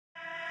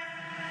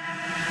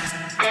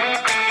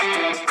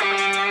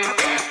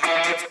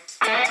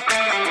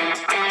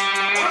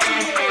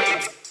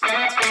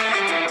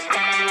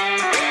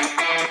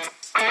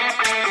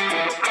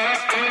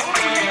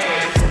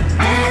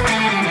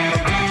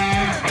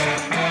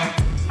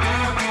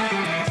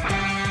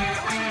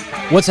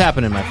What's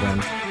happening, my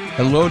friend?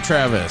 Hello,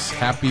 Travis.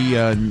 Happy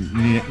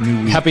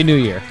New Week. Happy New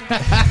Year.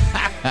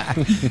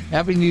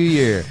 Happy New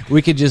Year.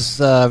 We could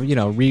just,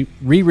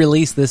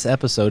 re-release this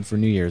episode for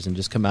New Year's and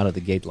just come out of the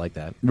gate like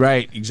that.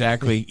 Right,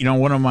 exactly. You know,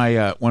 one of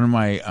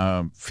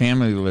my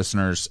family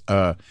listeners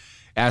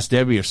asked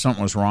Debbie if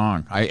something was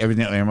wrong.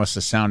 Evidently I must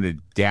have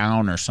sounded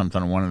down or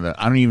something on one of the.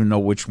 I don't even know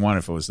which one,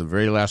 if it was the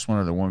very last one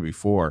or the one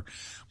before.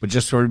 But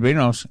just so everybody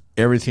knows,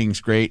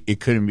 everything's great. It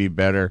couldn't be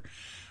better.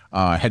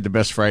 Had the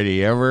best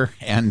Friday ever,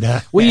 and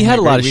well, you had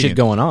a lot of weekend. shit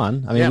going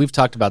on. I mean, we've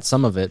talked about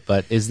some of it,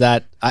 but is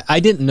that I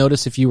didn't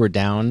notice if you were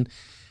down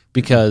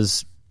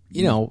because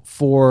you're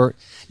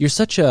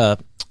such a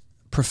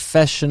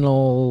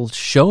professional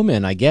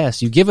showman. I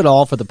guess you give it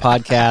all for the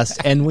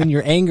podcast, and when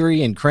you're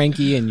angry and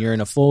cranky and you're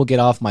in a full get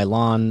off my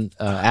lawn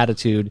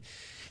attitude,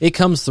 it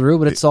comes through.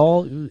 But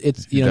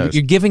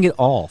you're giving it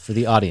all for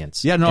the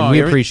audience. Yeah, no, and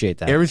we appreciate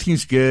that.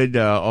 Everything's good.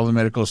 All the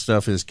medical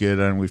stuff is good,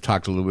 and we've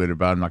talked a little bit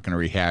about it. I'm not going to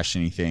rehash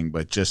anything,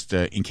 but just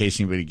in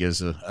case anybody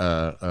gives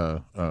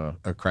a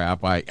crap,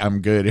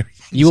 I'm good.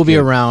 You will be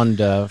around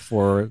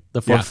for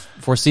the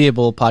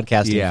foreseeable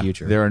podcasting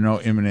future. There are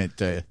no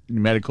imminent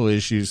medical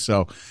issues,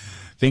 so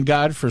thank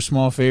God for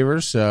small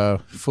favors.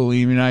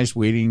 Fully immunized,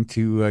 waiting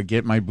to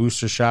get my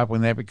booster shot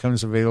when that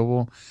becomes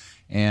available.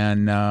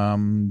 And,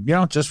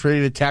 just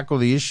ready to tackle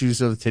the issues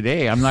of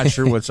today. I'm not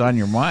sure what's on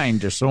your mind.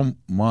 There's so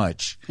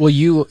much. Well,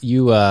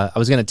 I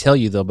was going to tell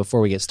you, though,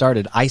 before we get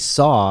started, I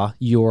saw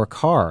your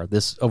car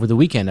over the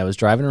weekend. I was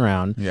driving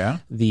around. Yeah.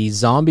 The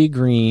zombie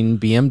green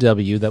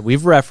BMW that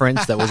we've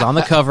referenced that was on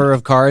the cover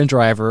of Car and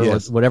Driver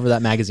Yes. or whatever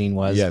that magazine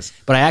was. Yes.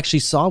 But I actually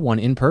saw one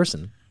in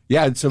person.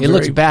 Yeah. It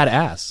looks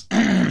badass.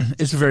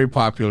 It's a very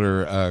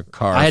popular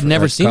car. I had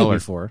never seen it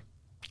before.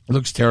 It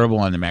looks terrible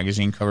on the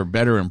magazine cover.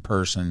 Better in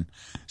person.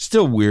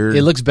 Still weird.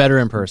 It looks better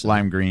in person.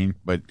 Lime green,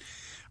 but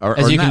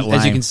as you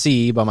can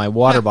see by my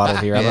water bottle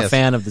here, I'm a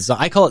fan of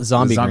I call it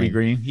zombie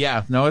green.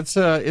 Yeah, no,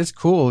 it's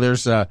cool.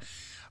 There's the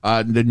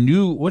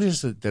new, what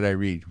is it that I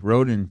read?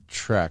 Road and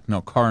Track. No,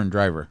 Car and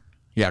Driver.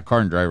 Yeah, Car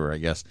and Driver, I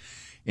guess.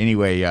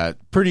 Anyway,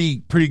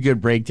 pretty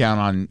good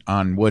breakdown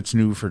on what's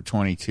new for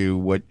 22.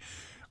 What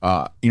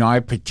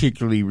I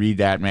particularly read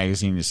that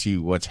magazine to see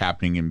what's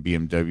happening in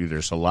BMW.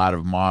 There's a lot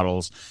of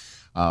models.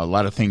 A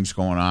lot of things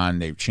going on.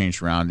 They've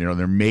changed around. They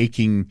are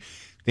making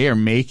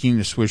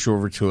the switch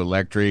over to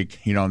electric.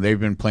 They've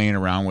been playing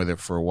around with it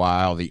for a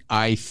while. The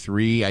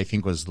i3, I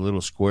think, was the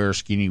little square,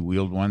 skinny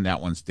wheeled one. That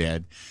one's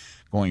dead.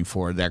 Going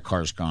forward, that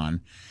car's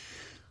gone.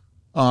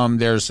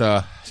 There's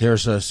a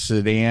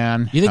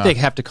sedan. You think they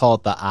have to call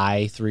it the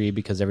i3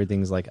 because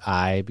everything's like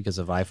because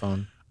of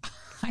iPhone?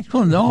 I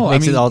don't know.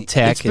 Makes it all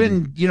tech. It's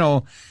been,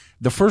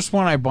 the first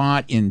one I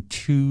bought in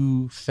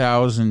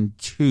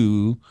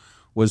 2002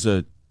 was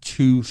a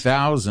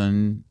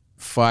 2000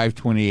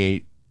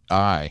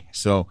 528i.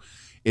 So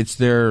it's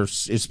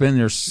been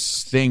their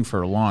thing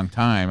for a long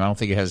time. I don't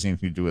think it has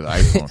anything to do with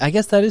iPhone. I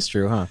guess that is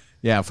true, huh?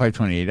 Yeah,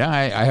 528i.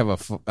 I have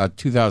a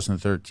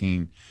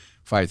 2013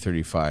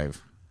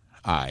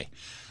 535i.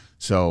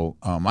 So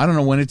I don't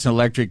know when it's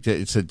electric.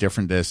 It's a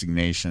different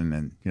designation,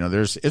 and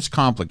it's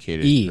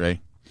complicated, right?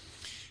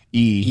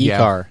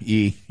 car.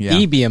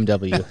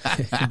 BMW.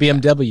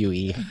 BMW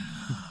E.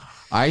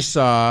 I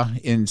saw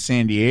in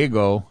San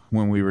Diego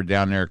when we were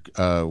down there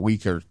a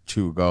week or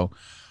two ago,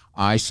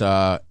 I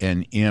saw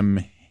an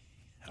M8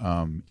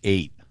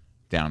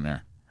 down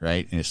there,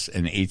 right? It's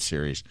an 8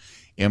 Series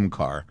M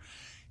car.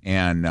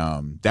 And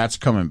that's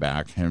coming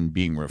back and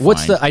being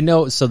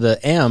refined. So the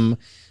M,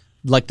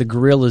 like the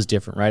grill is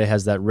different, right? It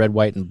has that red,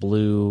 white, and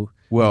blue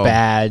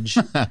badge.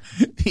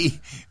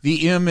 the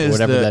M is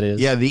whatever that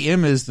is. Yeah, the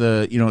M is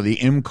the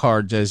M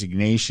car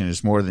designation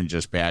is more than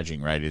just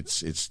badging, right?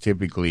 It's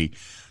typically.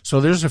 So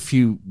there's a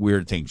few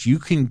weird things. You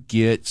can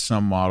get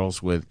some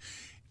models with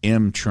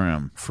M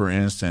trim. For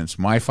instance,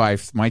 my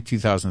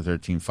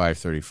 2013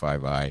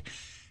 535i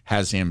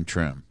has M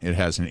trim. It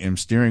has an M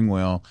steering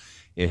wheel.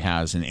 It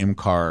has an M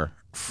car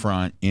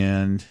front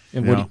end.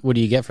 And what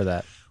do you get for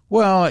that?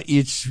 Well,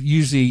 it's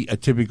usually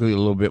typically a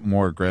little bit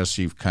more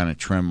aggressive kind of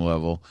trim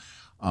level.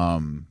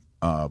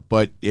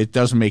 But it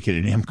doesn't make it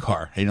an M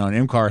car. An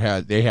M car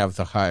have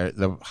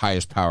the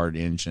highest powered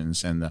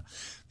engines and the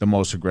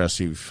most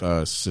aggressive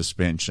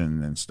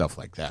suspension and stuff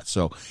like that.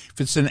 So if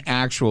it's an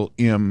actual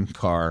M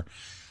car,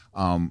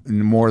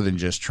 more than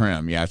just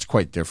trim, it's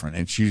quite different.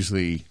 It's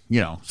usually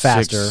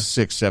faster,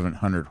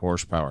 600-700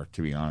 horsepower,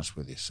 to be honest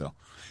with you. So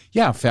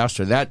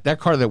faster. That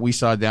car that we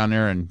saw down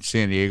there in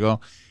San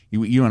Diego.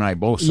 You and I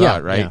both saw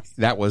it, right? Yeah.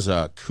 That was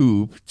a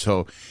coupe,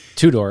 so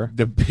 2-door,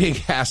 the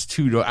big ass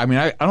 2-door. I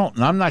mean,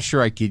 I'm not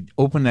sure I could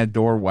open that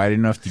door wide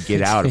enough to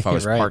get out if I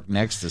was parked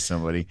next to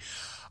somebody.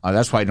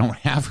 That's why I don't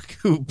have a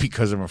coupe,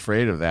 because I'm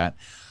afraid of that.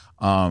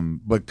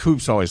 But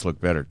coupes always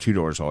look better.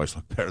 2-doors always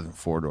look better than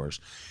 4-doors,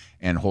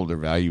 and hold their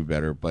value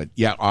better. But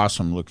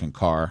awesome looking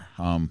car.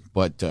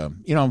 But a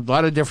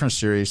lot of different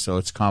series, so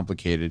it's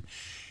complicated,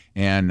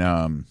 and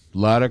a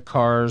lot of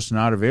cars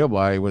not available.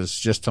 I was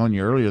just telling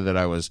you earlier that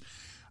I was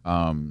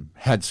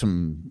had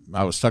some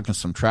I was stuck in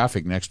some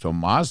traffic next to a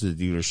Mazda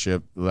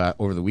dealership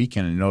over the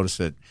weekend and noticed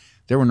that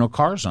there were no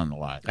cars on the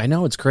lot. I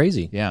know, it's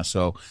crazy. Yeah,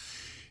 so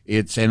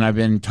and I've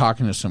been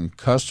talking to some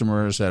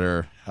customers that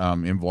are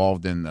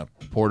involved in the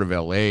Port of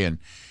LA, and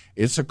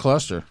it's a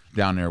cluster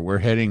down there. We're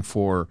heading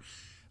for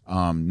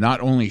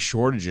not only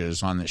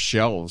shortages on the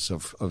shelves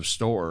of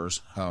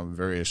stores,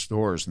 various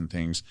stores and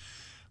things,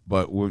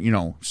 but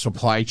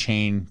supply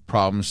chain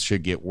problems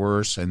should get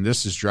worse, and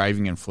this is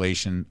driving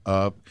inflation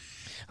up.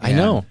 I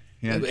know,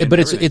 but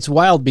it's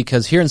wild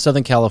because here in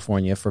Southern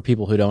California, for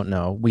people who don't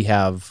know, we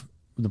have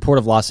the Port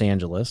of Los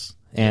Angeles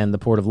and the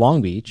Port of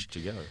Long Beach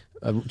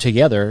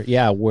together,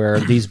 where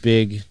these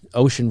big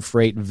ocean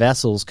freight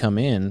vessels come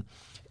in,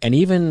 and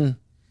even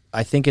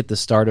I think at the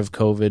start of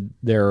COVID,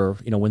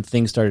 when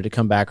things started to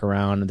come back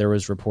around, there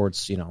was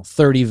reports,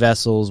 30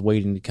 vessels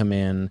waiting to come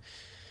in.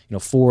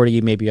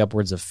 40, maybe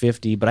upwards of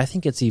 50, but I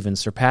think it's even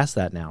surpassed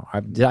that now.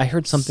 I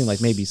heard something like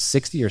maybe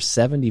 60 or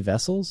 70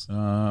 vessels.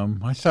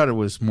 I thought it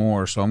was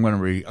more, so I'm going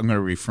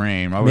to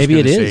refrain. I was maybe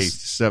going to say is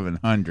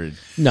 700.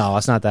 No,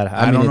 it's not that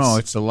high. I don't know.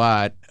 It's a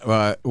lot.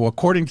 Well,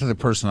 according to the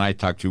person I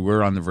talked to,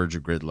 we're on the verge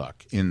of gridlock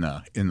in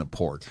the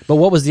port. But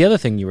what was the other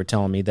thing you were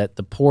telling me? That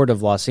the Port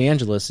of Los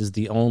Angeles is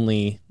the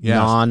only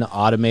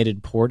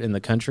non-automated port in the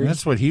country?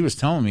 That's what he was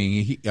telling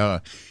me.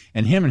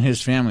 And him and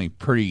his family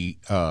pretty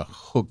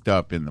hooked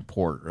up in the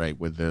port, right,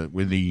 with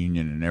the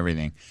union and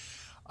everything.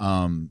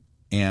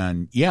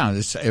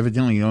 It's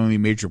evidently the only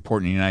major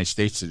port in the United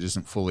States that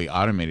isn't fully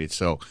automated.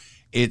 So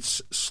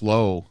it's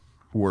slow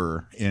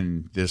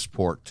in this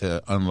port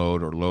to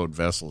unload or load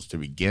vessels to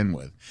begin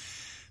with.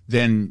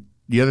 Then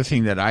the other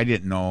thing that I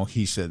didn't know,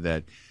 he said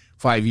that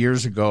 5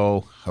 years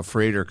ago, a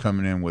freighter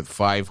coming in with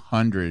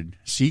 500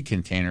 sea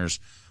containers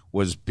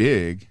was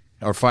big,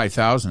 or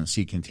 5,000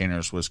 sea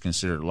containers was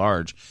considered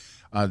large.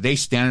 They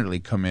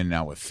standardly come in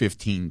now with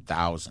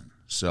 15,000.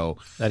 So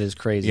that is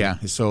crazy. Yeah.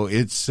 So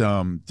it's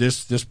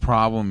this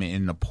problem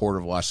in the Port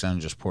of Los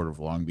Angeles, Port of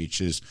Long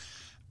Beach is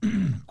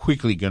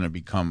quickly going to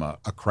become a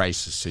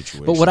crisis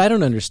situation. But what I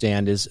don't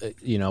understand is,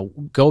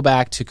 go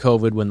back to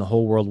COVID when the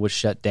whole world was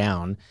shut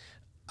down.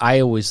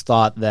 I always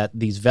thought that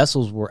these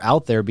vessels were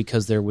out there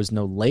because there was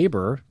no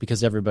labor,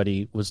 because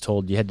everybody was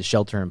told you had to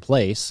shelter in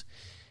place,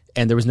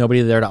 and there was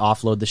nobody there to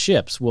offload the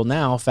ships. Well,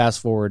 now, fast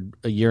forward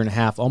a year and a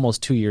half,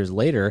 almost 2 years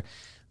later,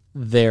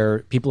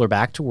 people are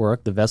back to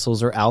work. The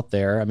vessels are out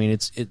there. I mean,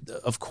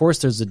 of course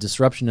there's a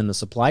disruption in the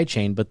supply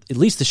chain, but at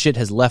least the shit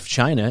has left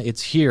China.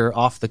 It's here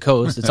off the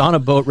coast. It's on a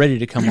boat ready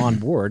to come on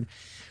board.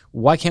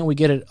 Why can't we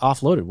get it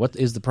offloaded? What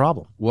is the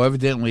problem? Well,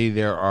 evidently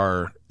there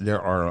are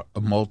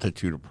a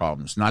multitude of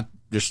problems.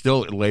 There's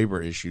still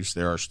labor issues.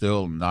 There are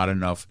still not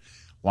enough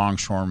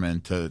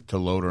longshoremen to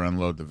load or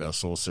unload the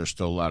vessels. There's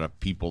still a lot of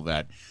people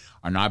that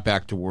are not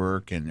back to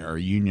work, and there are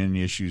union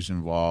issues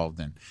involved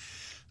and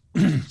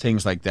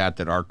things like that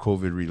are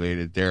COVID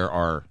related. There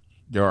are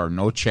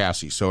no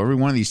chassis. So every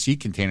one of these sea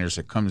containers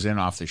that comes in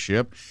off the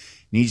ship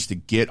needs to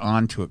get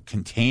onto a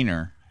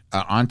container,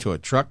 onto a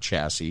truck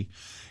chassis,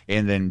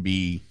 and then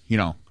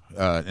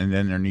and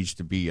then there needs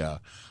to be a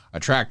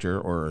tractor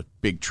or a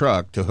big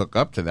truck to hook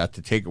up to that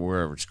to take it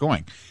wherever it's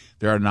going.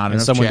 There are not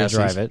enough chassis. To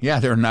drive it. Yeah,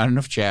 there are not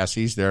enough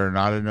chassis. There are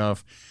not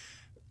enough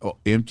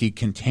empty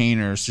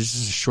containers. This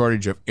is a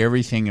shortage of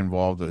everything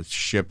involved with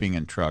shipping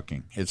and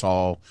trucking. It's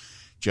all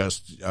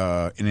just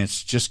and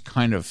it's just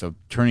kind of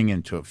turning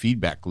into a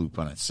feedback loop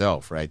on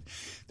itself, right?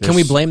 Can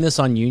we blame this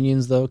on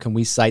unions, though? Can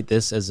we cite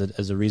this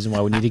as a reason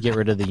why we need to get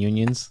rid of the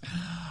unions?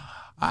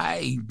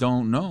 I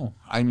don't know.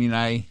 I mean,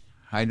 I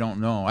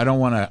don't know. I don't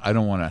want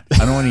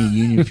any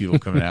union people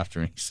coming after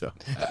me. So,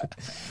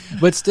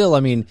 but still,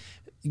 I mean,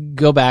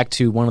 go back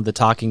to one of the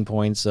talking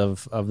points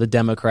of the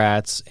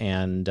Democrats,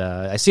 and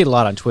I see it a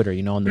lot on Twitter.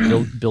 On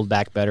the Build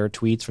Back Better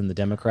tweets from the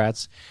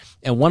Democrats,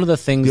 and one of the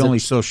things only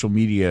social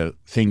media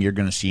thing you're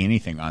going to see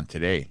anything on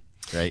today,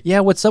 right? Yeah.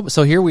 What's up?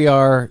 So here we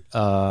are,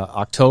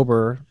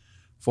 October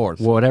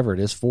 4th, whatever it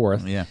is,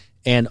 4th. Yeah.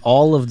 And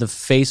all of the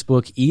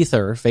Facebook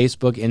ether,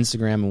 Facebook,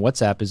 Instagram, and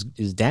WhatsApp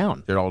is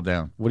down. They're all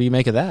down. What do you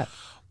make of that?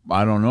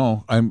 I don't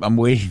know. I'm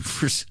waiting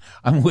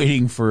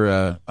for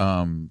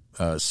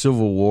a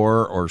civil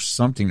war or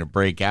something to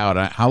break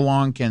out. How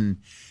long can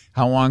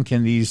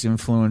these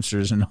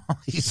influencers and all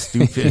these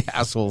stupid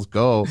assholes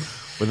go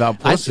without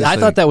posting? I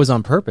thought that was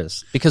on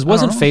purpose, because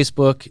wasn't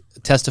Facebook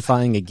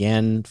testifying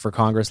again for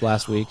Congress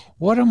last week?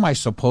 What am I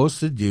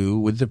supposed to do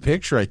with the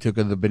picture I took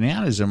of the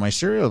bananas in my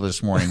cereal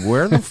this morning?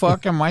 Where the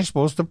fuck am I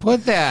supposed to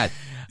put that?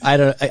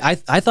 I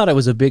thought it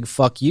was a big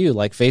fuck you.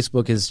 Like,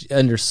 Facebook is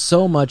under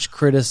so much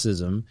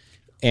criticism,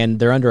 and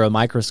they're under a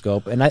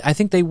microscope. And I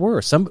think they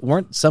were.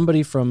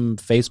 Somebody from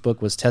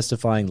Facebook was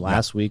testifying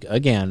last week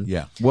again.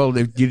 Yeah. Well,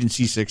 you didn't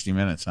see 60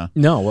 Minutes, huh?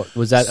 No.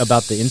 Was that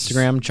about the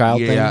Instagram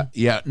child thing?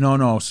 Yeah.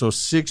 No. So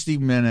 60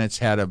 Minutes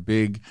had a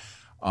big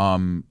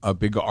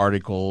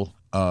article.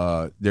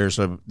 There's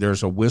a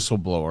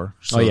whistleblower.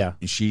 So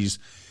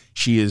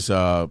she is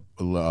a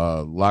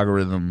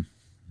algorithm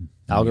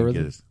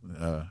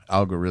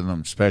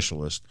algorithm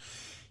specialist.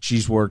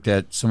 She's worked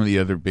at some of the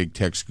other big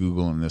techs,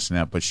 Google and this and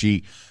that, but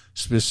she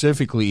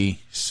specifically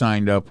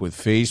signed up with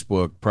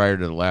Facebook prior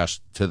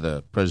to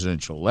the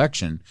presidential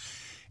election,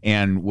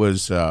 and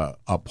was a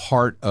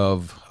part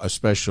of a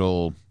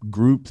special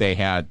group they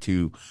had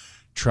to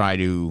try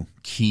to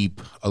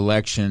keep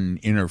election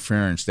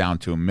interference down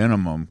to a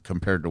minimum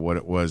compared to what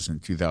it was in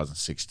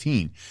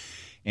 2016.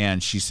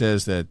 And she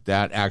says that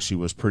actually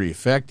was pretty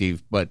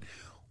effective. But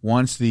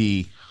once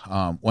the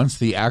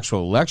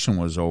actual election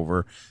was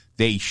over,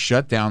 they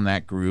shut down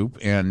that group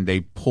and they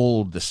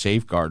pulled the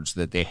safeguards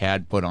that they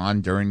had put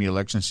on during the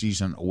election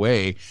season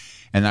away.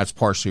 And that's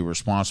partially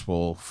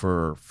responsible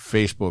for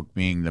Facebook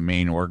being the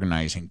main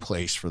organizing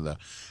place for the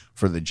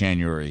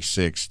January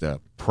 6th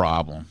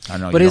problem. I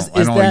know, but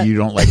you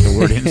don't like the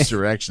word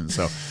insurrection,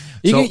 so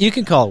you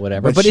can call it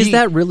whatever. But is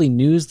that really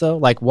news though?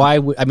 Like, why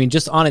would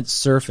just on its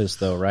surface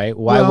though, right?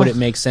 Why would it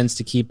make sense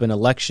to keep an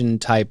election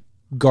type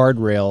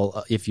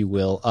guardrail, if you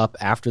will, up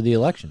after the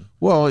election?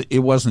 Well, it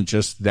wasn't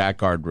just that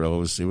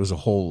guardrail. It was a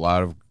whole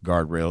lot of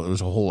guardrail. It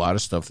was a whole lot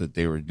of stuff that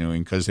they were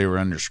doing because they were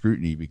under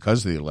scrutiny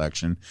because of the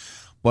election.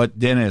 But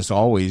then, as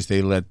always,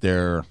 they let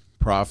their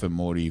profit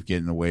motive get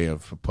in the way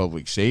of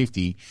public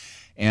safety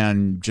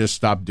and just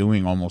stopped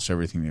doing almost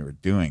everything they were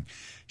doing.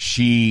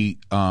 This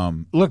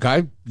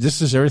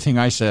is everything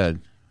I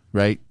said,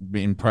 right,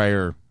 in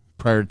prior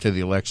to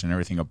the election,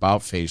 everything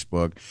about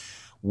Facebook,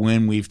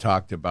 when we've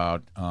talked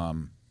about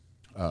I'm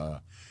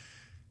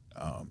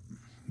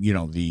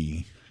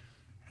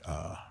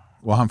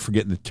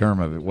forgetting the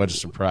term of it. What a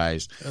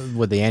surprise.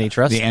 With the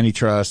antitrust? The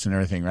antitrust and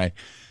everything, right?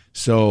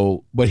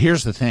 So, but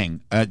here's the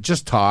thing.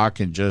 Just talk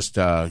and just,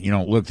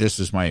 look, this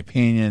is my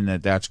opinion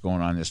that's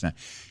going on, this and that.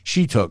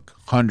 She took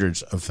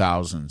hundreds of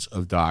thousands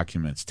of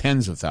documents,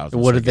 tens of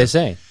thousands. What did they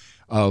say?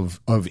 Of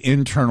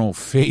internal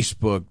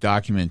Facebook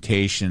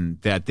documentation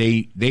that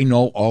they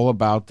know all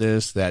about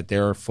this, that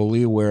they're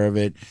fully aware of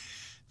it.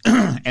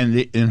 And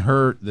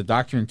the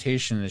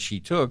documentation that she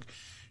took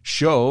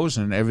shows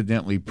and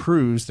evidently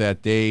proves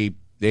that they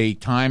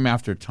time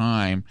after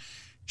time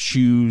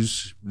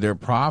choose their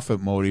profit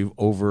motive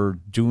over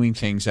doing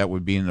things that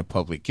would be in the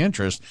public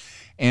interest.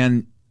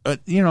 And, I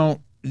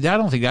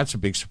don't think that's a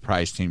big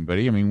surprise to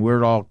anybody. I mean,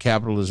 we're all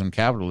capitalism,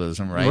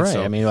 right? Right.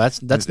 So,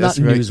 that's not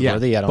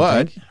newsworthy, I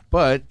don't think.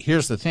 But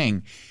here's the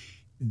thing.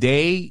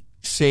 They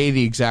say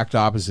the exact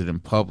opposite in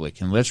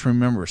public. And let's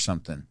remember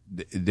something.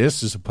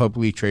 This is a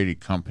publicly traded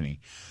company.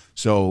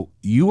 So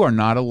you are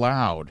not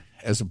allowed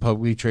as a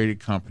publicly traded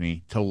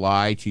company to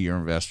lie to your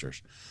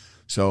investors.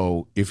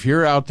 So if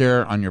you're out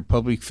there on your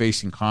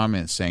public-facing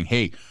comments saying,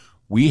 hey,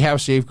 we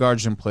have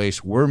safeguards in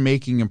place, we're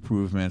making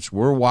improvements,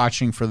 we're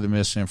watching for the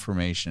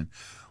misinformation,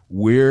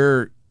 we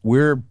are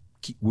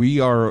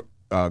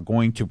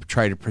going to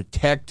try to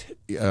protect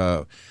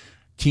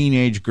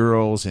teenage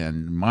girls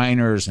and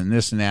minors and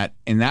this and that,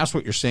 and that's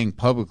what you're saying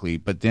publicly,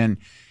 but then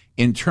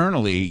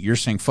internally you're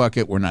saying, fuck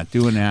it, we're not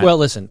doing that. Well,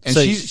 listen. And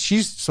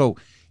she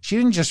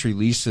didn't just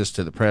release this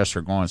to the press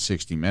or go on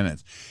 60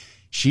 Minutes.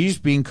 She's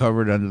being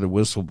covered under the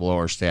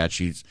whistleblower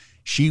statutes.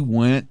 She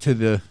went to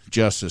the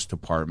Justice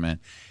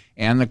Department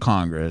and the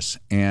Congress,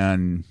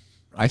 and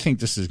I think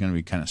this is going to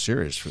be kind of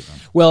serious for them.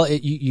 Well,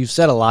 you've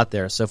said a lot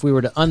there. So if we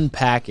were to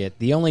unpack it,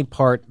 the only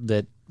part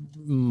that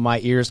my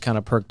ears kind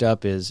of perked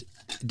up is,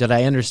 did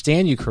I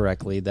understand you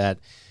correctly that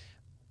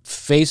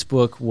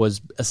Facebook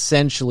was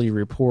essentially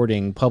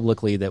reporting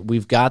publicly that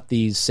we've got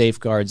these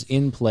safeguards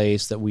in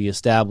place that we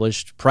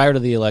established prior to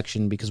the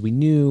election because we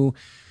knew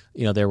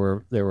there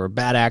were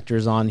bad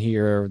actors on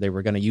here. They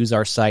were going to use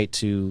our site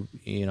to,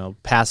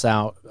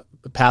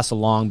 pass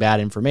along bad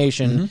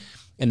information. Mm-hmm.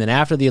 And then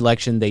after the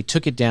election, they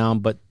took it down,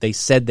 but they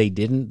said they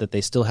didn't, that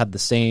they still had the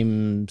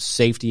same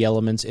safety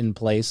elements in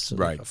place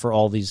for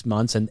all these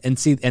months. And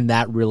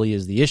that really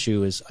is the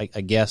issue is, I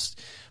guess,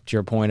 to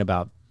your point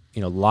about,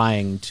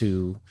 lying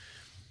to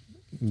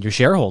your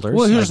shareholders.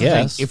 Well, here's the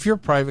thing. If you're a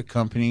private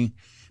company,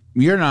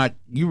 you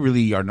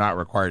really are not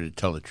required to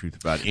tell the truth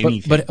about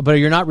anything. But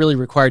you're not really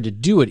required to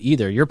do it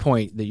either. Your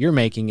point that you're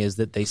making is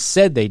that they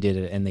said they did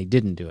it and they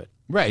didn't do it.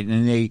 Right.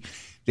 And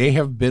they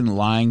have been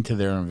lying to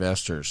their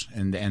investors,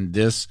 and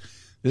this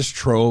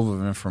trove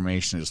of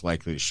information is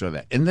likely to show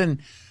that. And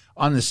then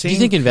on the same, do you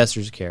think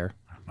investors care?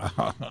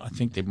 I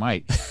think they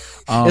might.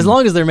 As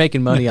long as they're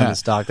making money on the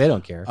stock, they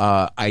don't care.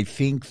 I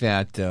think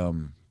that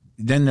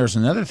then there's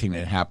another thing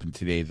that happened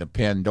today, the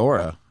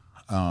Pandora.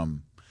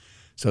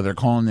 So they're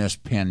calling this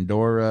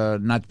Pandora,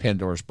 not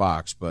Pandora's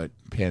box, but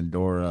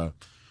Pandora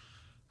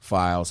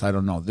files. I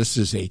don't know. This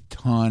is a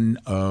ton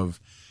of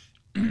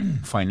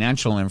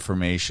financial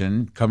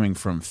information coming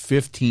from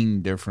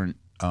 15 different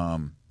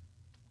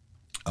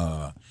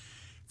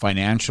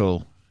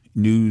financial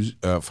news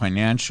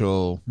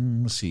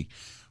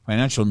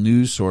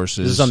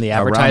sources. This is on the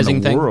advertising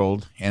around the thing?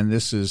 world, and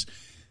this is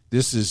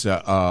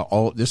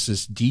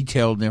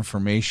detailed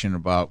information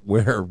about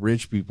where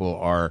rich people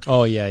are.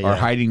 Are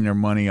hiding their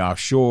money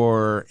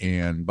offshore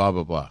and blah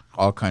blah blah,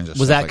 all kinds of.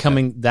 Was stuff that like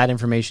coming? That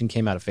information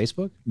came out of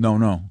Facebook?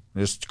 No,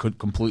 it's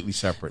completely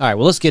separate. All right,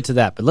 well, let's get to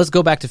that, but let's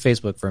go back to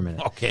Facebook for a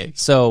minute. Okay.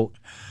 So,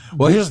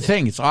 well, here's the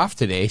thing: it's off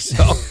today,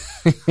 so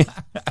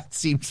That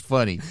seems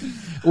funny.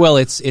 Well,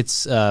 it's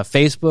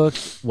Facebook,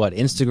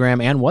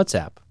 Instagram, and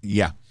WhatsApp.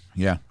 Yeah.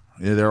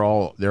 They're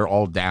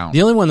all down.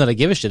 The only one that I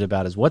give a shit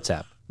about is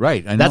WhatsApp.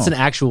 Right, I know. That's an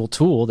actual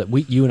tool that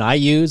you and I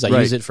use.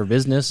 I use it for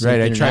business, right.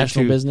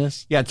 international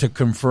business. Yeah, to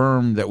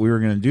confirm that we were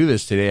going to do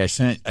this today, I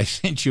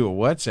sent you a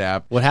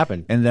WhatsApp. What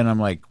happened? And then I'm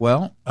like,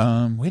 well,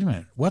 wait a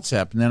minute,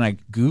 WhatsApp. And then I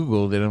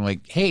Googled it. I'm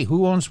like, hey,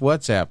 who owns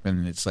WhatsApp?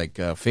 And it's like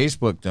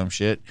Facebook, dumb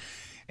shit.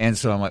 And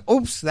so I'm like,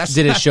 oops, that's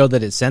Did it show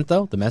that it sent,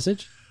 though, the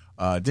message?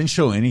 Didn't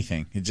show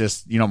anything. It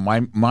just,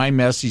 my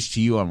message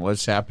to you on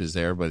WhatsApp is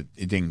there, but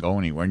it didn't go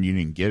anywhere, and you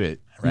didn't get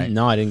it, right?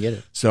 No, I didn't get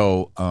it.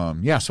 So,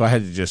 so I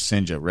had to just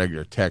send you a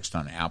regular text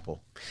on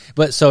Apple.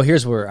 But so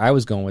here's where I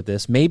was going with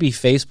this. Maybe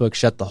Facebook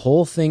shut the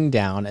whole thing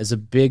down as a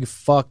big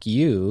fuck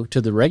you to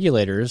the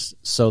regulators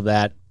so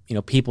that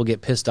people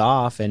get pissed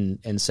off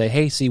and say,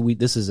 hey, see,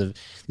 these are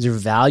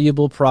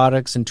valuable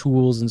products and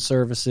tools and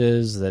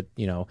services that,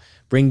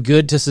 bring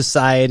good to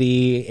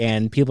society,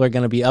 and people are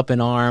going to be up in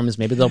arms.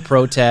 Maybe they'll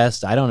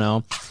protest. I don't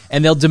know.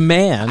 And they'll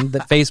demand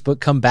that Facebook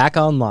come back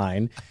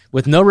online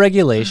with no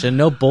regulation,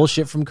 no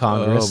bullshit from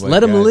Congress. Let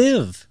them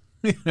live.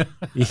 Do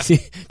you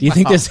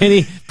think there's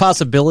any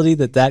possibility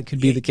that could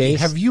be the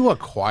case? Have you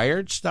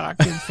acquired stock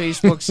in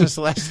Facebook since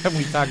the last time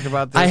we talked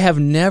about this? I have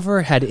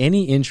never had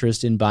any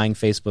interest in buying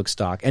Facebook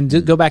stock. And to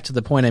go back to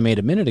the point I made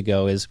a minute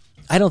ago is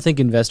I don't think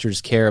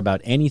investors care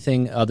about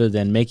anything other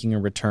than making a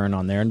return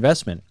on their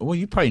investment. Well,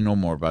 you probably know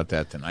more about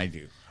that than I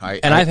do. I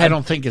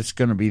don't think it's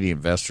going to be the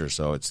investors,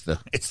 though.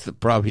 It's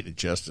probably the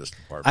Justice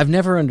Department. I've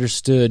never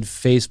understood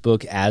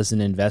Facebook as an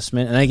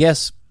investment, and I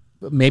guess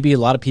maybe a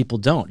lot of people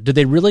don't. Do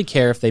they really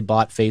care if they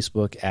bought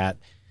Facebook at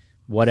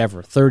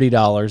whatever,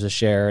 $30 a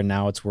share, and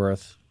now it's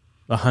worth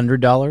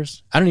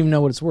 $100? I don't even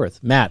know what it's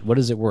worth. Matt, what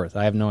is it worth?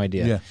 I have no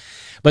idea. Yeah.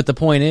 But the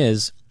point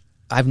is,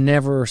 I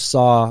never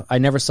saw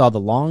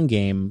the long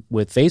game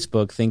with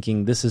Facebook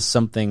thinking this is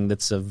something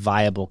that's a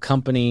viable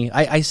company.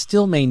 I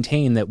still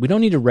maintain that we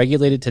don't need to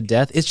regulate it to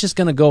death. It's just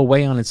going to go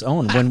away on its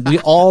own when we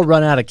all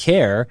run out of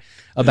care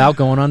about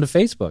going onto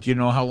Facebook. Do you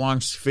know how long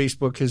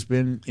Facebook has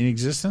been in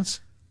existence?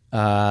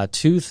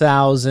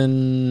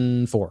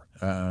 2004.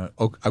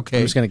 Okay.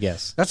 I'm just going to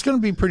guess. That's going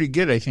to be pretty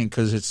good, I think,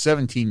 because it's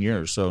 17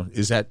 years. So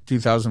is that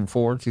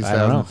 2004,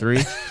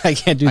 2003? I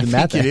can't do the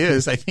math.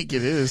 I think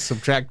it is.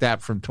 Subtract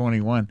that from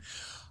 21.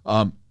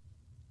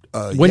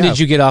 When did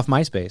you get off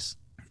MySpace?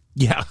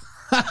 Yeah.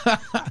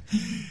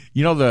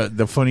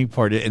 The funny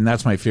part, and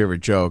that's my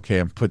favorite joke.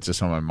 Okay, I put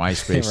this on my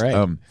MySpace.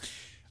 Right.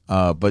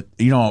 But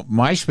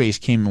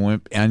MySpace came and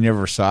went, and I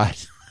never saw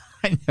it.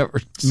 I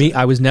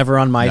was never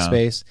on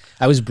MySpace.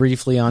 No. I was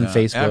briefly on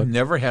Facebook. I've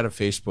never had a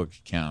Facebook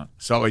account.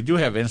 So I do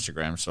have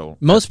Instagram, so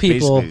most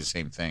people basically the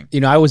same thing.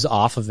 I was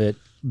off of it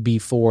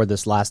before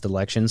this last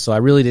election, so I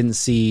really didn't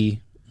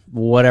see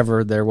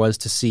whatever there was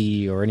to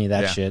see or any of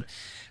that shit.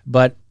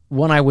 But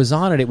when I was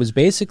on it, it was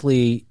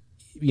basically,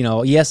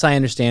 yes, I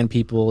understand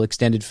people,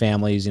 extended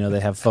families, they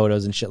have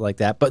photos and shit like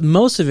that. But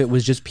most of it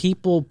was just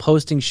people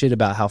posting shit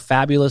about how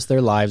fabulous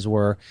their lives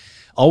were.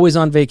 Always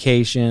on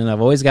vacation.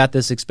 I've always got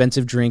this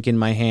expensive drink in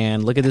my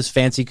hand. Look at this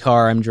fancy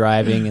car I'm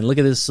driving, and look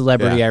at this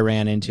celebrity I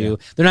ran into. Yeah.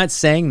 They're not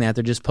saying that.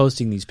 They're just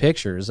posting these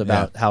pictures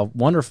about how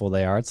wonderful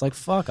they are. It's like,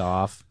 fuck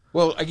off.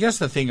 Well, I guess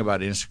the thing about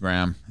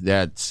Instagram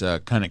that's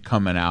kind of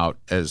coming out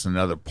as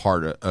another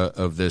part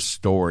of this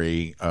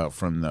story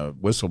from the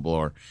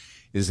whistleblower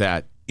is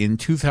that in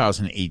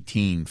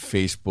 2018,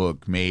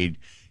 Facebook made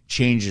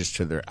changes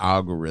to their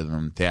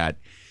algorithm that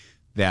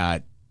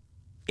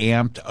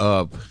amped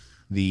up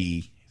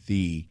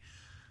the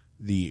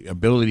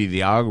ability of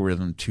the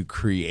algorithm to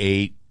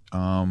create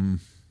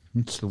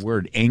what's the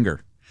word,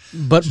 anger,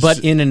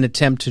 but in an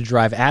attempt to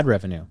drive ad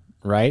revenue,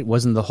 right?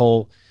 Wasn't the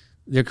whole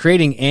they're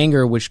creating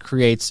anger, which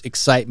creates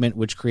excitement,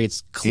 which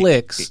creates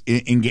clicks.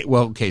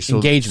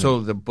 Engagement. So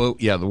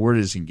the word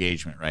is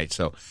engagement, right?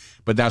 So,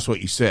 but that's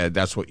what you said.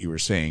 That's what you were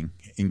saying.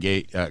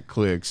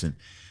 Clicks and.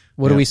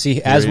 What do we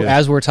see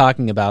as we're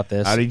talking about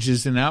this?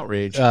 Outages and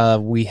outrage.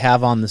 We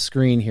have on the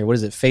screen here. What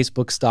is it?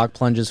 Facebook stock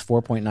plunges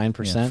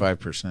 4.9%.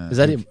 5%. Is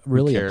that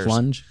really a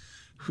plunge?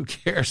 Who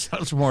cares?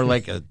 Sounds more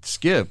like a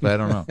skip. I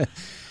don't know.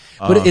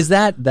 But is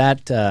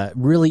that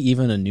really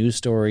even a news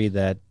story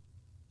that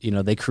they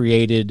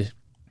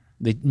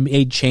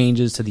made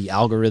changes to the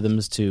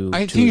algorithms to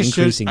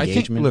increase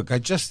engagement? I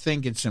just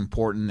think it's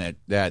important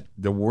that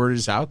the word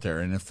is out there,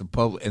 and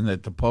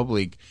that the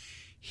public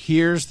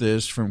hears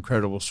this from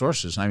credible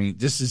sources. I mean,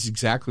 this is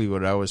exactly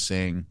what I was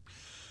saying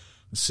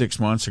 6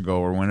 months ago,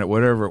 or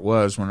whatever it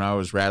was when I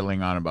was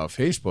rattling on about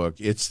Facebook.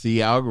 It's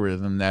the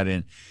algorithm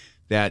that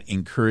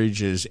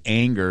encourages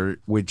anger,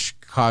 which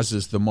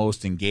causes the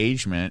most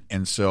engagement,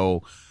 and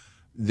so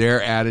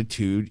their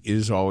attitude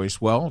is always,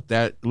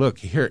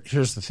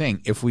 here's the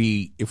thing. If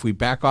we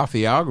back off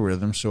the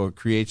algorithm so it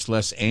creates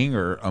less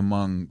anger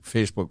among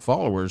Facebook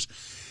followers,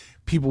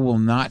 people will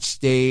not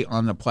stay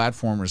on the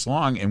platform as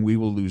long, and we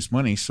will lose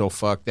money. So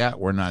fuck that.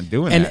 We're not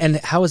doing that. And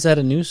how is that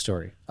a news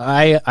story?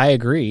 I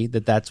agree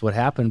that that's what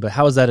happened, but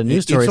how is that a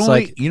news story? It's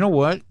only, you know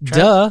what?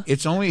 Duh.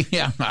 It's only,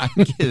 I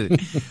get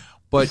it.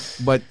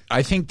 But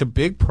I think the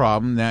big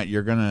problem that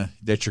you're gonna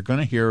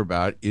hear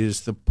about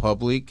is the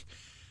public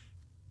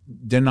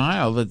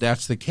denial that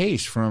that's the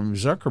case from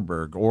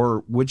Zuckerberg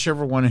or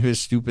whichever one of his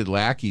stupid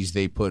lackeys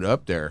they put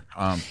up there.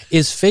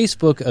 Is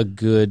Facebook a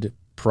good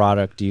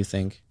product, do you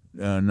think?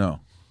 No.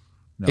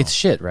 It's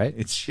shit, right?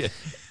 It's shit.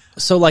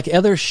 So like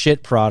other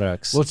shit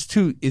products. Well, it's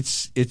too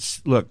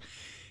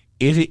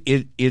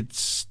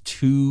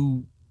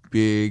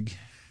big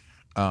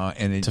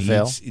and it to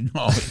needs, fail?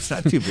 No, it's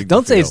not too big.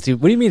 Don't to say fail. it's too.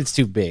 What do you mean it's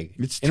too big?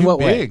 It's too In what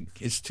big. way?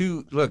 It's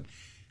too look.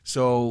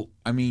 So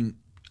I mean,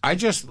 I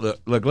just look.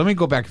 Let me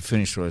go back and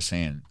finish what I was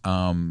saying.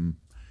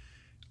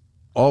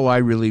 All I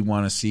really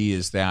want to see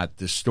is that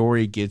the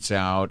story gets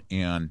out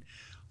and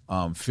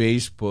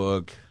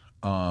Facebook.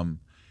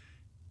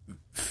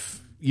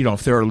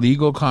 If there are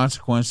legal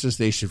consequences,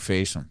 they should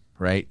face them,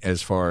 right?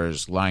 As far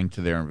as lying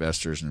to their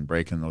investors and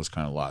breaking those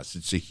kind of laws,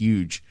 it's a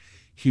huge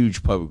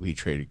publicly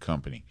traded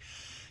company.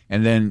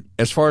 And then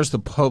as far as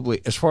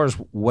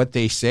what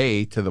they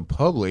say to the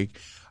public,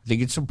 I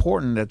think it's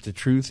important that the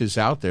truth is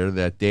out there,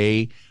 that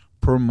they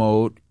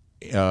promote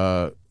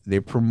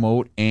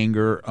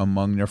anger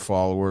among their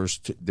followers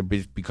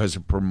because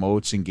it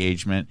promotes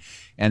engagement,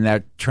 and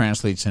that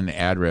translates into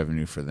ad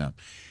revenue for them.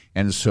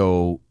 And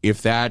so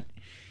if that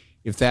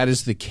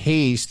is the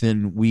case,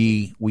 then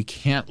we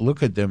can't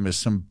look at them as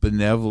some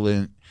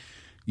benevolent,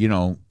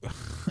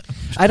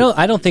 I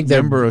don't think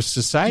they're member of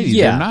society.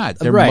 Yeah, they're not.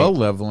 They're right.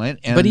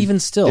 malevolent, and But even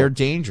still, they're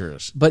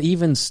dangerous. But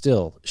even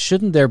still,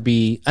 shouldn't there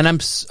be? And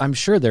I'm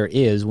sure there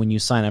is when you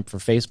sign up for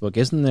Facebook.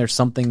 Isn't there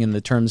something in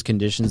the terms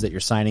conditions that you're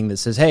signing that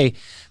says, "Hey,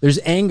 there's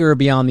anger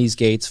beyond these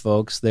gates,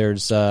 folks.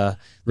 There's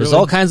Really?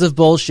 all kinds of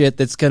bullshit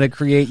that's going to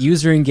create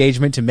user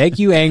engagement to make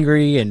you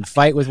angry and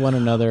fight with one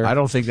another." I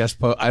don't think that's.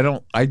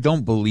 I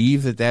don't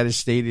believe that is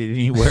stated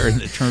anywhere in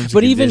the terms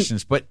But and even-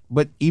 conditions.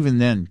 But even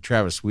then,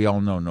 Travis, we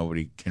all know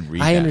nobody can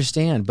read. I that.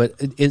 understand, but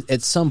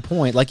at some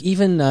point, like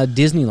even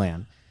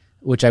Disneyland,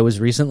 which I was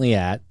recently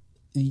at,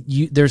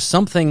 there's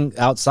something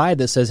outside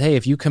that says, "Hey,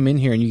 if you come in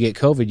here and you get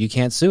COVID, you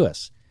can't sue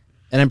us."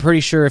 And I'm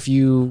pretty sure if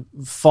you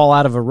fall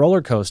out of a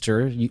roller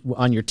coaster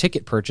on your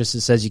ticket purchase,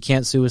 it says you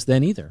can't sue us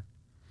then either.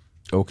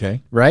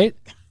 Okay. Right?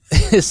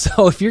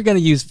 So if you're going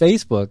to use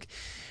Facebook,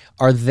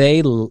 are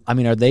they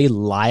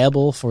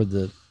liable for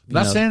the? I'm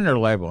not saying they're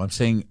liable. I'm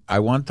saying I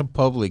want the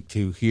public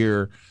to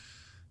hear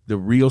the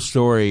real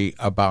story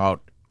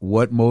about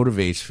what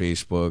motivates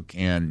Facebook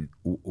and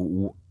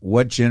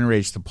what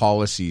generates the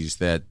policies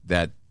that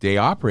they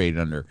operate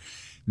under,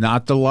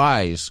 not the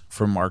lies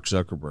from Mark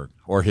Zuckerberg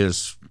or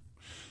his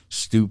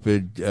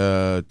stupid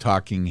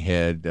talking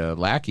head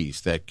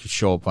lackeys that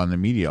show up on the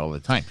media all the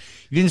time.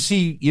 You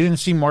didn't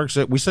see Mark.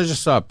 We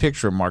just saw a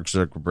picture of Mark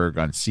Zuckerberg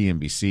on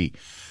CNBC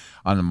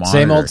on the monitor.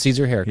 Same old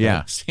Caesar haircut.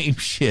 Yeah, same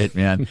shit,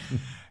 man.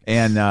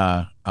 And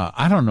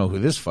I don't know who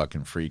this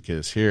fucking freak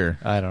is here.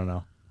 I don't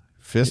know.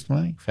 Fast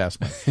money.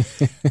 But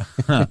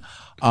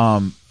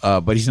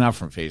he's not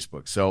from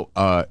Facebook. So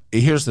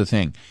here's the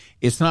thing: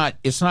 it's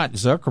not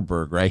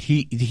Zuckerberg, right?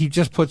 He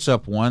just puts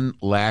up one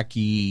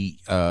lackey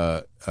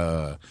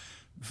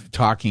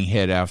talking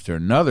head after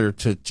another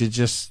to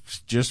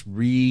just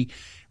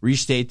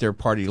restate their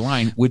party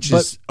line, which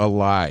is a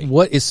lie.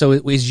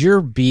 Is your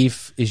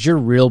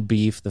real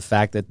beef the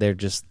fact that they're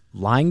just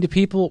lying to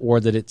people, or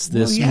that it's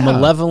this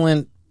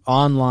malevolent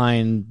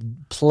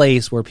online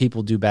place where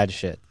people do bad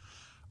shit?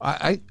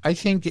 I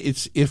think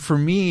for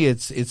me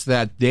it's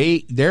that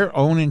their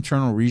own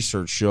internal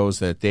research shows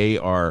that they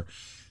are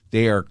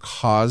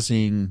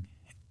causing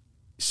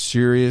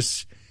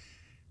serious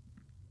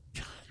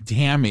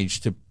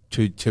damage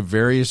to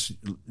various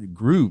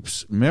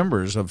groups,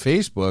 members of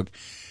Facebook,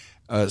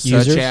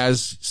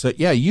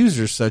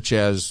 users such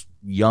as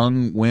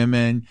young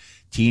women,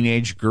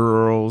 teenage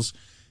girls,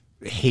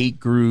 hate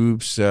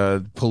groups,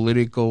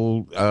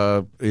 political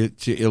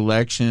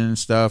election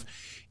stuff,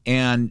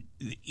 and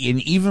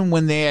even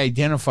when they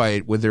identify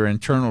it with their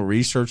internal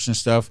research and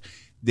stuff,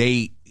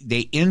 they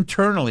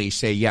internally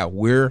say, "Yeah,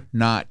 we're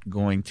not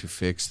going to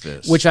fix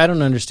this." Which I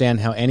don't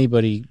understand how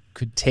anybody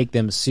could take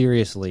them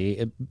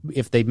seriously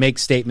if they make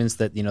statements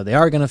that they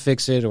are going to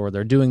fix it or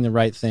they're doing the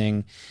right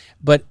thing.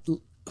 But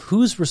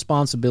whose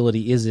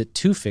responsibility is it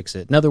to fix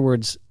it? In other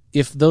words,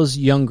 if those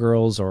young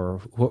girls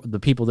or the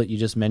people that you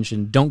just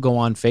mentioned don't go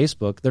on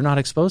Facebook, they're not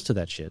exposed to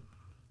that shit.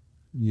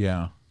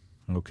 Yeah.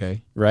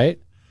 Okay. Right?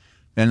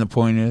 And the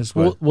point is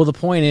what? Well, the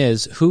point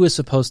is, who is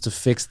supposed to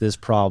fix this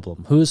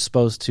problem? Who is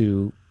supposed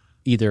to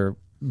either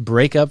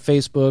break up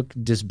Facebook,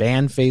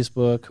 disband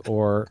Facebook,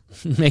 or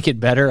make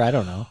it better? I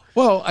don't know.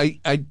 Well,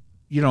 I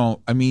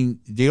mean,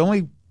 the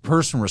only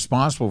person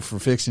responsible for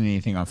fixing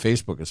anything on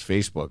Facebook is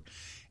Facebook.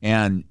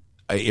 And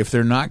if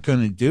they're not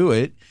going to do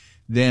it,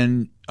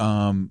 then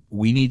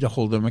we need to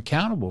hold them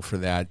accountable for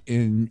that.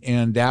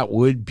 And that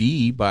would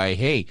be by,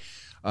 hey,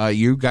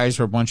 you guys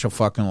are a bunch of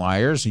fucking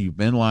liars, and you've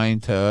been lying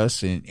to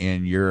us,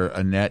 and you're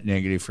a net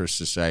negative for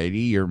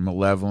society. You're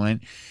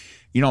malevolent.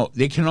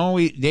 They can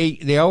always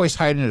they always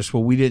hide in this.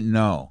 Well, we didn't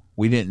know.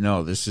 We didn't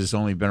know. This has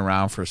only been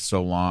around for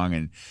so long,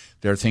 and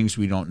there are things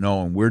we don't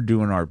know, and we're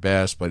doing our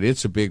best, but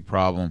it's a big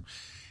problem,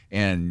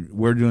 and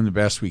we're doing the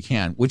best we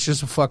can, which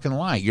is a fucking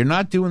lie. You're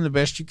not doing the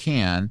best you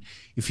can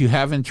if you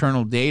have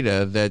internal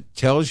data that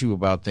tells you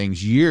about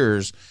things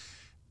years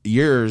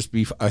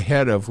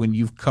ahead of when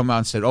you've come out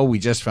and said, oh, we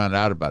just found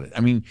out about it.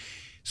 I mean,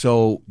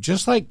 so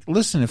just like,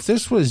 listen, if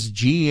this was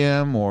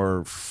GM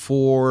or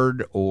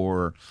Ford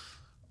or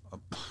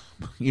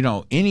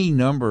any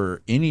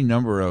number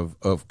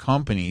of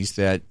companies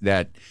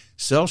that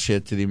sell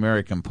shit to the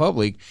American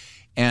public,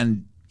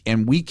 and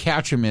we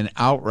catch them in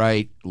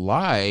outright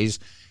lies,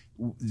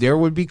 there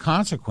would be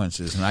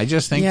consequences. And I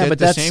just think that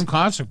the same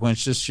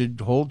consequences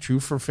should hold true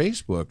for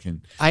Facebook.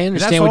 And I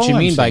understand what you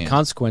mean by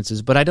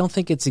consequences, but I don't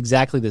think it's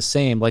exactly the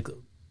same. Like,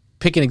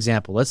 pick an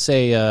example. Let's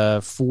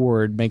say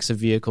Ford makes a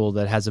vehicle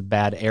that has a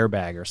bad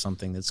airbag or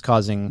something that's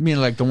causing. You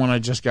mean like the one I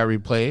just got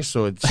replaced?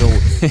 So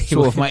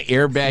if my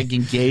airbag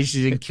engaged,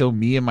 it didn't kill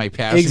me and my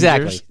passengers.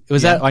 Exactly.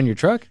 Was that on your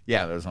truck?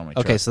 Yeah, that was on my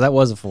truck. Okay, so that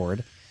was a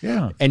Ford.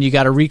 Yeah. And you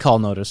got a recall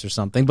notice or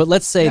something. But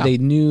let's say they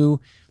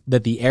knew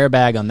that the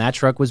airbag on that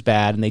truck was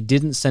bad, and they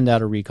didn't send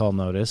out a recall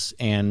notice,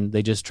 and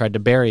they just tried to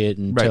bury it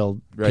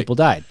until people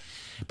died.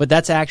 But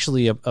that's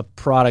actually a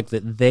product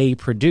that they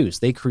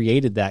produced. They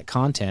created that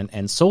content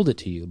and sold it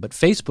to you. But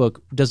Facebook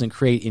doesn't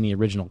create any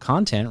original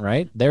content,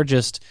 right? They're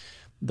just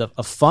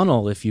a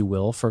funnel, if you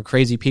will, for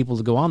crazy people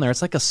to go on there.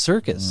 It's like a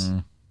circus.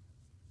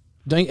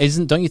 Don't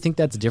you think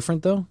that's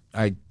different, though?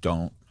 I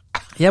don't.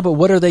 Yeah, but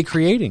what are they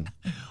creating?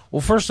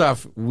 Well, first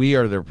off, we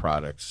are their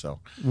product. So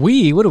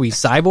what are we,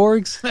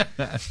 cyborgs?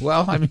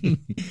 Well, I mean,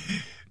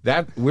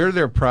 that we're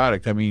their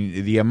product. I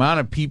mean, the amount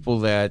of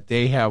people that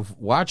they have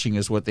watching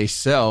is what they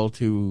sell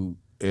to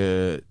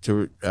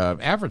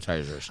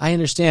advertisers. I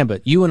understand,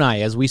 but you and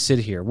I, as we sit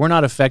here, we're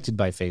not affected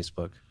by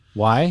Facebook.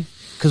 Why?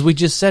 Because we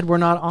just said we're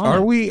not on.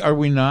 Are we? Are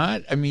we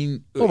not? I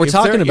mean, well, we're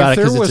talking about it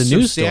because it's a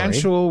news story. There was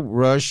substantial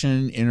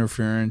Russian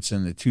interference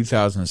in the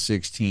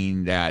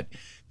 2016 that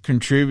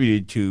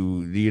contributed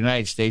to the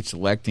United States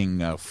electing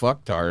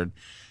fucktard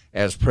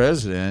as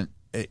president.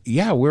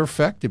 Yeah, we're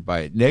affected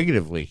by it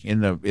negatively in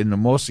the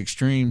most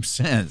extreme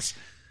sense.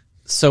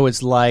 So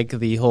it's like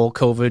the whole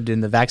COVID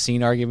and the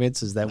vaccine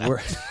arguments is that we're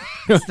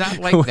it's not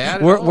like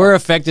that. We're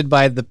affected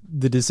by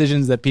the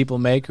decisions that people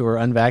make who are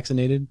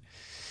unvaccinated.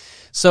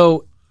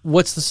 So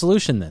what's the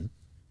solution then?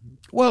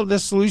 Well, the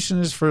solution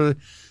is for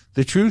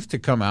the truth to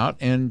come out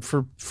and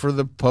for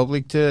the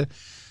public to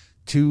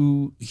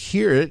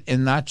hear it,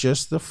 and not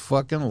just the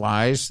fucking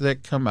lies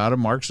that come out of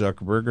Mark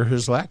Zuckerberg or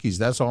his lackeys.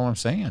 That's all I'm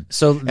saying.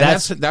 So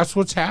that's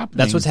what's happening.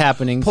 That's what's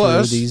happening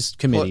through these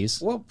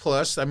committees.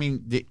 Plus, I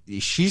mean,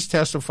 she's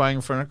testifying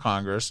in front of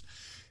Congress.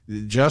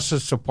 The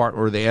Justice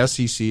Department or the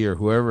SEC or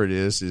whoever it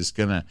is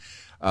going to.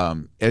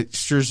 It's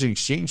Securities and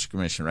Exchange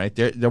Commission, right?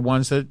 They're the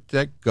ones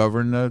that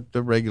govern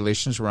the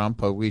regulations around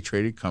publicly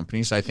traded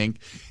companies. I think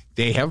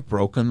they have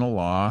broken the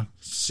law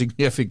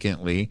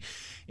significantly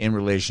in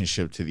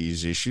relationship to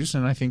these issues,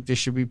 and I think they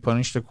should be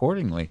punished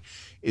accordingly.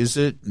 Is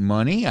it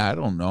money? I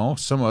don't know.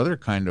 Some other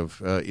kind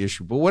of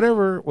issue. But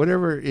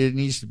whatever it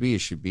needs to be,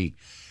 it should be.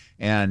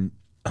 And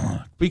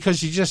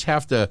because you just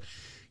have to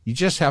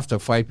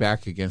fight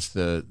back against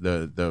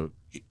the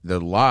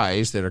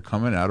lies that are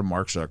coming out of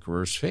Mark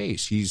Zuckerberg's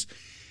face. He's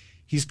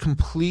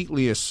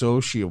completely a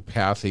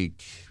sociopathic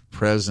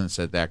presence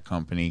at that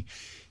company.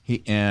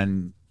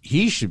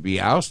 He should be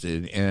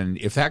ousted. And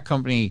if that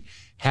company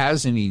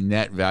has any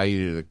net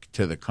value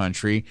to the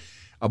country,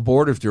 a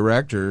board of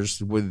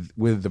directors with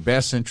the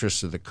best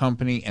interests of the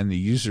company and the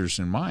users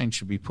in mind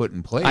should be put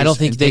in place. I don't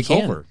think they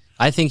can. Over.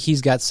 I think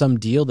he's got some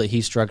deal that he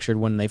structured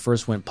when they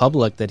first went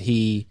public that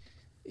I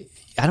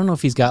don't know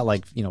if he's got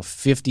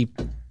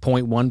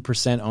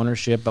 50.1%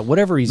 ownership, but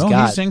whatever he's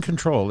got. He's in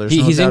control.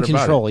 He's in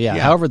control, yeah.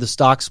 However, the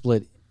stock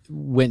split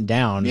went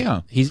down.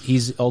 Yeah.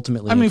 He's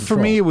ultimately in control. For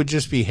me, it would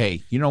just be,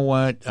 hey, you know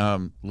what?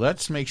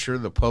 Let's make sure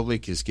the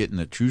public is getting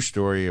the true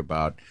story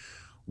about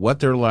what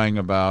they're lying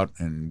about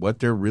and what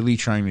they're really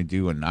trying to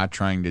do and not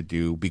trying to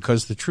do.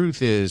 Because the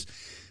truth is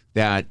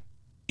that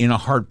in a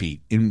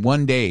heartbeat, in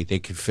one day, they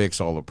could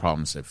fix all the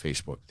problems at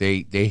Facebook.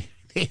 They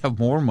have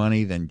more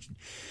money than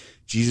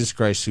Jesus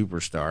Christ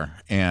Superstar,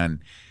 and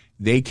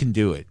they can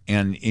do it.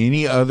 And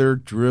any other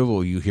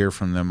drivel you hear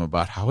from them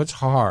about how it's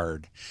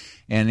hard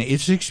and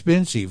it's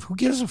expensive, who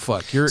gives a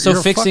fuck? You're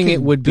fixing a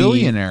it would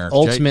billionaire. Be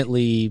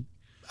ultimately,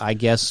 I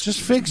guess,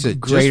 just fix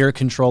it. Greater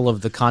control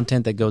of the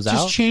content that goes out.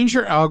 Just change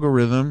your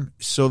algorithm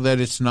so that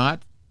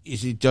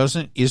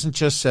isn't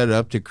just set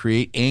up to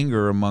create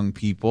anger among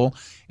people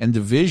and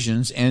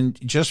divisions, and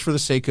just for the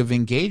sake of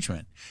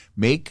engagement.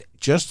 Make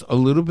just a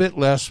little bit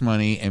less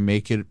money and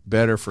make it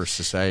better for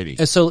society.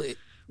 And so,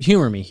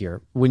 humor me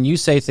here. When you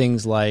say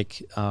things like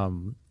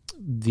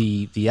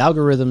the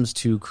algorithms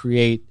to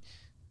create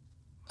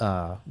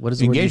what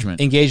is engagement?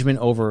 Engagement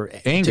over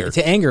anger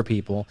to anger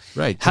people.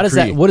 Right.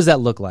 What does that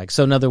look like?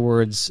 So in other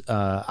words,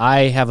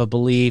 I have a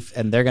belief,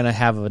 and they're going to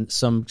have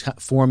some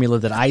formula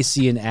that I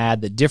see an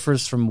ad that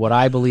differs from what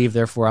I believe.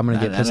 Therefore, I'm going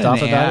to get pissed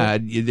off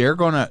about it.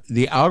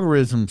 The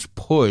algorithms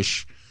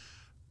push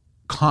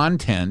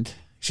content.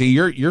 See,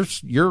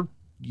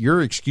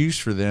 your excuse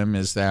for them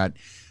is that,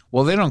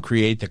 well, they don't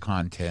create the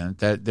content.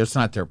 That's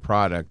not their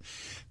product.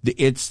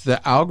 It's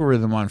the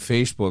algorithm on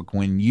Facebook.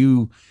 When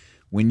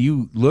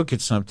you look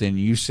at something,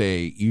 you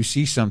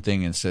see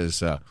something and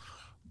says,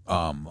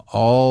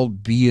 all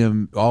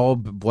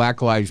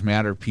Black Lives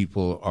Matter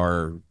people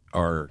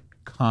are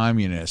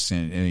communists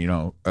and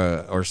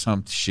or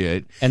some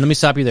shit. And let me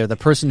stop you there. The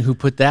person who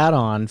put that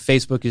on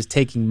Facebook is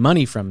taking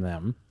money from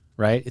them,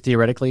 right?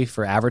 Theoretically,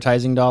 for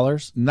advertising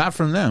dollars. Not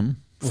from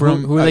them.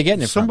 Who are they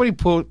getting it from? Somebody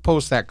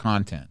posts that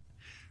content,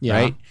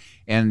 right?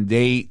 And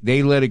they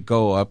let it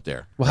go up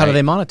there. Well, how do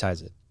they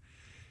monetize it?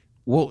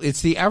 Well,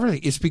 it's the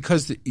average. It's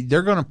because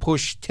they're going to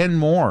push 10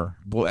 more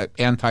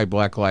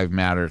anti-Black Lives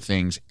Matter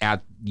things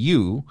at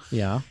you.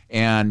 Yeah.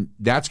 And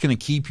that's going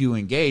to keep you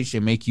engaged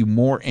and make you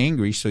more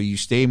angry, so you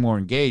stay more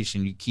engaged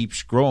and you keep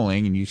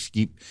scrolling and you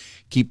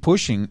keep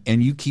pushing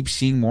and you keep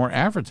seeing more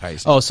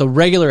advertising. Oh, so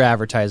regular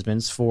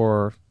advertisements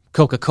for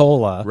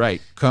Coca-Cola.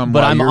 Right.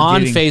 But I'm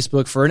on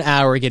Facebook for an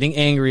hour getting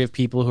angry at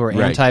people who are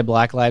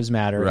anti-Black Lives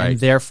Matter, and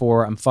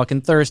therefore I'm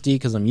fucking thirsty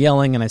because I'm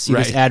yelling and I see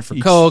this ad for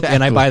Coke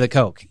and I buy the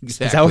Coke.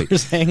 Exactly. Is that what you're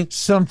saying?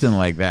 Something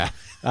like that.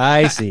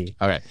 I see.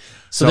 All right.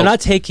 So they're not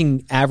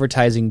taking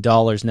advertising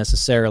dollars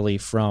necessarily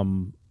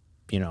from,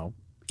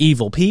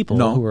 evil people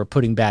who are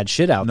putting bad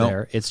shit out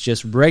there. It's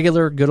just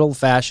regular, good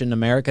old-fashioned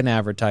American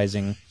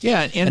advertising.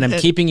 Yeah, and I'm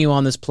keeping you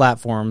on this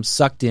platform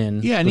sucked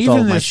in. Yeah, and with even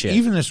all my this shit.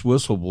 even this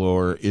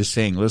whistleblower is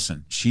saying,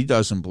 listen, she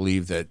doesn't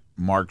believe that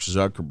Mark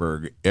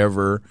Zuckerberg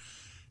ever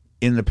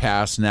in the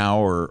past, now,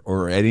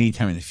 or at any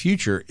time in the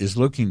future is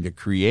looking to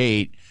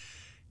create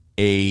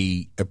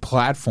a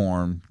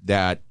platform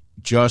that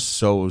just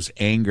sows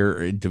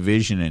anger,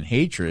 division, and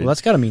hatred. Well,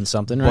 that's got to mean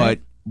something,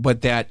 right?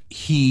 But that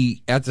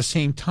he, at the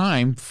same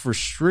time,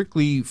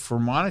 strictly for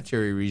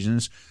monetary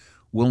reasons,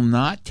 will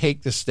not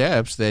take the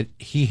steps that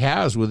he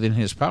has within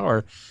his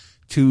power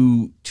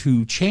to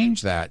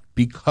change that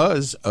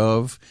because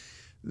of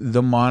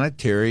the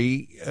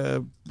monetary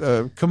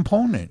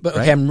component. But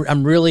right? okay,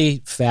 I'm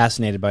really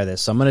fascinated by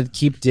this, so I'm going to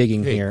keep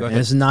digging here. And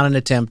this is not an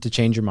attempt to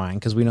change your mind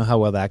because we know how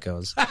well that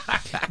goes.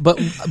 but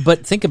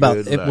think about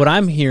it. What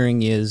I'm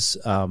hearing is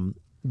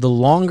the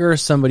longer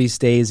somebody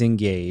stays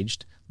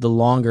engaged, the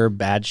longer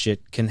bad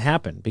shit can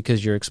happen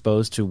because you're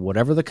exposed to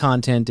whatever the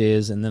content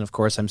is, and then of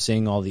course I'm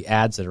seeing all the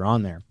ads that are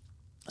on there.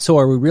 So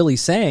are we really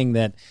saying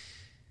that?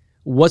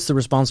 What's the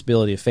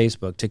responsibility of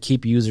Facebook to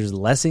keep users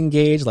less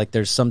engaged? Like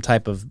there's some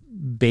type of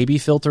baby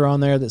filter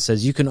on there that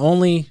says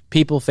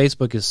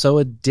Facebook is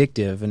so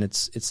addictive and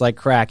it's like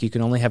crack. You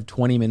can only have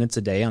 20 minutes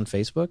a day on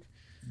Facebook.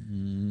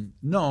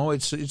 No,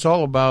 it's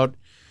all about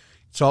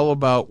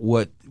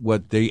what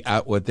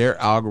their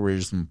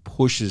algorithm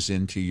pushes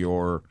into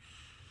your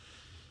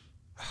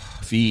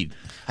feed.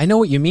 I know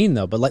what you mean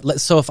though,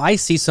 but so if I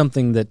see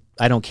something that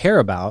I don't care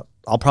about,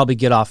 I'll probably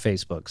get off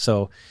Facebook.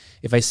 So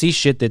if I see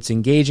shit that's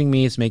engaging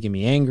me, it's making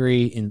me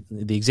angry. In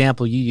the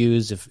example you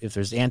used, if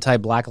there's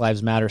anti-Black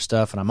Lives Matter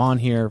stuff and I'm on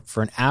here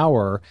for an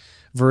hour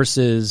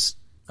versus,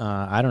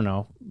 I don't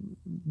know,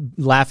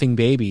 laughing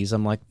babies,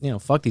 I'm like,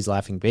 fuck these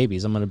laughing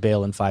babies. I'm going to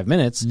bail in 5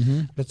 minutes.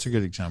 Mm-hmm. That's a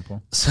good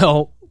example.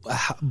 So,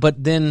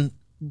 but then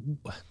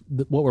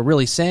what we're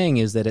really saying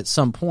is that at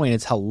some point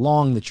it's how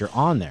long that you're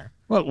on there.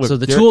 Well, look, so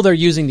the tool they're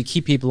using to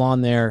keep people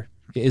on there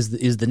is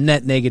the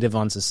net negative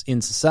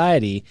in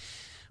society.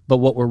 But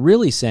what we're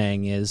really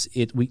saying is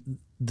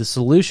the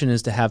solution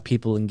is to have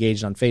people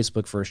engaged on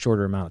Facebook for a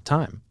shorter amount of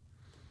time.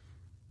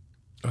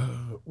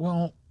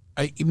 Well,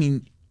 I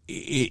mean,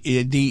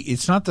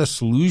 it's not the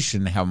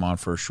solution to have them on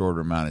for a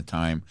shorter amount of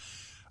time.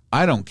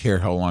 I don't care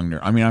how long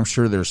they're. I mean, I'm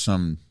sure there's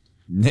some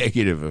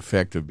negative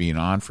effect of being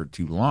on for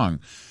too long,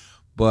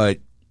 but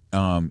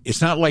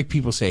it's not like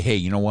people say, "Hey,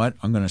 you know what?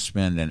 I'm going to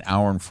spend an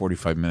hour and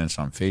 45 minutes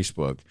on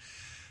Facebook."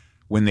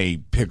 When they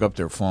pick up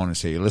their phone and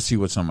say, "Let's see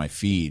what's on my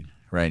feed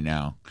right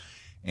now,"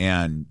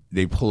 and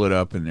they pull it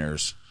up and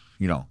there's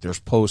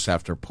post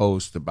after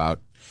post about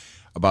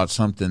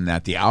something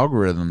that the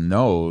algorithm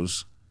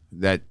knows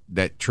that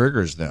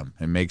triggers them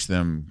and makes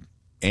them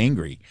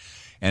angry.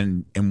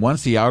 And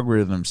once the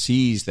algorithm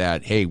sees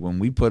that, hey, when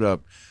we put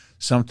up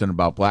something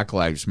about Black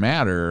Lives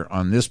Matter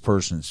on this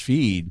person's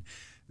feed,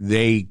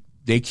 they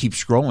keep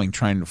scrolling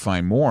trying to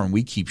find more, and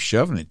we keep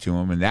shoving it to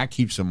them, and that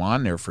keeps them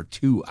on there for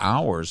 2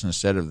 hours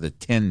instead of the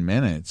 10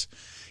 minutes,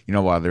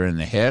 while they're in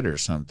the head or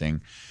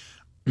something.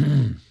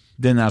 Then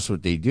that's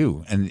what they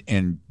do.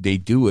 And they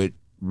do it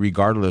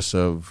regardless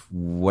of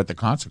what the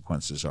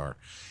consequences are.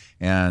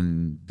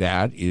 And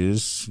that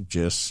is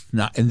just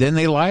not, and then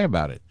they lie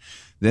about it.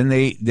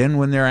 Then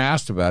when they're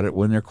asked about it,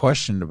 when they're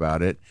questioned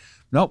about it,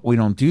 nope, we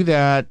don't do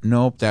that.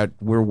 Nope, that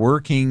we're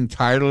working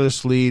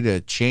tirelessly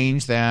to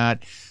change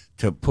that,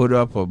 to put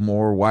up a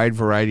more wide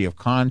variety of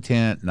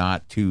content,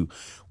 not to,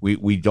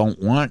 we don't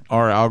want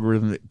our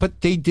algorithm,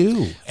 but they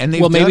do. And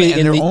they've done it,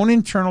 and their own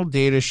internal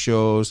data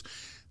shows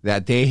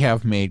that they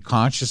have made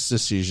conscious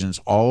decisions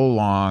all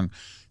along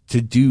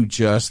to do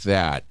just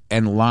that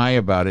and lie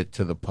about it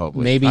to the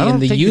public. Maybe I don't in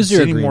the think user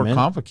it's any agreement, more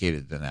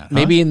complicated than that. Huh?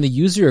 Maybe in the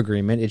user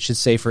agreement, it should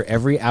say for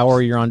every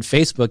hour you're on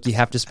Facebook, you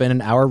have to spend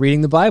an hour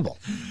reading the Bible.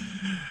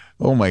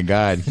 Oh my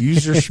God,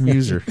 user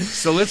schmuser.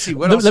 So let's see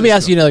what else. Let me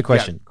ask you another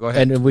question. Yeah, go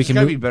ahead. And we It's can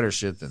gotta be better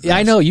shit than this. Yeah,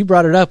 I know you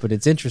brought it up, but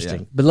it's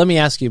interesting. Yeah. But let me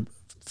ask you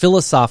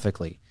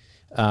philosophically,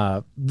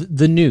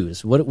 the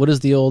news. What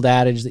is the old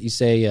adage that you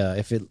say?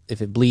 If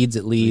it bleeds,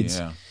 it leads.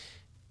 Yeah.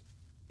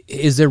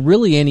 Is there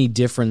really any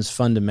difference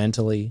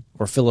fundamentally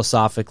or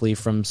philosophically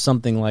from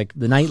something like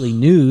the nightly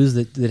news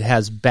that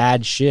has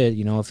bad shit?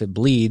 You know, if it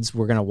bleeds,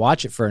 we're going to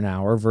watch it for an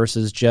hour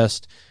versus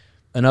just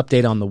an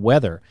update on the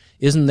weather.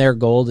 Isn't their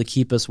goal to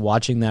keep us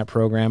watching that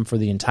program for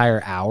the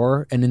entire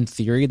hour? And in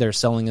theory, they're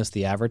selling us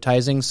the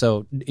advertising.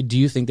 So do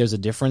you think there's a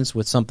difference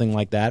with something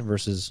like that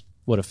versus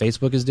what a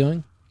Facebook is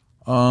doing?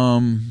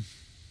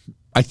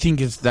 I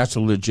think that's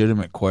a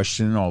legitimate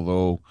question,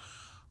 although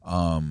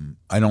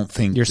I don't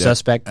think You're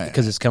suspect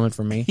because it's coming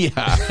from me? Yeah,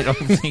 I don't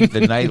think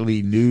the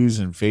nightly news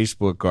and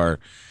Facebook are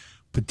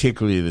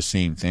particularly the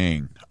same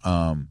thing.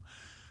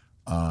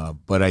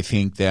 But I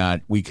think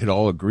that we could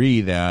all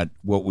agree that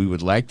what we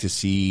would like to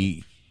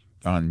see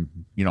on,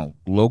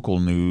 local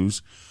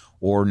news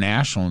or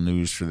national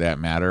news for that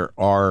matter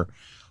are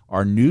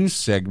news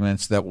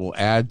segments that will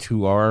add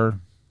to our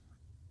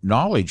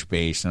knowledge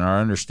base and our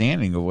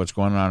understanding of what's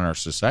going on in our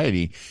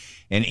society.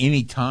 And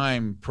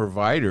anytime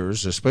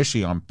providers,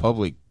 especially on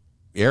public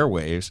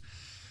airwaves,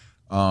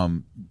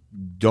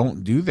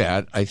 don't do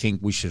that, I think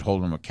we should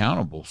hold them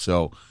accountable.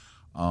 So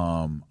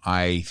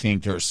I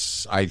think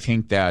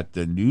that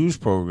the news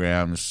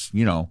programs,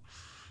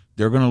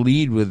 they're going to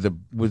lead with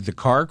the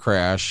car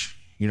crash,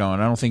 and I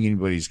don't think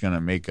anybody's going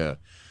to make a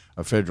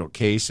federal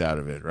case out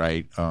of it,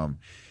 right?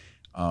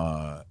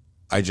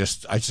 I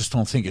just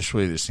don't think it's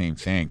really the same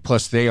thing.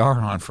 Plus, they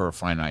are on for a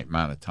finite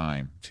amount of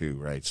time too,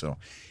 right? So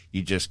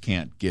you just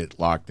can't get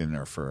locked in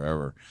there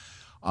forever.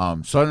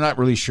 So I'm not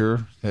really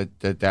sure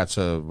that's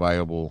a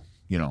viable,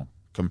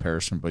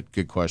 comparison. But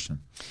good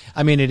question.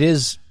 I mean, it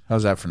is.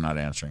 How's that for not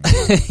answering?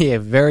 Yeah,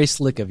 very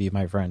slick of you,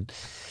 my friend.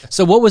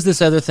 So what was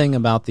this other thing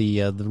about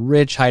the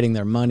rich hiding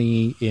their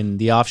money in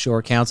the offshore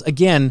accounts?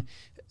 Again,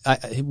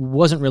 it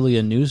wasn't really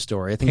a news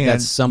story. I think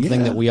that's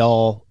something that we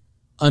all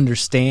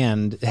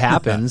understand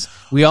happens.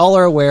 We all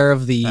are aware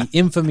of the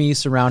infamy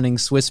surrounding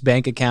Swiss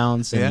bank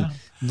accounts and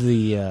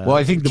the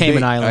I think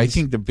Cayman Islands. I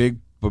think the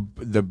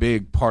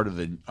big part of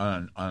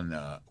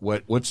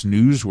what's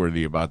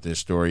newsworthy about this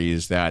story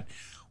is that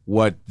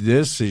what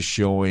this is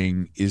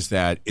showing is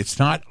that it's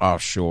not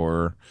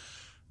offshore.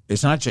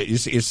 It's not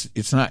just,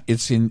 it's not,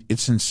 it's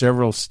in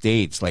several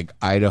states like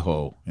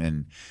Idaho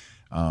and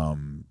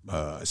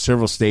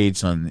several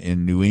states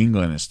in New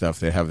England and stuff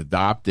that have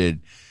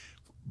adopted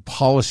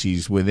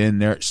policies within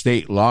their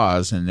state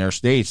laws and their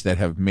states that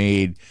have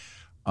made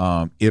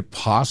it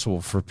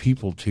possible for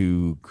people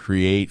to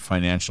create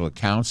financial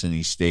accounts in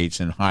these states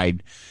and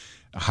hide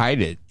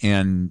it.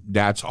 And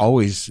that's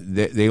always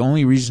the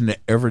only reason to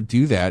ever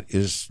do that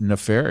is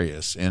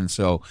nefarious. And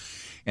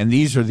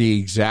these are the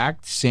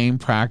exact same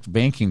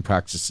banking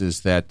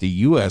practices that the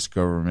U.S.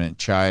 government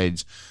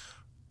chides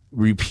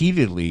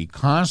repeatedly,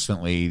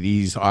 constantly,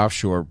 these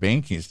offshore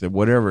bankings, that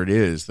whatever it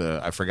is,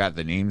 I forgot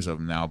the names of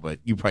them now, but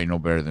you probably know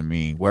better than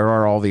me. Where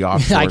are all the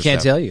offshore I can't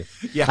stuff? tell you.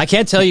 Yeah. I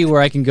can't tell you where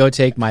I can go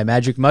take my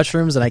magic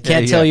mushrooms, and I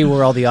can't tell you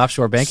where all the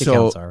offshore bank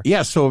accounts are.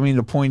 Yeah, so I mean,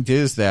 the point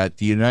is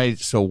that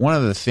one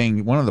of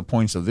the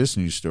points of this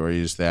news story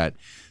is that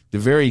the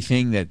very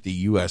thing that the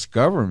U.S.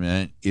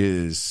 government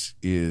is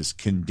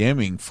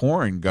condemning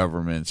foreign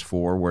governments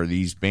for, where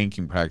these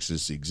banking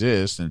practices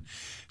exist, and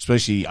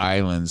especially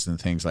islands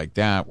and things like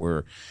that,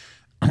 where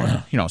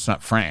it's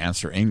not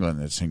France or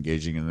England that's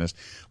engaging in this,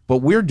 but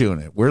we're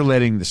doing it. We're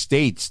letting the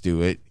states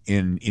do it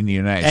in the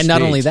United States. And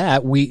not only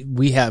that,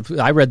 we have.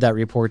 I read that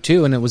report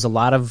too, and it was a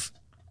lot of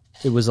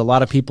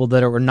people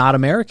that were not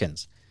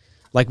Americans.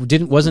 Like,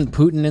 wasn't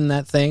Putin in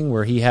that thing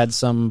where he had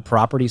some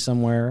property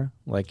somewhere,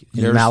 like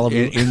in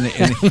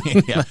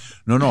Malibu? Yeah.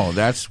 No.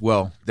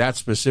 That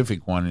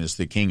specific one is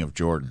the King of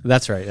Jordan.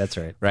 That's right.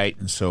 Right.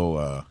 And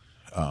so,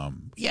 I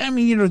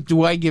mean,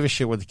 do I give a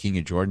shit what the King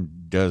of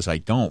Jordan does? I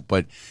don't.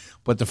 But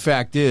the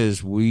fact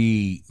is,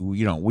 we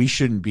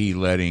shouldn't be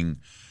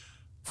letting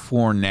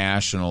foreign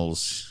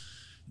nationals,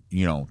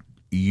 do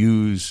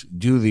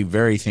the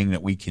very thing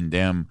that we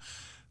condemn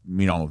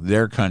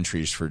their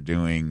countries for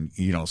doing,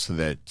 so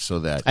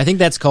that I think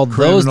that's called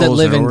those that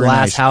live in glass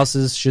organized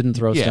houses shouldn't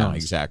throw stones. Yeah,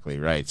 exactly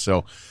right.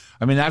 So,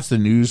 I mean, that's the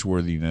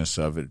newsworthiness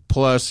of it.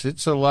 Plus,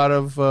 it's a lot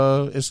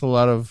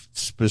of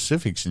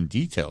specifics and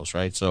details,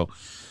 right? So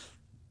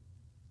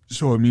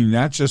I mean,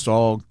 that's just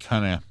all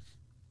kind of,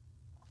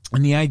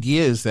 and the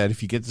idea is that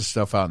if you get this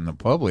stuff out in the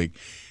public,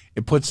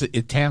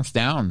 it tamps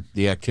down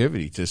the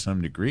activity to some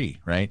degree,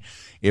 right?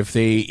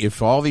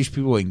 If all these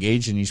people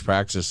engage in these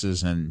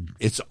practices and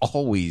it's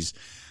always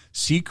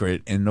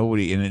secret and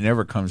it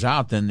never comes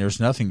out, then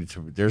there's no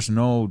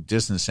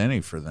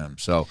disincentive for them.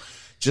 So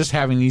just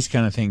having these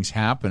kind of things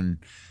happen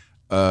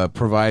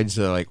provides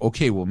like,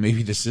 okay, well,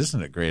 maybe this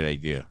isn't a great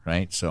idea,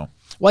 right? So,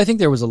 well, I think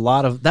there was a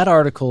lot of that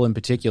article in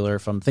particular,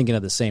 if I'm thinking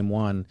of the same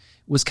one,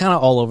 was kind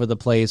of all over the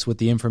place with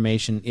the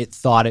information it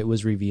thought it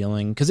was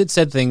revealing, because it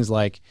said things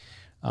like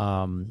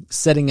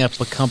setting up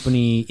a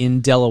company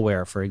in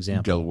Delaware, for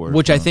example,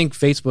 which I think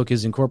Facebook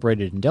is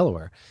incorporated in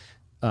Delaware,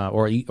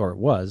 or it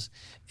was,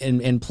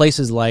 and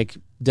places like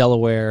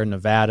Delaware,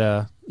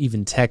 Nevada,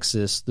 even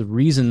Texas. The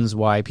reasons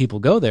why people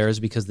go there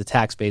is because the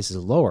tax base is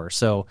lower.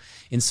 So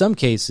in some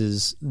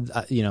cases,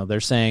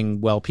 they're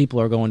saying, well, people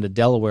are going to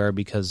Delaware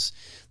because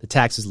the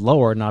tax is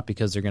lower, not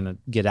because they're going to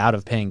get out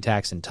of paying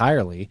tax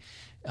entirely.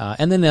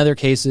 And then in other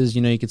cases,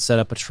 you could set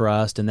up a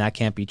trust and that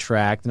can't be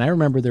tracked. And I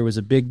remember there was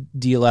a big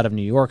deal out of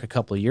New York a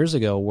couple of years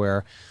ago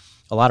where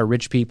a lot of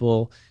rich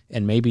people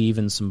and maybe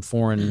even some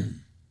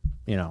foreign,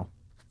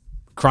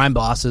 crime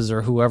bosses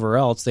or whoever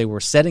else, they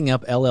were setting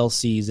up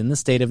LLCs in the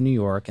state of New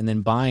York and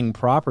then buying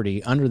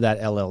property under that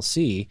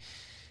LLC,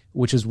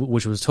 which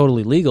was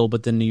totally legal.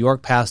 But then New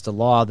York passed a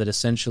law that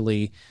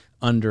essentially,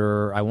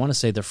 under, I want to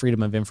say, the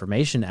Freedom of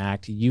Information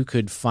Act, you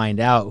could find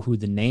out who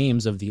the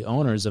names of the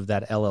owners of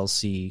that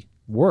LLC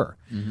were.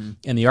 Mm-hmm.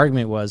 And the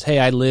argument was, hey,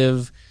 I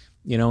live,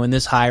 in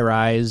this high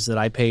rise that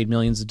I paid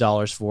millions of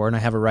dollars for, and I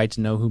have a right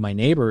to know who my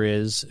neighbor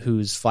is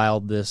who's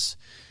filed this,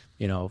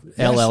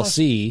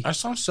 LLC. I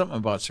saw something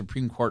about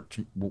Supreme Court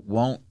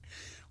won't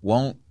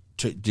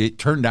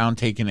turn down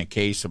taking a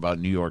case about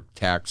New York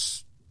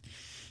tax,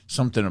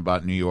 something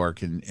about New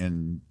York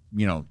and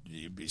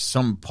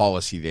some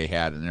policy they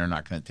had, and they're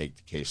not going to take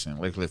the case. And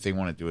like, if they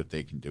want to do it,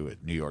 they can do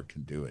it. New York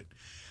can do it.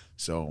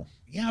 So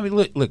yeah, I mean,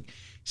 look,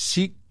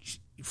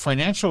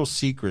 financial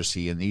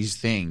secrecy and these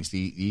things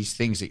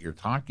that you're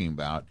talking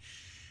about.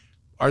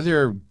 Are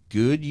there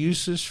good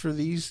uses for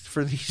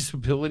these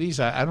abilities?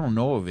 I don't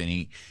know of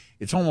any.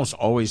 It's almost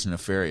always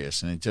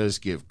nefarious, and it does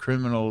give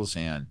criminals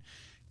and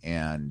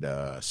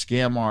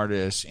scam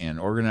artists and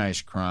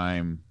organized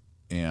crime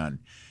and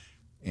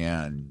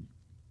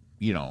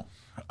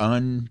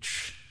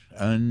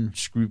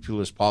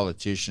unscrupulous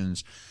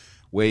politicians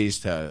ways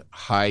to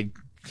hide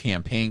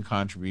campaign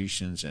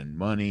contributions and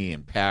money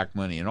and PAC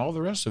money and all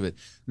the rest of it.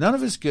 None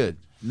of it's good.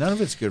 None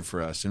of it's good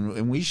for us,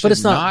 and we should but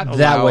it's not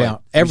that way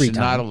every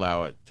time. Not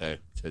allow it to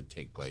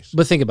take place.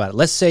 But think about it.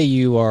 Let's say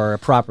you are a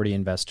property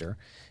investor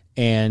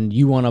and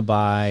you want to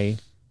buy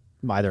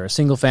either a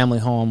single-family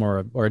home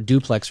or a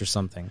duplex or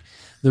something.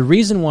 The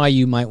reason why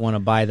you might want to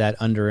buy that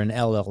under an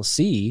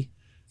LLC,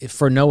 if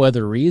for no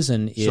other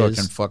reason, is so I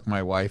can fuck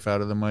my wife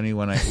out of the money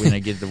when I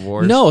get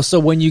divorced. No, so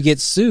when you get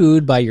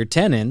sued by your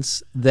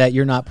tenants, that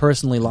you're not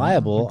personally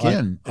liable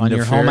on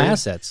your home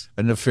assets.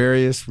 A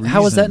nefarious reason.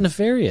 How is that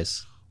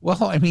nefarious?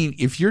 Well, I mean,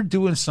 if you're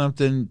doing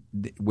something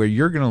where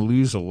you're going to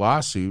lose a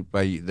lawsuit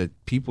by the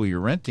people you're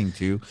renting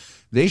to,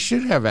 they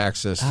should have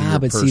access to your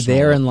but personal see,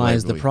 therein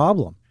lies livelihood. the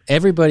problem.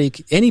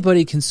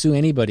 Anybody can sue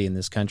anybody in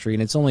this country,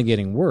 and it's only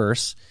getting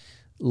worse.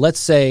 Let's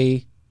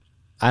say,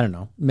 I don't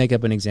know, make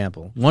up an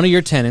example. One of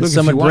your tenants,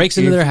 someone breaks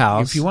into their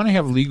house. If you want to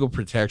have legal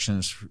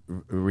protections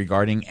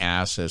regarding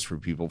assets for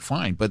people,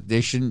 fine, but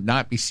they should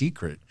not be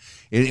secret.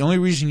 The only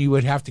reason you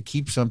would have to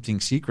keep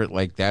something secret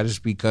like that is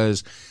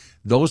because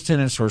those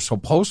tenants are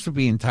supposed to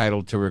be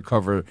entitled to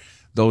recover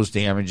those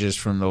damages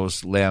from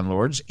those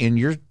landlords, and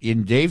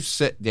Dave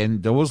said,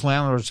 and those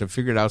landlords have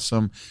figured out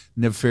some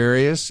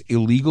nefarious,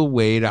 illegal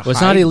way to hide. Well,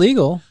 it's not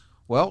illegal.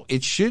 Well,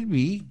 it should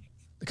be.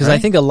 Because right? I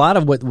think a lot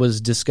of what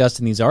was discussed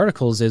in these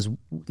articles is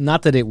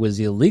not that it was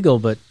illegal,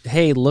 but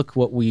hey, look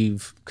what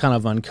we've kind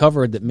of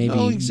uncovered that maybe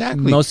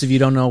most of you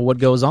don't know what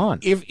goes on.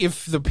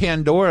 If the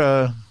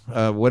Pandora,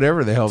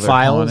 whatever the hell they're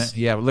calling it,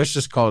 yeah, let's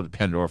just call it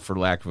Pandora for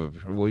lack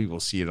of we will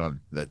see it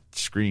on the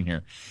screen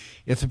here.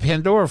 If the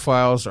Pandora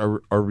files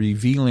are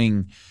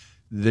revealing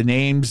the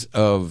names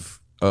of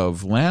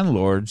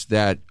landlords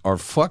that are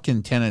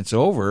fucking tenants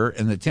over,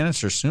 and the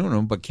tenants are suing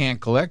them but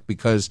can't collect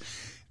because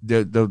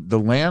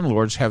the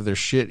landlords have their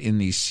shit in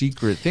these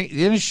secret things,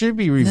 then it should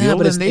be revealed.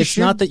 No, but it's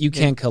not that you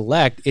can't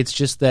collect. It's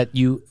just that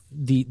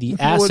the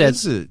assets. What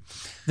is it?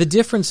 The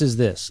difference is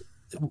this: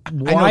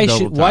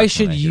 why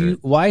should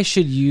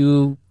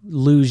you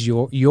lose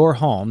your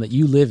home that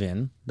you live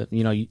in?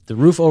 The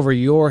roof over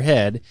your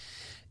head.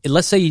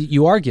 Let's say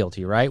you are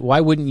guilty, right? Why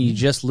wouldn't you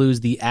just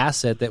lose the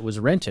asset that was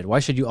rented? Why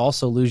should you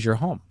also lose your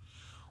home?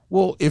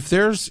 Well, if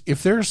there's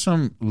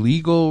some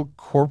legal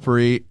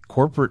corporate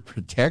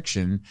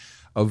protection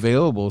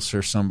available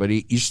for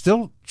somebody, you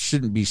still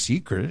shouldn't be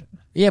secret.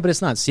 Yeah, but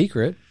it's not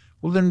secret.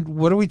 Well, then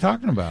what are we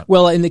talking about?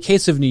 Well, in the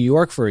case of New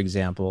York, for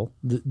example,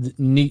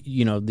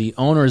 the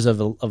owners of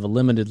a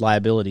limited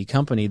liability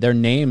company, their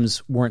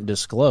names weren't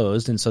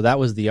disclosed, and so that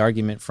was the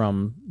argument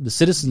from the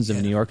citizens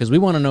of New York, because we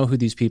want to know who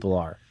these people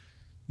are.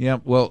 Yeah,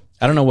 well,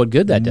 I don't know what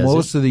good that does.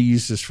 Most of the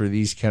uses for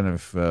these kind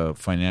of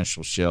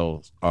financial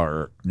shells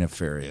are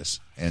nefarious,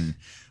 and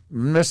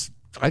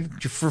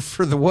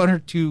for the one or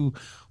two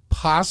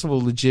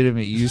possible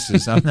legitimate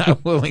uses, I'm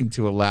not willing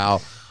to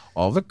allow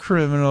all the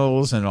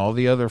criminals and all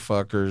the other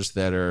fuckers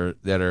that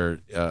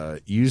are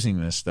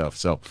using this stuff.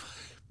 So,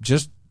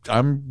 just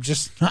I'm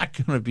just not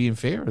going to be in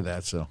favor of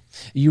that. So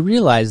you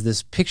realize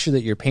this picture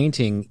that you're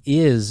painting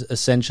is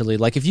essentially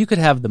like if you could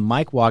have the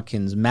Mike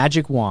Watkins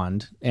magic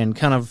wand and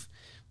kind of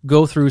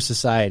go through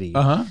society,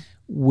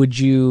 would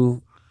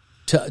you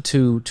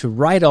to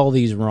right all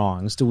these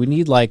wrongs? Do we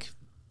need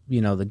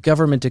the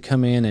government to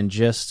come in and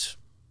just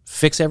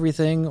fix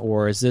everything,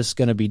 or is this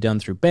going to be done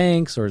through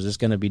banks, or is this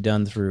going to be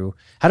done through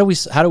how do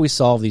we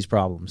solve these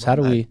problems?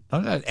 I'm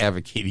not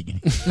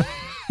advocating anything.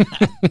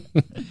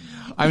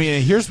 I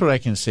mean, here's what I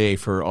can say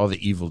for all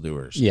the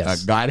evildoers.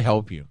 Yes. God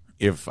help you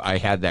if I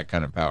had that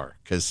kind of power,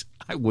 because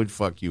I would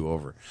fuck you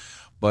over.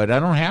 But I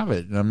don't have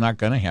it, and I'm not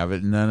going to have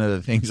it. And none of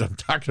the things I'm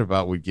talking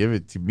about would give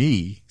it to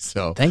me.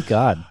 So thank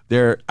God.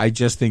 I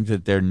just think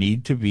that there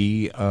need to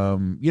be,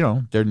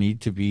 there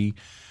need to be.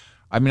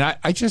 I mean, I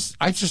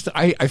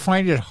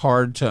find it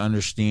hard to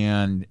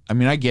understand. I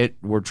mean, I get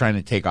we're trying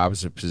to take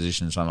opposite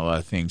positions on a lot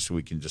of things so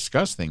we can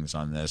discuss things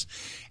on this,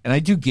 and I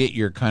do get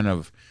your kind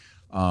of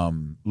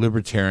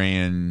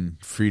libertarian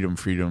freedom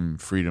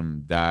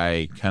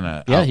die kind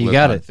of you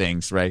got it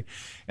things, right?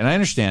 And I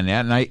understand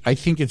that, and I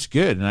think it's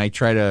good, and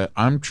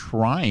I'm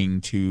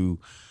trying to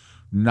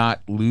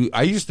not lose.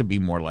 I used to be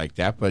more like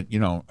that, but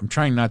I'm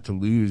trying not to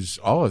lose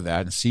all of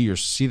that and see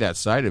that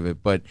side of it.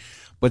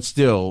 But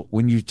still,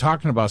 when you're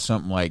talking about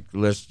something like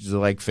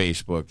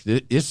Facebook,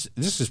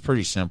 this is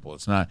pretty simple.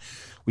 It's not.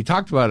 We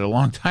talked about it a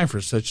long time for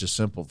such a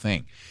simple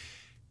thing.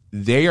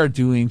 They are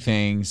doing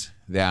things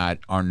that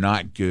are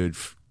not good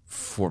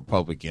for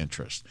public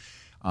interest.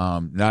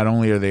 Not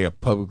only are they a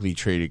publicly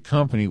traded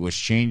company,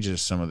 which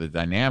changes some of the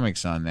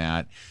dynamics on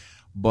that,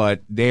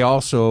 but they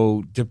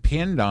also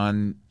depend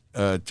on,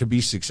 to be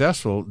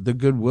successful, the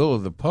goodwill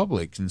of the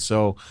public. And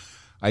so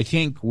I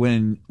think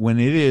when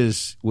it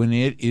is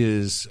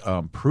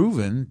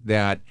proven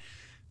that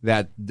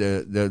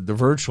the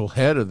virtual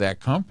head of that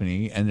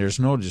company, and there's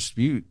no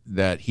dispute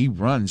that he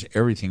runs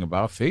everything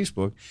about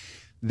Facebook,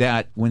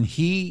 that when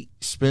he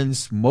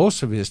spends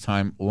most of his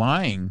time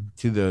lying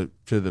to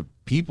the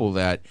people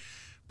that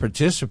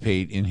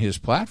participate in his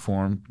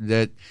platform,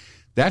 that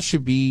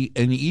should be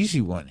an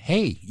easy one.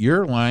 Hey,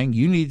 you're lying.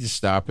 You need to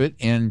stop it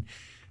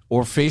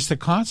or face the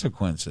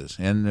consequences.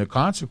 And the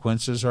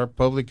consequences are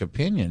public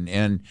opinion.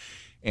 And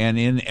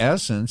in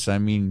essence, I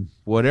mean,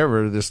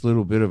 whatever, this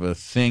little bit of a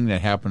thing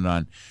that happened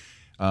on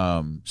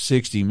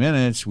 60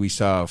 Minutes, we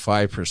saw a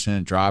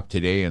 5% drop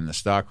today in the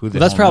stock.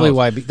 That's probably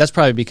why. That's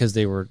probably because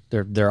they're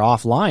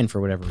offline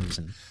for whatever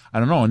reason. I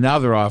don't know. Now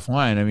they're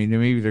offline. I mean,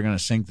 maybe they're going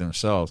to sink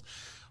themselves.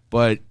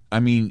 But I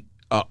mean,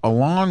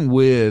 along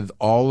with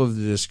all of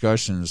the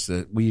discussions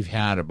that we've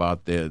had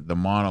about the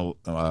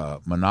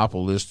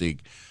monopolistic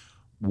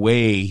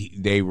way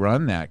they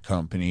run that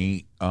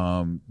company,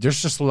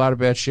 there's just a lot of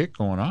bad shit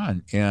going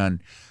on.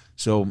 And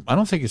so I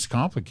don't think it's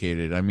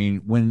complicated. I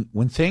mean,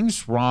 when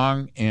things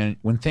wrong, and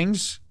when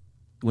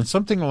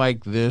something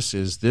like this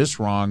is this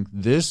wrong,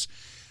 this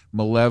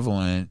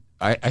malevolent,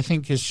 I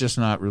think it's just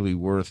not really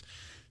worth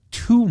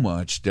too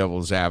much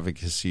devil's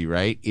advocacy,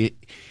 right?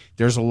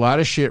 There's a lot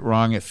of shit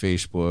wrong at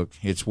Facebook.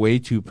 It's way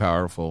too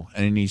powerful,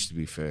 and it needs to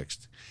be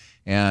fixed.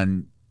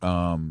 And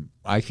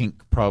I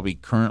think probably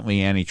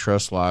currently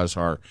antitrust laws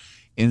are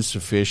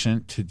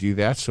insufficient to do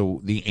that. So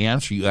the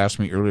answer, you asked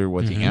me earlier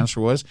what the answer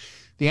was.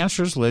 The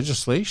answer is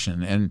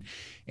legislation,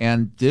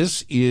 and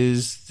this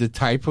is the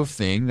type of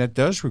thing that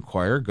does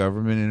require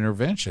government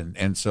intervention.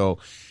 And so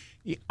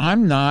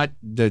I'm not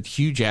the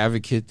huge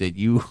advocate that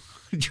you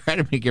try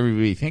to make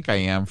everybody think I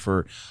am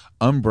for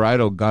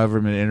unbridled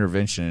government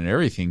intervention and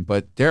everything,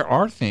 but there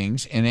are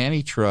things in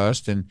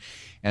antitrust and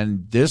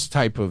this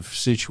type of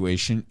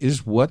situation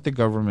is what the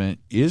government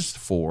is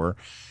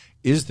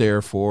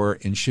there for,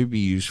 and should be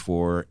used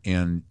for.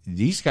 And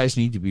these guys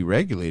need to be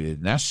regulated,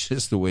 and that's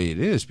just the way it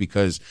is,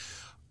 because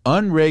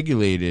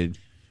unregulated,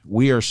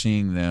 we are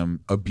seeing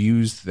them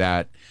abuse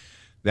that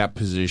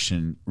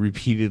position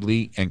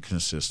repeatedly and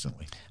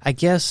consistently. I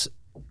guess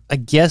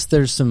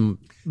there's some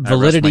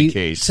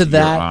validity to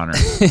that. Your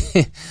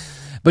Honor.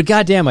 But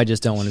goddamn, I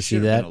just don't want to see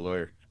that. Been a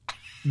lawyer.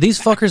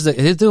 These fuckers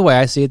the way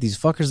I see it, these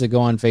fuckers that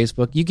go on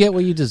Facebook, you get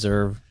what you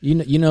deserve.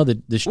 You know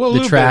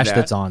the trash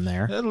that's on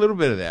there. A little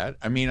bit of that.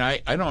 I mean, I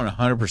don't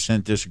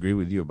 100% disagree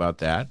with you about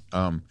that.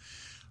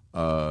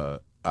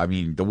 I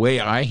mean, the way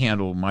I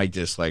handle my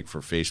dislike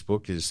for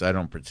Facebook is I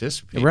don't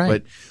participate.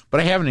 Right. But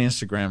I have an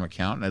Instagram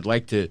account, and I'd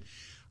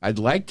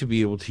like to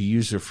be able to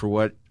use it for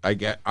what I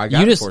got you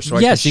it for. So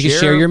you can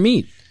share your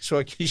meat. So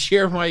I can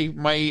share my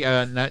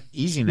not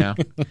easy now.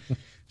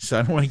 So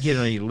I don't want to get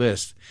on any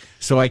list.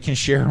 So I can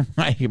share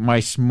my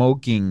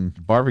smoking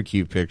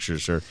barbecue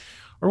pictures or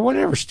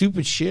whatever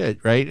stupid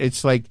shit, right?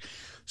 It's like,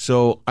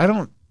 so I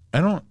don't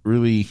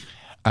really.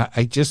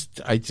 I just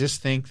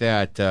think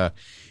that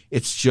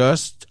it's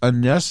just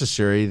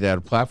unnecessary that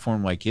a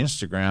platform like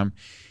Instagram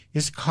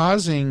is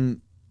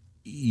causing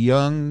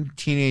young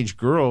teenage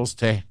girls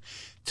to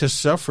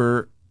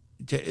suffer,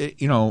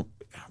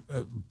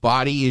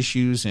 body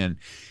issues and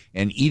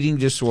eating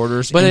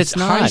disorders, but and it's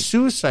not high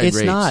suicide rates.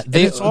 It's not.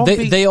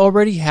 They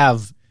already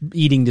have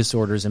eating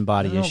disorders and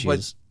body No, issues.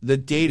 but the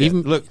data.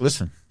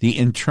 Listen. The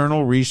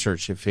internal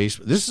research at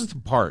Facebook. This is the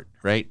part,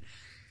 right?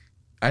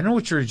 I know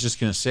what you're just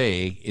going to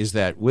say is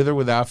that with or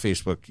without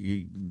Facebook,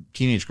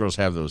 teenage girls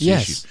have those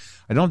issues.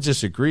 I don't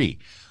disagree,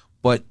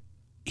 but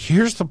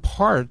here's the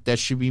part that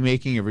should be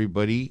making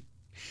everybody.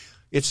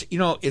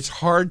 It's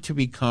hard to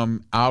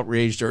become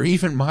outraged or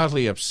even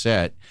mildly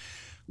upset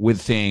with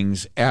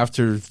things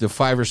after the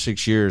 5 or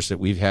 6 years that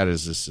we've had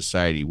as a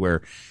society,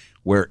 where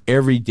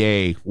every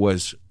day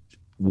was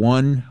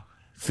one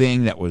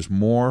thing that was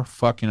more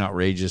fucking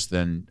outrageous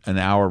than an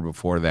hour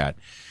before that.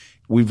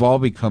 We've all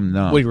become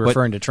numb. What are you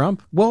referring to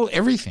Trump? Well,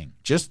 everything.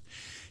 Just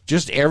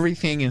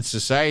everything in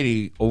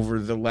society over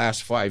the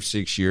last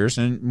 5-6 years,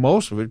 and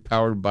most of it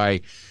powered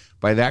by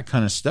that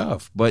kind of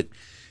stuff. But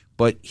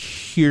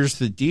here's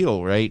the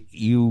deal, right?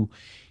 You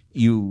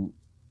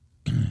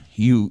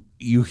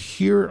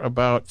hear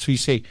about, so you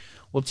say,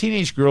 well,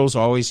 teenage girls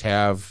always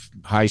have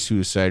high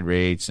suicide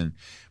rates and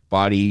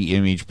body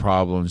image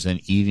problems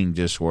and eating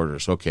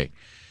disorders. Okay.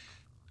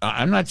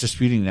 I'm not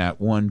disputing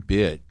that one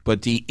bit,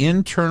 but the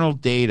internal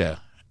data,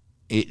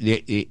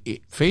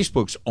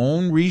 Facebook's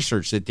own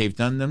research that they've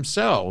done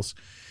themselves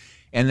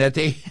and that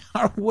they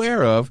are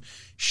aware of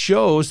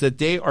shows that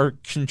they are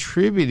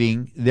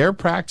contributing, their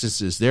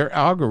practices, their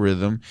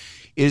algorithm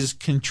is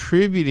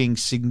contributing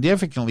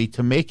significantly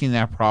to making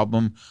that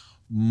problem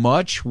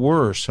much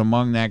worse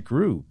among that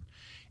group.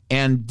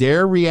 And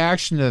their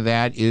reaction to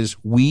that is,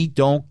 we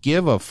don't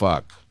give a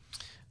fuck.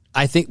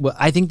 I think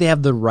they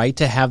have the right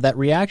to have that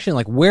reaction.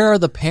 Like, where are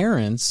the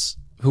parents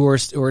who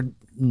are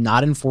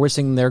not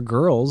enforcing their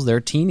girls,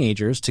 their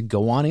teenagers, to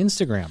go on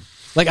Instagram?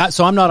 Like,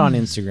 so I'm not on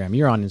Instagram.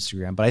 You're on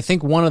Instagram, but I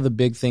think one of the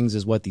big things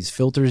is these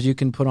filters you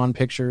can put on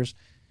pictures,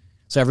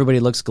 so everybody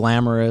looks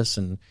glamorous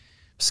and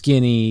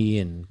skinny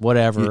and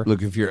whatever.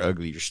 Look, if you're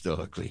ugly, you're still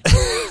ugly,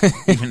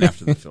 even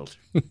after the filter.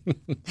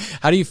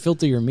 How do you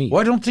filter your meat? Well,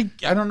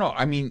 I don't know.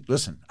 I mean,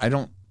 listen,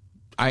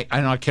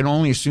 I can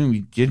only assume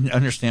you didn't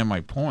understand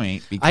my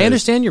point. Because, I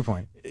understand your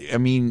point. I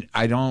mean,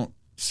 I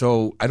just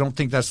don't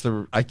think that's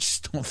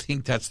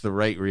the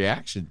right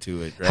reaction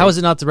to it. Right? How is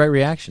it not the right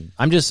reaction?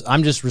 I'm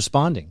just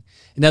responding.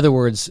 In other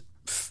words,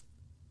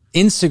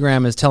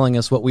 Instagram is telling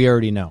us what we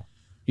already know.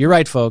 You're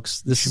right,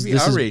 folks. This should be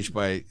outraged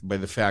by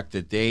the fact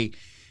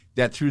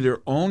that through their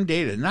own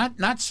data,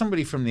 not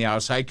somebody from the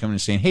outside coming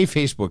and saying, "Hey,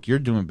 Facebook, you're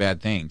doing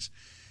bad things."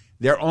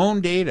 Their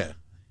own data.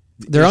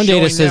 Their own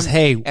data says,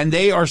 "Hey," and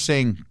they are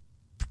saying,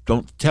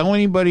 "Don't tell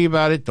anybody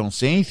about it. Don't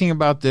say anything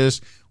about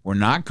this. We're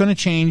not going to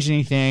change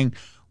anything.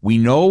 We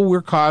know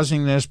we're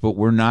causing this, but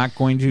we're not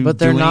going to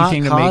do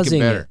anything to make it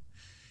better."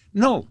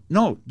 No,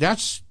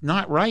 that's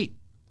not right.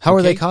 How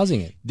are they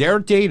causing it? Their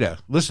data.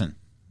 Listen.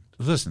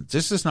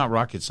 This is not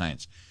rocket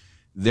science.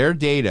 Their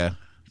data,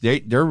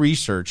 their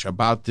research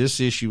about this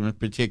issue in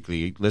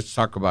particular. Let's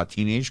talk about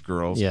teenage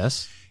girls.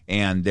 Yes.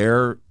 And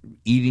their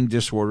eating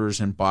disorders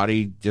and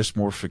body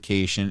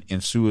dysmorphication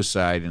and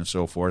suicide and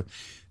so forth.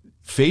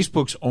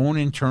 Facebook's own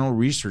internal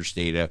research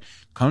data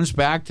comes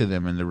back to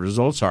them, and the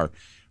results are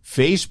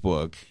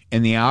Facebook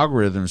and the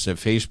algorithms that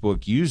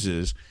Facebook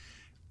uses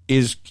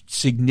is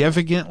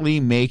significantly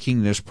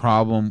making this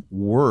problem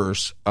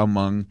worse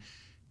among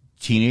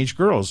teenage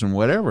girls and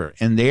whatever.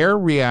 And their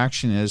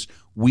reaction is,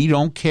 we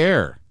don't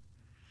care.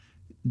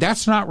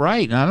 That's not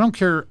right. And I don't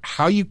care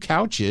how you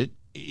couch it.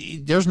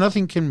 There's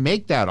nothing can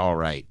make that all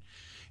right.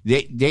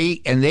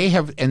 They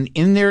have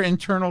in their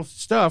internal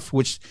stuff,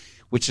 which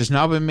has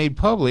now been made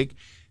public,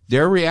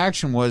 their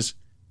reaction was,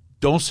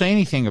 don't say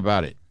anything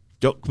about it.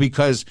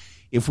 Because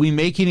if we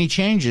make any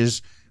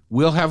changes,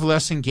 we'll have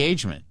less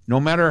engagement. No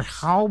matter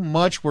how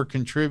much we're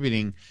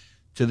contributing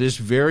to this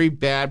very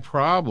bad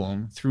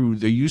problem through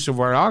the use of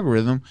our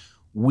algorithm,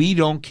 we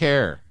don't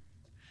care.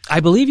 I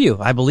believe you.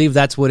 I believe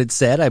that's what it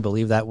said. I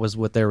believe that was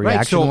what their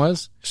reaction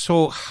was.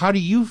 So how do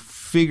you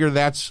figure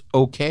that's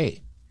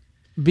okay?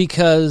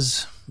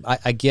 Because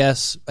I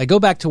guess I go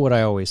back to what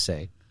I always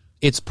say.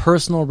 It's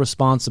personal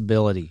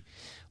responsibility.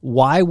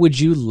 Why would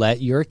you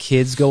let your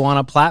kids go on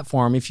a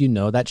platform if you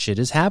know that shit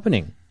is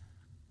happening?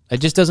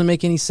 It just doesn't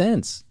make any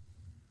sense.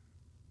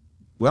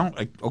 Well,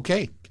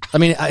 okay. I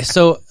mean,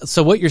 so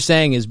what you're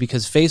saying is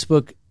because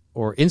Facebook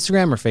or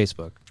Instagram or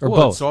Facebook or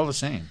both, it's all the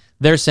same.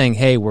 They're saying,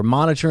 hey, we're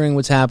monitoring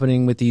what's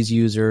happening with these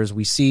users.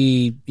 We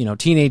see,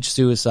 teenage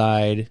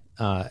suicide,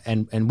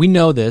 and we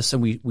know this,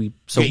 and we.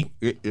 So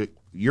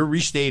you're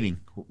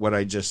restating what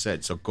I just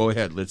said. So go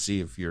ahead. Let's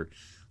see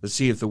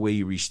if the way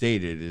you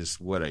restated is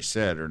what I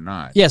said or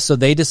not. Yeah. So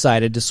they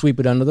decided to sweep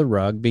it under the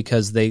rug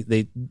because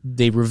they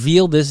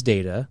revealed this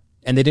data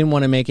and they didn't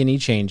want to make any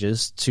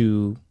changes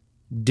to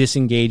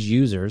disengage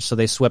users. So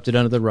they swept it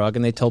under the rug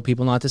and they told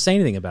people not to say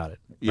anything about it.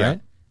 Yeah.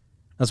 Right?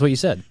 That's what you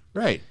said.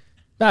 Right.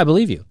 I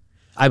believe you.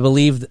 I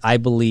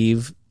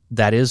believe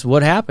that is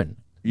what happened.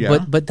 Yeah.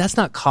 But that's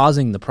not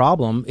causing the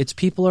problem. It's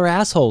people are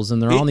assholes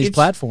and they're on these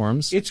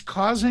platforms. It's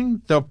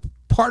causing the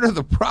part of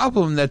the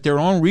problem that their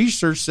own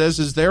research says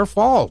is their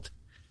fault.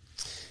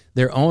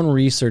 Their own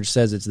research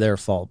says it's their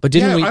fault. But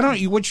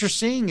what you're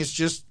saying is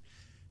just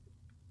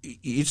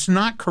it's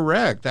not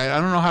correct. I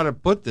don't know how to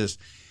put this.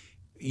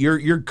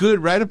 You're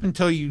good right up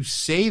until you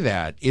say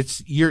that.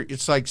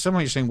 It's like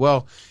somebody saying,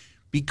 well,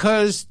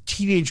 because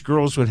teenage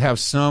girls would have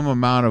some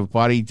amount of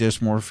body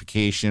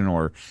dysmorphication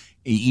or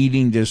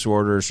eating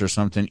disorders or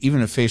something,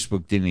 even if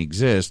Facebook didn't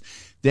exist,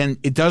 then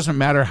it doesn't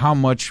matter how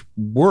much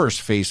worse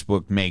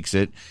Facebook makes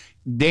it.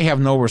 They have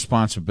no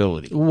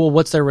responsibility. Well,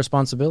 what's their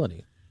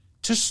responsibility?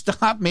 To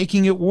stop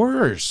making it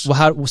worse.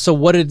 Well, so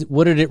what did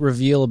it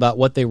reveal about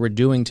what they were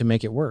doing to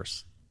make it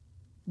worse?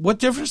 What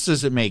difference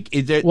does it make?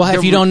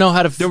 If you don't know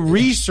how to... The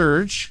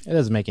research... It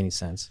doesn't make any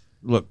sense.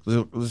 Look,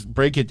 let's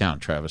break it down,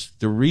 Travis.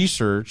 The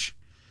research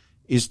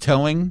is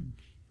telling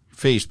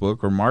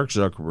Facebook or Mark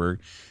Zuckerberg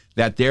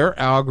that their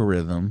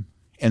algorithm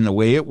and the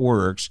way it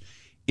works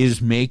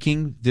is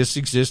making this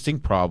existing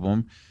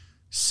problem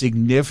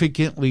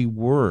significantly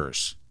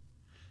worse.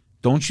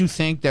 Don't you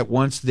think that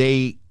once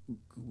they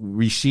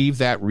receive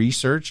that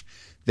research,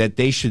 that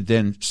they should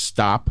then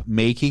stop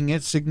making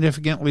it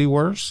significantly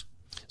worse?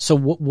 So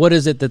what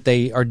is it that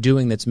they are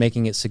doing that's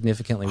making it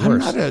significantly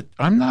worse?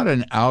 I'm not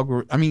an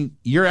algorithm. I mean,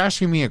 you're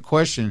asking me a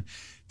question.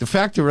 The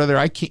fact of whether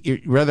I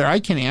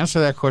can answer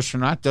that question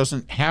or not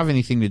doesn't have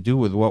anything to do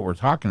with what we're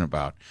talking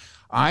about.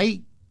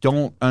 I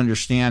don't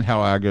understand how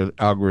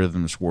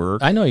algorithms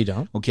work. I know you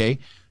don't. Okay.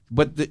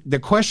 But the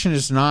question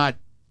is not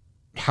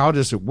how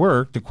does it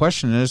work? The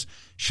question is,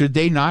 should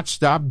they not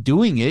stop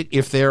doing it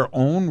if their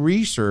own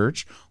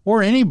research,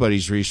 or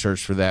anybody's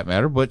research for that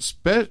matter, but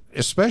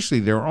especially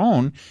their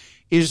own,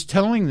 is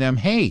telling them,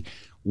 hey,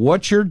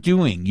 what you're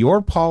doing,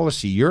 your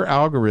policy, your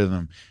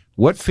algorithm,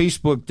 what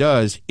Facebook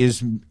does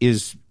is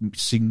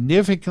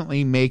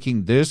significantly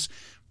making this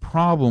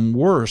problem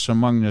worse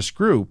among this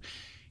group.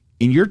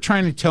 And you're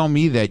trying to tell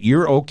me that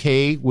you're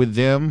okay with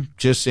them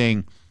just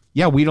saying,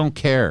 yeah, we don't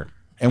care,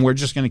 and we're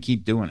just going to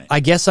keep doing it. I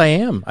guess I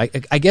am. I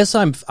guess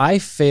I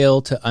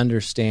fail to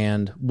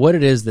understand what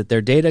it is that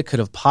their data could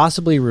have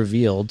possibly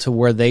revealed to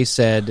where they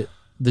said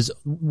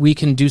we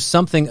can do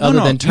something other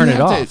than turn it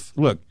off.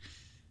 Look,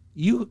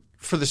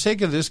 for the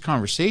sake of this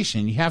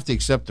conversation, you have to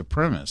accept the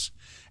premise.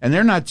 And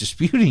they're not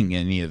disputing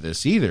any of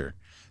this either.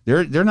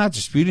 They're not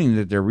disputing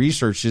that their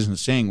research isn't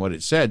saying what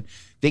it said.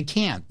 They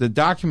can't. The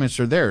documents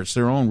are there. It's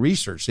their own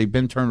research. They've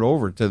been turned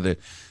over to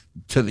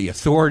the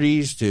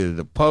authorities, to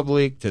the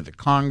public, to the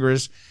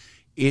Congress.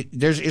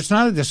 It's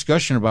not a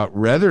discussion about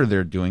whether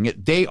they're doing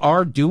it. They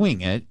are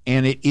doing it,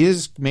 and it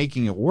is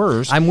making it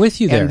worse. I'm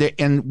with you there.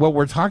 And what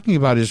we're talking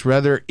about is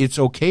whether it's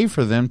okay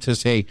for them to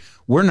say,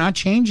 we're not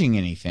changing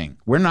anything.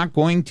 We're not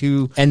going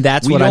to. And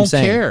that's what I'm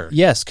saying. Care.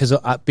 Yes,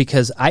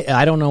 because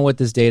I don't know what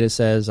this data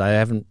says. I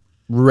haven't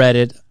read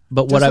it.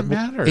 But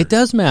it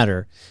does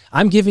matter.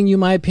 I'm giving you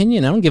my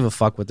opinion. I don't give a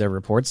fuck what their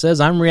report says.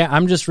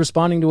 I'm just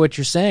responding to what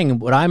you're saying. And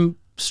what I'm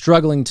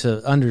struggling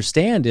to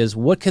understand is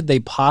what could they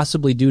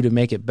possibly do to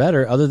make it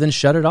better other than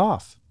shut it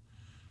off?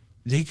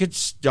 They could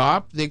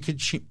stop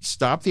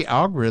the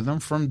algorithm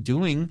from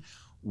doing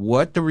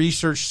what the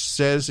research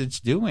says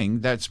it's doing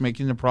that's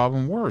making the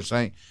problem worse.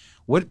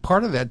 What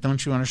part of that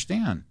don't you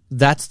understand?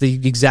 That's the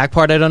exact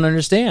part I don't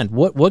understand.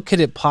 What could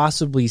it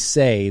possibly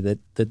say that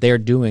they're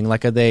doing?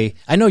 Like, are they?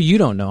 I know you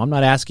don't know. I'm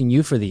not asking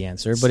you for the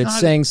answer, but it's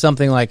saying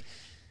something like,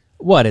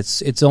 what?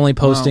 It's only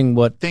posting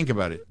what? Think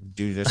about it,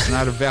 dude. That's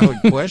not a valid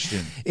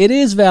question. It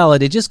is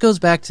valid. It just goes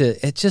back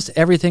to it's just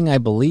everything I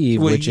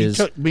believe, which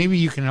is maybe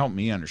you can help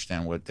me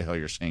understand what the hell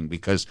you're saying,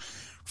 because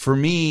for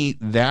me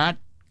that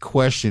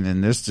question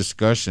in this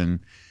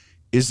discussion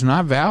is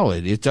not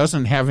valid. It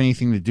doesn't have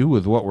anything to do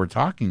with what we're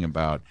talking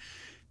about.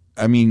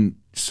 I mean,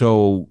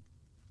 so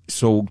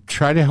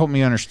try to help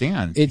me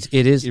understand. It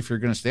is if you're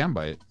going to stand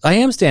by it. I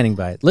am standing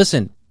by it.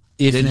 Listen,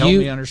 then help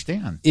me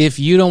understand. If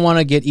you don't want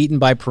to get eaten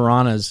by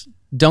piranhas,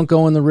 don't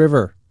go in the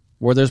river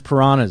where there's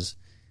piranhas.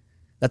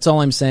 That's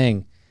all I'm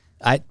saying.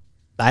 I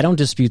don't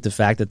dispute the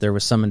fact that there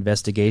was some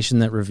investigation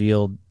that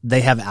revealed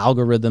they have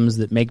algorithms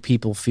that make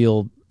people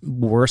feel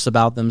worse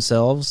about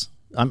themselves.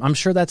 I'm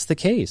sure that's the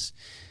case.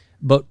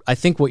 But I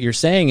think what you're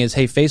saying is,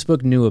 hey,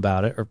 Facebook knew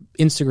about it or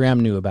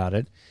Instagram knew about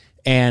it,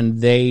 and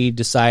they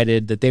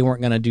decided that they weren't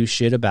going to do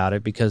shit about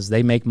it because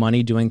they make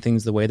money doing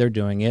things the way they're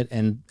doing it,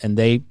 and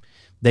they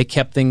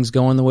kept things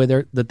going the way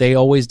that they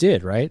always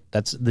did, right?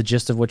 That's the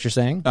gist of what you're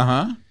saying?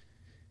 Uh-huh.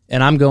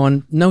 And I'm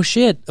going, no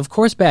shit. Of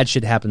course bad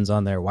shit happens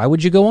on there. Why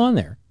would you go on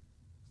there?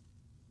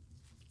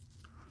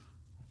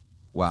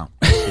 Wow.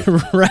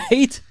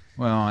 Right?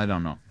 Well, I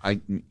don't know.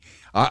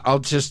 I'll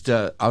just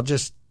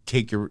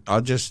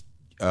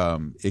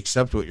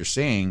accept what you're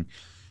saying,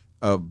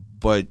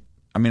 but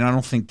I mean, I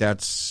don't think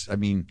that's. I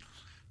mean,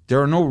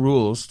 there are no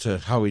rules to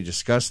how we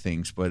discuss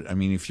things, but I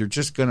mean, if you're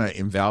just going to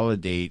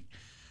invalidate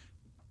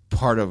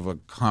part of a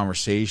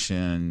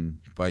conversation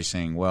by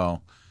saying,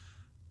 "Well,"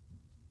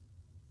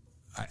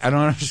 I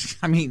don't.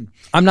 I mean,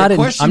 I'm not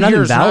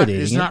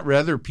invalidating. It's not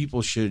whether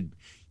people should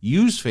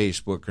use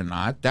Facebook or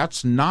not.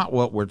 That's not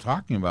what we're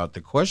talking about.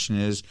 The question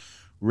is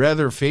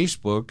whether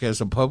Facebook, as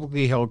a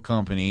publicly held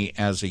company,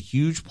 as a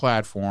huge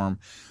platform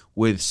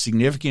with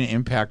significant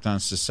impact on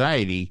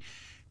society,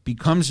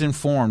 becomes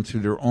informed through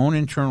their own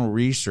internal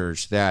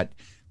research that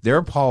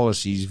their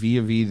policies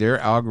vis-a-vis their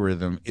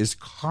algorithm is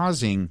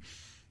causing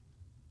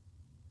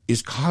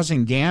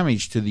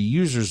damage to the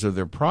users of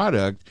their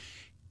product,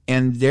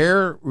 and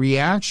their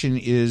reaction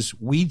is,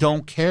 we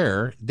don't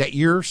care, that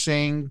you're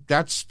saying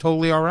that's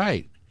totally all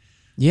right.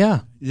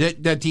 Yeah.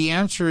 That the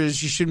answer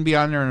is you shouldn't be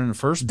on there in the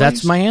first place.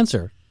 That's my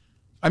answer.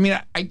 I mean,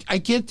 I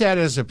get that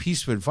as a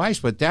piece of advice,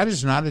 but that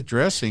is not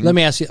addressing. Let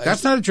me ask you.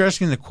 That's not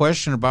addressing the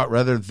question about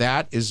whether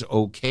that is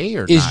okay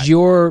or is not.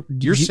 You're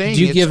saying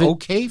do you it's give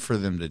okay for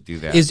them to do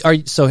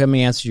that. So let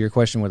me answer your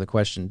question with a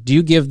question. Do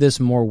you give this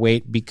more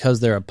weight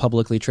because they're a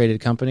publicly traded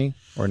company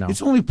or no?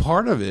 It's only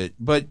part of it,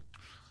 but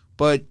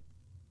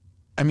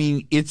I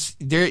mean,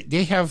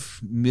 they have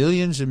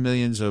millions and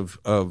millions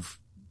of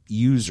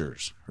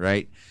users,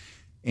 right?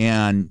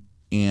 And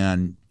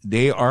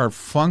they are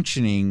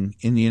functioning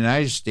in the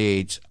United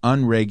States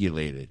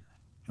unregulated,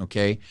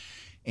 okay?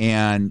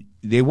 And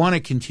they want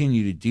to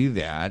continue to do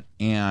that.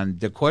 And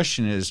the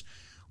question is,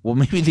 well,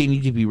 maybe they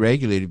need to be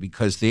regulated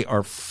because they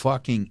are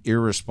fucking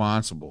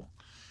irresponsible.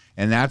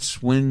 And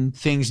that's when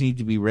things need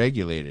to be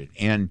regulated.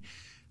 And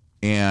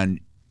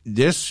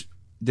this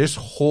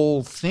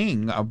whole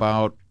thing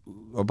about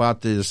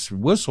this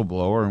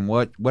whistleblower and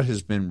what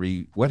has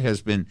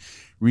been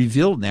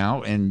revealed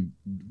now, and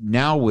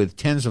now with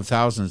tens of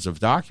thousands of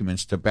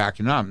documents to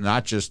back it up,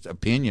 not just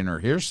opinion or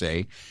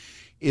hearsay,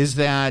 is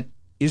that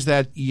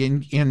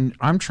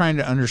I'm trying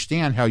to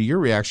understand how your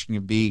reaction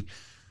could be,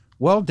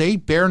 well, they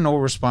bear no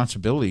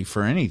responsibility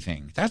for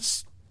anything.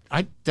 That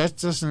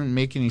doesn't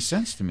make any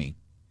sense to me.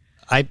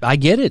 I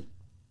get it.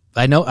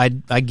 I know.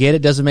 I get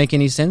it. Doesn't make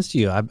any sense to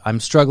you.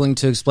 I'm struggling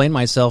to explain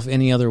myself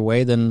any other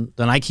way than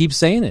I keep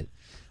saying it.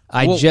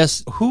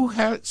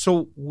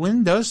 So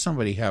when does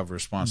somebody have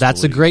responsibility?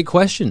 That's a great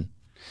question,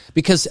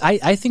 because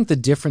I think the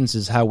difference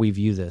is how we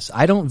view this.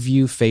 I don't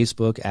view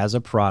Facebook as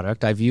a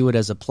product. I view it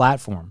as a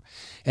platform,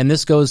 and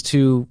this goes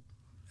to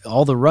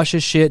all the Russia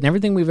shit and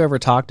everything we've ever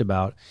talked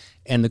about.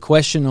 And the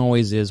question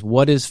always is,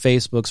 what is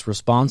Facebook's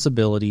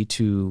responsibility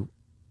to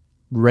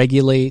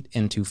regulate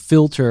and to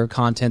filter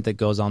content that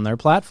goes on their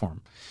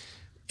platform?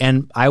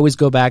 And I always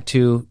go back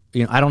to,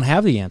 I don't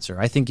have the answer.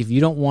 I think if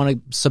you don't want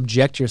to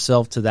subject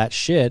yourself to that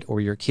shit, or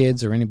your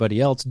kids or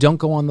anybody else, don't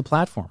go on the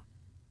platform.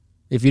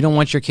 If you don't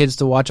want your kids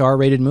to watch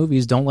R-rated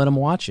movies, don't let them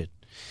watch it.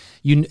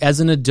 You,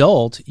 as an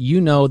adult,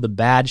 the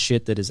bad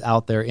shit that is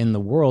out there in the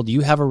world.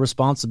 You have a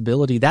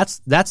responsibility. That's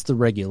the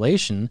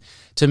regulation,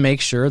 to make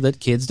sure that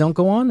kids don't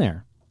go on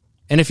there.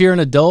 And if you're an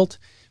adult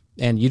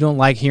and you don't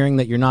like hearing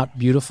that you're not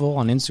beautiful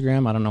on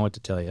Instagram, I don't know what to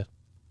tell you.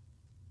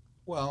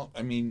 Well,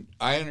 I mean,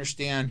 I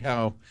understand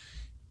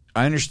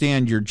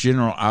your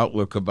general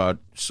outlook about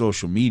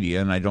social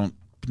media, and I don't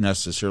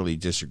necessarily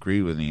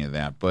disagree with any of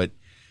that, but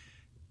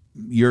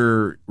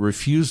your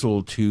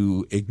refusal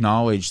to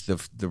acknowledge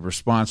the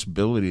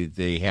responsibility that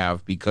they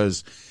have,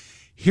 because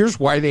here's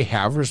why they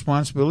have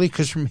responsibility,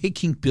 because they're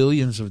making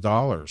billions of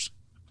dollars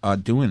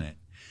doing it.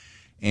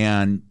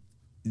 And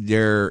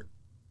the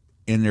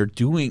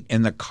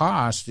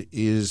cost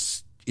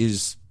is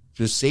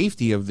the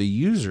safety of the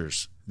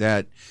users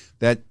that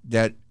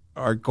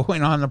are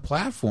going on the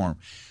platform.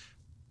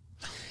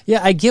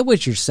 Yeah, I get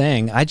what you're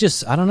saying. I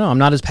don't know. I'm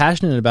not as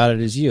passionate about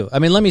it as you. I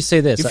mean, let me say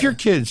this. If your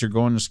kids are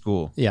going to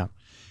school, yeah,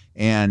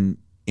 and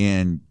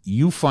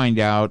you find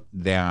out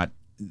that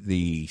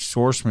the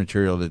source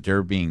material that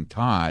they're being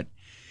taught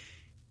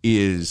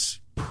is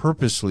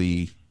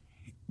purposely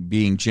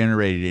being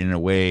generated in a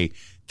way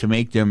to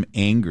make them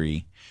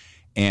angry,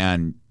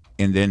 and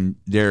then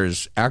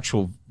there's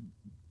actual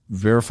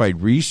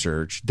verified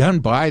research done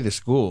by the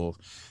school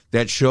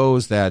that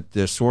shows that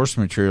the source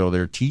material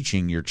they're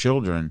teaching your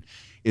children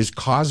is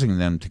causing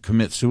them to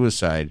commit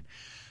suicide,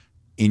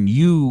 and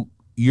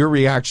your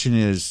reaction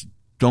is,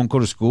 don't go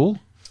to school?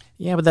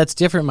 Yeah, but that's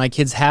different. My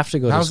kids have to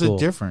go to school.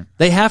 How's it different?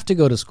 They have to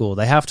go to school.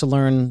 They have to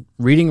learn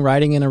reading,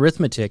 writing, and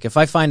arithmetic. If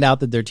I find out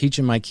that they're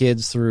teaching my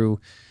kids through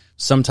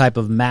some type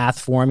of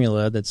math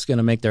formula that's going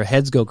to make their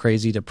heads go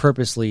crazy to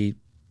purposely,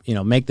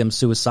 make them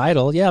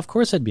suicidal, yeah, of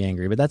course I'd be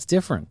angry, but that's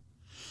different.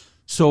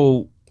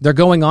 So they're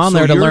going on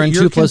there to learn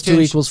 2 +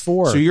 2 =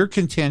 4. So your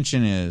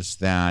contention is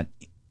that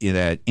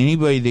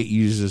anybody that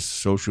uses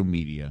social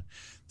media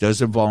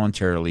does it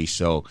voluntarily.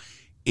 So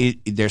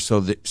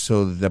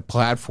the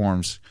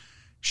platforms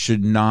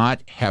should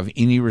not have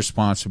any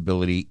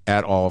responsibility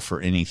at all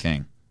for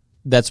anything.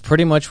 That's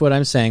pretty much what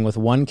I'm saying, with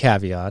one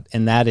caveat,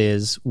 and that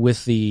is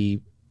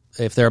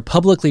if they're a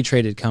publicly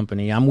traded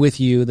company, I'm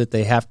with you that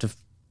they have to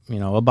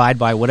abide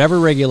by whatever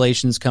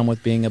regulations come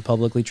with being a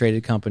publicly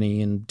traded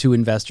company and to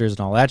investors and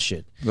all that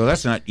shit. Well,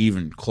 that's not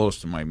even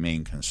close to my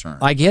main concern.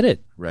 I get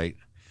it. Right.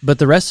 But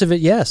the rest of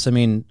it, yes. I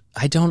mean,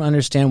 I don't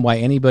understand why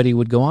anybody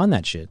would go on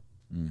that shit.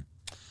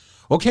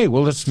 Okay,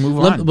 well, let's move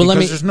on,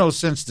 because there's no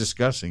sense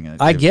discussing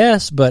it. I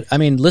guess, but I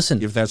mean,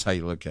 listen. If that's how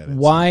you look at it.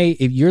 Why,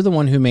 if you're the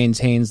one who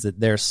maintains that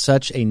they're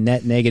such a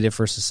net negative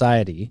for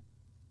society,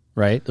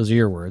 right? Those are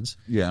your words.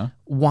 Yeah.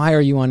 Why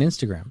are you on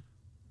Instagram?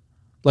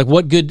 Like,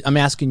 what good, I'm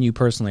asking you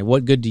personally,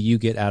 what good do you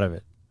get out of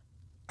it?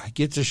 I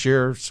get to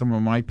share some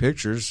of my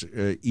pictures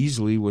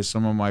easily with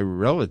some of my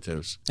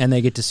relatives. And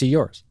they get to see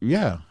yours.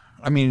 Yeah.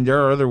 I mean,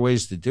 there are other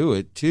ways to do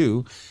it,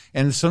 too.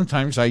 And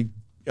sometimes I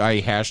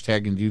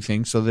hashtag and do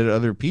things so that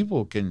other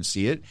people can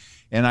see it,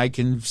 and I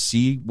can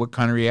see what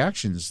kind of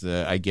reactions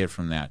that I get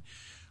from that.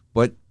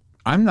 But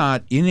I'm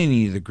not in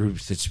any of the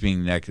groups that's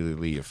being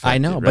negatively affected. I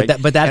know, right?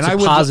 but that's a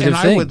positive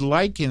thing. I would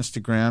like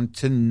Instagram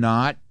to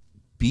not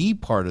be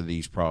part of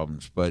these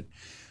problems, but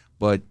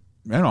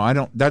I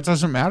don't. That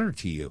doesn't matter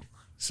to you,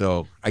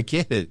 so I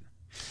get it.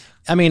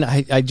 I mean,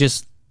 I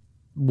just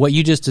what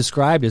you just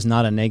described is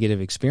not a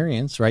negative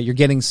experience, right? You're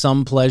getting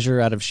some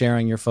pleasure out of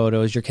sharing your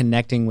photos. You're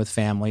connecting with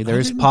family.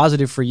 There's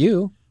positive for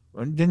you.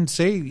 I didn't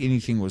say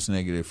anything was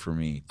negative for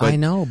me. I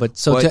know, but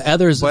to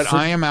others. But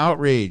I am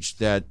outraged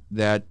that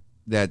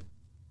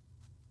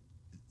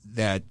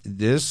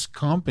this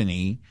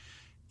company,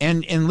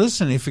 and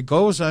listen, if it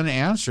goes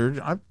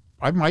unanswered,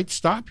 I might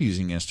stop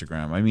using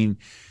Instagram. I mean,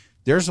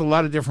 there's a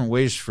lot of different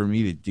ways for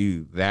me to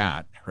do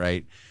that,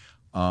 right?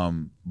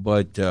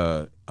 But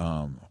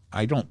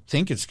I don't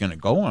think it's going to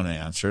go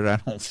unanswered. I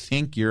don't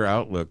think your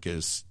outlook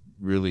is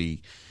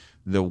really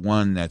the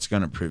one that's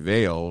going to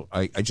prevail.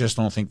 I just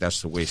don't think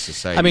that's the way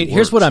society works.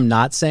 Here's what I'm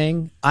not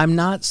saying. I'm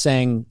not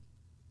saying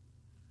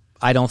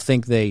I don't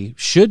think they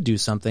should do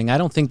something. I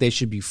don't think they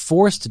should be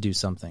forced to do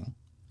something.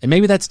 And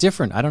maybe that's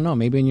different. I don't know.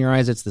 Maybe in your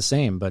eyes it's the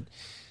same. But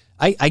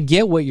I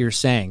get what you're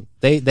saying.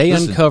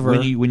 Listen, uncover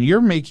when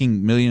you're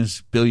making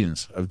millions,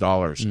 billions of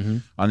dollars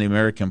on the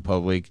American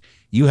public,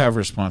 you have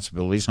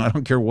responsibilities. And I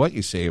don't care what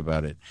you say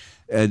about it.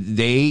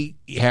 They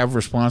have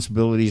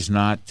responsibilities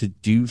not to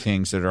do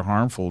things that are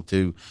harmful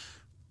to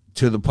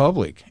the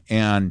public,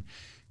 and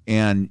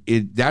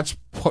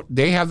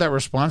they have that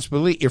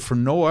responsibility. If for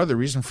no other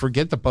reason,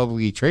 forget the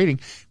publicly trading,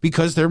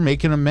 because they're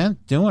making a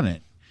mint doing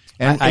it,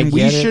 and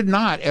we should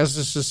not, as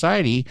a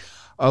society,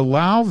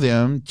 allow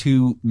them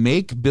to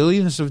make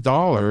billions of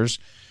dollars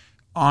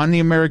on the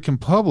American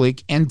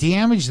public and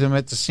damage them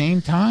at the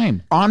same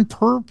time on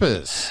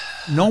purpose,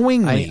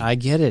 knowingly. I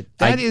get it.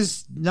 That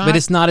is not. But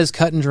it's not as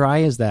cut and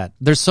dry as that.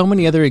 There's so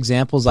many other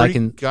examples I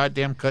can.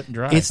 Goddamn cut and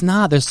dry. It's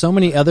not. There's so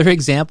many other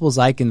examples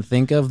I can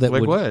think of that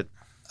like would. What?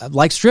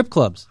 Like strip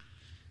clubs.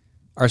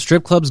 Are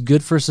strip clubs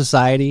good for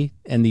society?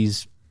 And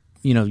these,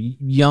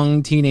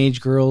 young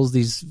teenage girls,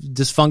 these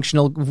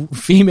dysfunctional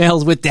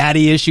females with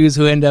daddy issues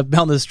who end up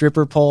on the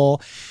stripper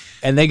pole.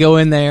 And they go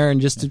in there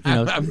and just,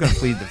 I'm going to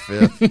plead the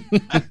fifth.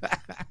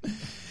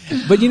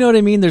 But you know what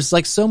I mean? There's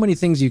like so many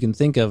things you can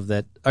think of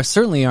that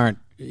certainly aren't,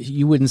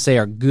 you wouldn't say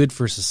are good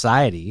for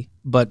society,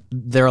 but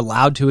they're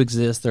allowed to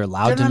exist. They're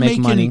allowed to make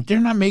money. They're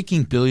not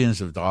making billions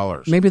of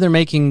dollars. Maybe they're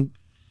making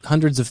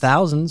hundreds of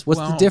thousands.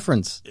 What's the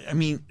difference? I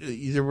mean,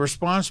 the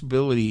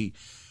responsibility,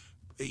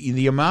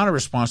 the amount of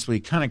responsibility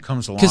kind of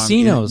comes along.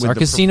 Casinos. Are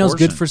casinos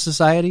good for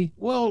society?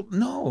 Well,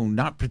 no,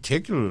 not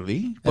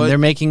particularly. But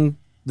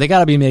they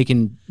got to be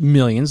making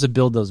millions to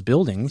build those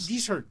buildings.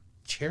 These are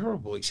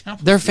terrible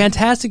examples. They're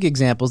fantastic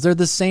examples. They're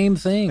the same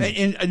thing.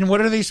 And what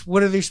are they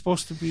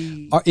supposed to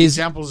be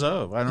examples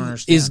of? I don't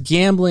understand. Is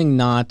gambling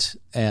not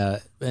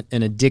an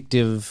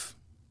addictive,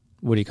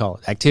 what do you call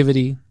it,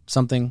 activity,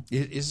 something?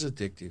 It is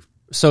addictive.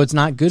 So it's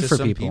not good for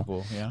some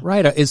people. Yeah.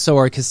 Right. So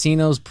are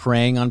casinos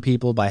preying on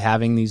people by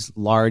having these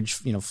large,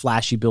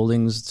 flashy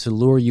buildings to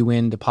lure you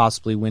in to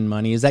possibly win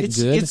money? Is that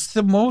good? It's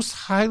the most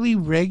highly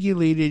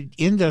regulated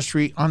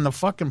industry on the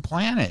fucking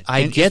planet.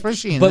 I get,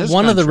 but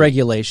one of the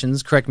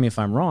regulations, correct me if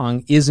I'm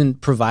wrong, isn't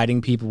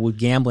providing people with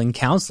gambling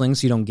counseling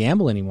so you don't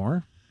gamble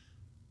anymore.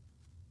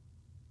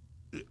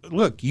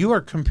 Look, you are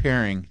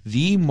comparing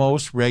the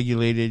most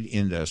regulated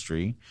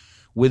industry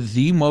with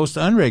the most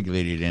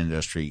unregulated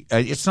industry.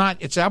 It's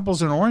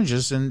apples and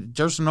oranges, and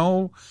there's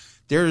no,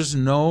 I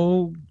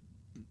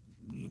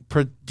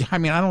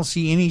mean, I don't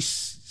see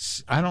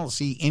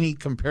any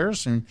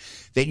comparison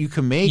that you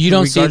can make in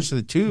regards to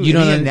the two.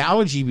 The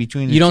analogy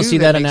between the two. You don't see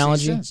that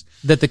analogy?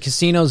 That the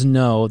casinos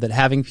know that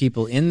having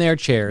people in their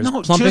chairs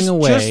plumping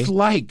away.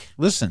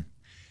 Listen,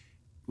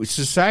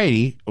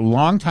 society a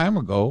long time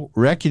ago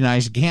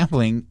recognized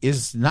gambling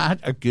is not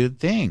a good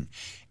thing.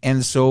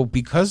 And so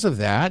because of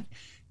that,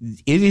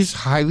 it is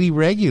highly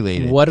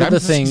regulated. What are the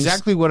things?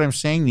 Exactly what I'm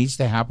saying needs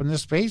to happen to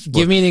Facebook.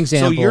 Give me an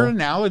example. So your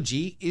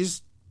analogy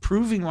is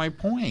proving my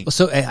point.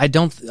 So I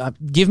don't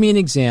give me an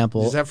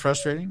example. Is that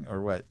frustrating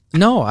or what?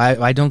 No,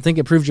 I don't think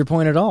it proves your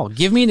point at all.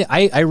 Give me.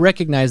 I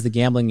recognize the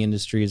gambling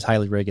industry is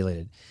highly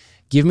regulated.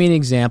 Give me an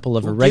example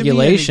of a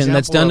regulation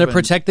that's done to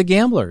protect the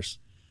gamblers.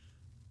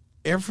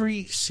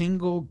 Every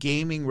single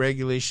gaming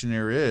regulation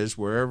there is,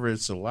 wherever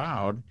it's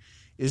allowed,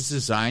 is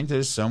designed to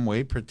in some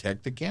way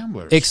protect the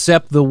gamblers.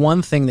 Except the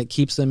one thing that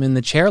keeps them in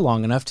the chair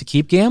long enough to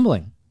keep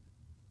gambling.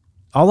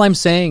 All I'm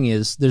saying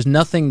is there's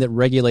nothing that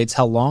regulates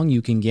how long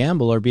you can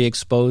gamble or be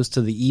exposed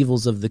to the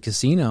evils of the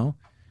casino.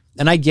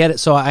 And I get it.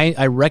 So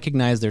I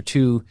recognize they're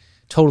two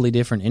totally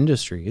different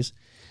industries.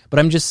 But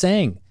I'm just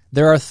saying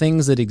there are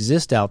things that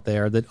exist out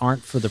there that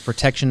aren't for the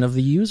protection of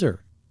the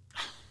user.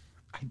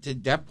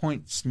 That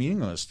point's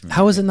meaningless to me.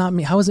 How is it not?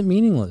 How is it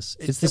meaningless?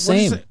 It's the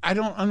same. I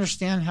don't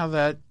understand how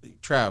that,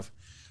 Trav.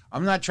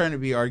 I'm not trying to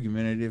be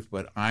argumentative,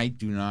 but I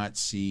do not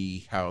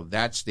see how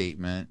that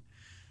statement.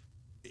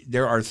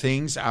 There are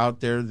things out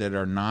there that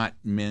are not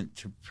meant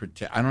to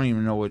protect. I don't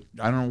even know what.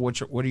 I don't know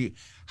what do you.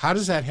 How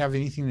does that have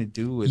anything to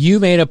do with? You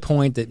made a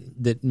point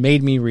that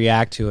made me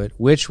react to it,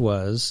 which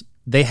was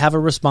they have a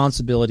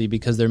responsibility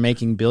because they're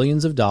making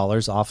billions of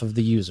dollars off of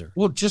the user.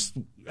 Well,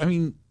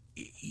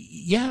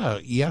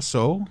 yeah.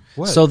 So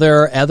what? So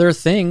there are other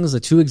things. The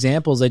two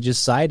examples I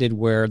just cited,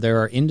 where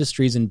there are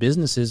industries and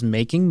businesses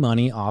making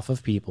money off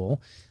of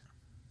people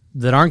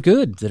that aren't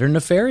good, that are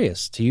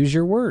nefarious, to use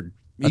your word.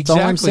 That's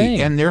all I'm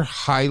saying. And they're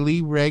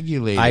highly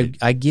regulated.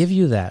 I give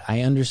you that.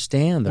 I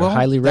understand they're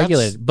highly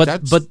regulated,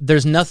 but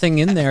there's nothing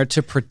in there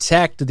to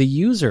protect the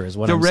user. Is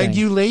what I'm saying.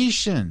 The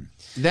regulation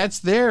that's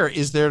there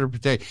is there to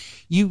protect.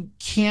 You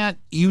can't.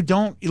 You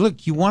don't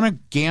look. You want to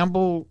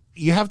gamble.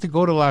 You have to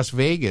go to Las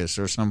Vegas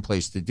or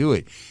someplace to do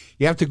it.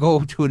 You have to go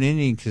to an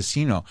Indian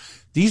casino.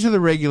 These are the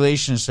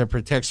regulations that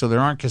protect, so there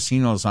aren't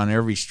casinos on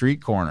every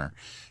street corner.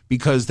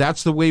 Because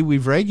that's the way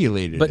we've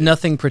regulated but it.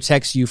 Nothing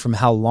protects you from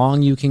how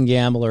long you can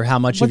gamble or how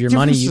much of your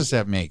money you. What difference does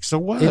that make? So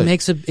what?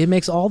 It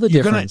makes all the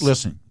difference.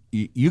 Listen,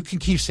 you can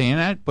keep saying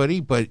that, buddy,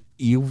 but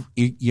I'm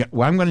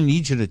going to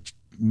need you to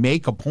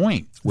make a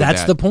point.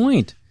 That's the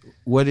point.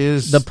 What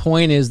is the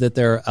point? Is that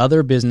there are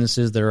other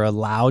businesses that are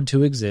allowed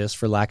to exist,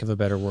 for lack of a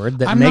better word,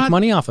 that make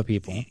money off of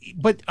people.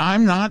 But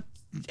I'm not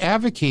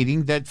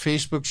advocating that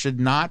Facebook should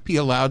not be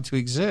allowed to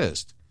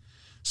exist.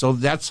 So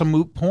that's a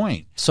moot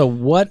point. So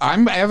what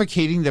I'm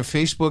advocating that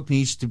Facebook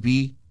needs to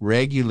be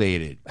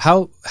regulated.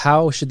 How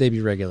should they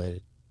be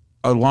regulated?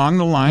 Along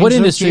the lines. What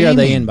industry are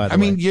they in? By the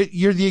way, I mean,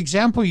 you're the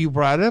example you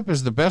brought up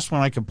is the best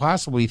one I could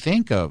possibly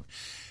think of.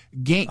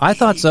 I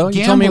thought so.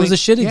 You told me it was a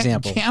shit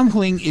example.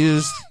 Gambling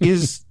is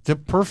the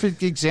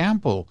perfect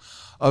example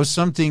of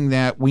something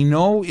that we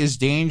know is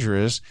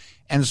dangerous,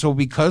 and so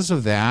because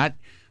of that,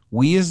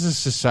 we as a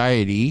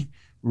society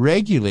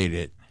regulate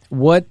it.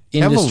 What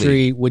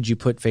industry would you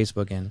put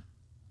Facebook in?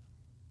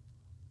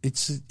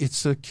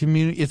 It's a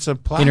community. It's a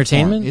platform.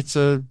 Entertainment.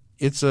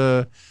 It's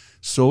a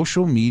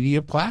social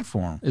media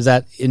platform. Is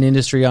that an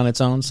industry on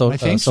its own? So I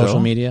think social so.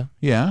 media.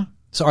 Yeah.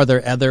 So are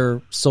there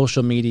other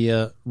social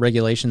media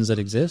regulations that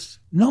exist?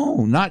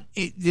 No, not.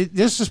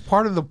 This is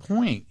part of the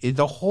point.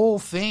 The whole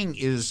thing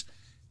is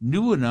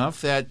new enough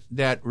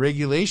that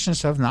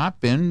regulations have not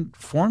been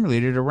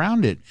formulated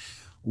around it.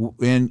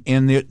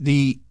 And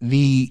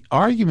the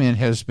argument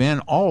has been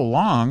all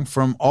along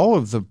from all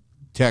of the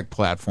tech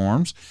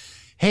platforms,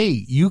 hey,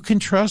 you can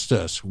trust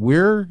us.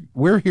 We're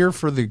here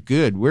for the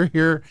good. We're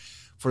here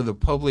for the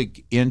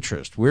public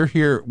interest. We're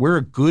here. We're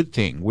a good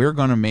thing. We're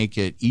going to make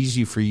it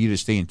easy for you to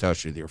stay in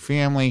touch with your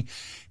family,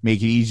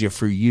 make it easier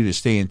for you to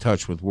stay in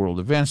touch with world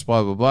events,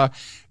 blah, blah, blah.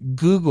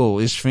 Google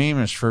is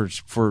famous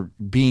for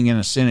being in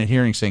a Senate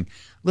hearing saying,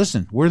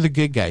 listen, we're the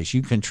good guys.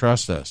 You can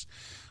trust us.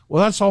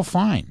 Well, that's all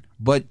fine.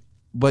 But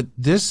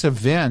this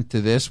event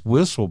to this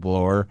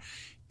whistleblower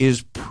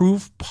is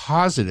proof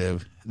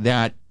positive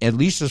that, at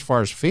least as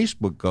far as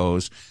Facebook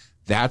goes,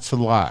 that's a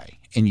lie,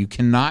 and you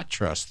cannot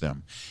trust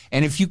them.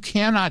 And if you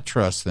cannot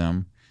trust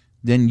them,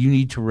 then you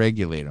need to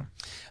regulate them.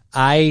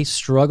 I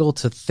struggle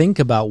to think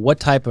about what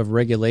type of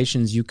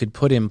regulations you could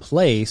put in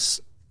place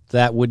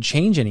that would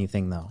change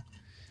anything, though.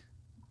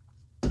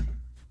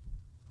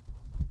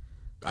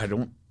 I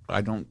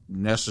don't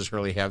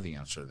necessarily have the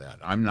answer to that.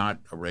 I'm not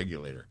a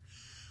regulator,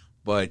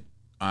 but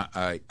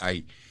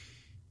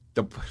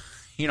the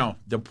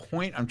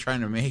point I'm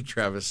trying to make,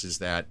 Travis, is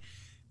that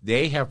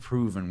they have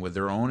proven with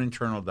their own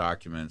internal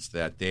documents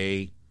that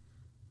they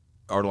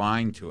are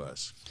lying to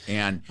us,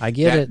 and I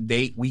get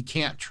it. We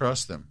can't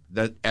trust them.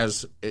 That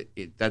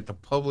that the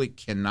public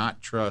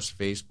cannot trust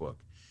Facebook.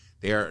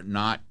 They are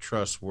not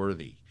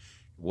trustworthy.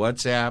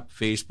 WhatsApp,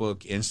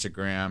 Facebook,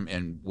 Instagram,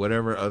 and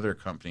whatever other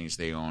companies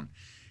they own,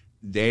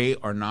 they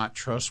are not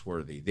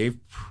trustworthy. They've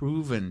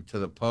proven to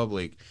the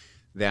public,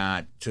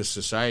 that to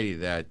society,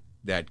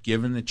 that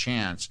given the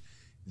chance,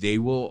 they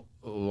will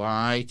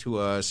lie to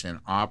us and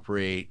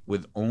operate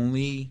with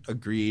only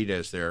greed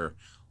as their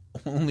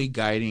only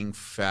guiding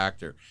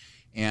factor.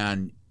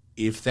 And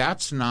if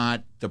that's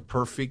not the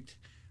perfect,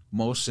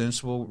 most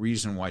sensible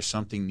reason why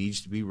something needs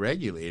to be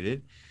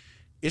regulated,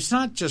 it's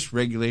not just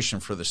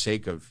regulation for the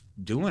sake of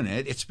doing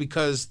it. It's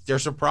because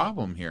there's a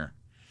problem here.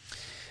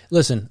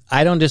 Listen,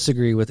 I don't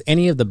disagree with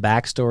any of the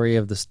backstory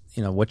of this,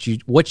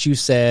 what you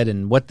said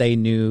and what they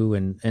knew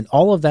and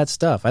all of that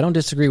stuff. I don't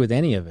disagree with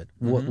any of it.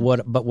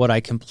 Mm-hmm. But what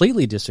I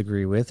completely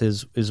disagree with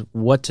is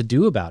what to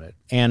do about it,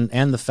 and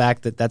the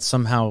fact that that's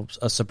somehow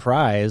a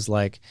surprise.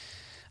 Like,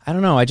 I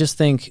don't know. I just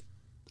think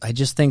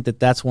that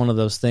that's one of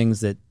those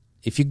things that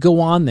if you go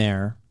on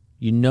there,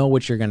 you know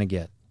what you're going to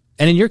get.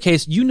 And in your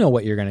case, you know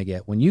what you're going to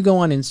get. When you go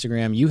on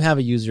Instagram, you have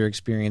a user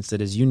experience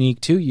that is unique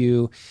to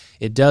you.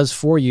 It does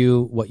for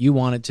you what you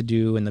want it to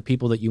do and the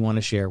people that you want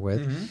to share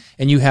with. Mm-hmm.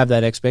 And you have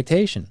that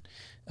expectation.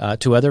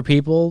 To other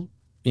people,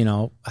 I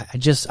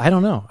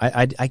don't know.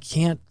 I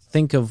can't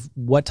think of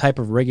what type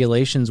of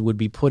regulations would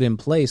be put in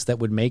place that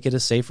would make it a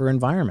safer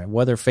environment,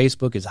 whether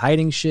Facebook is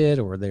hiding shit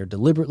or they're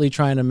deliberately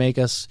trying to make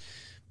us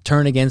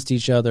turn against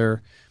each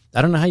other.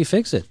 I don't know how you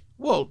fix it.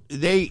 Well,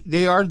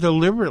 they are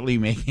deliberately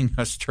making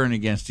us turn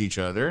against each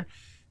other.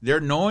 They're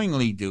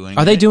knowingly doing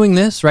Are they doing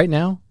this right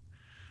now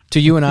to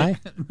you and I?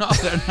 No,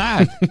 they're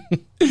not.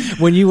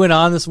 When you went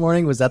on this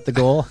morning, was that the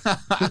goal?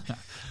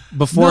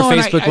 Before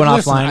Facebook went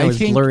offline, it was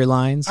blurry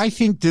lines. I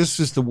think this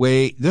is the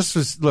way. This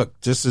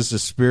is a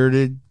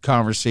spirited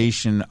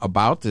conversation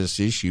about this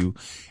issue.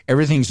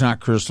 Everything's not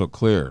crystal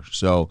clear.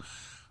 So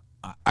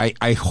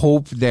I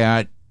hope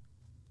that,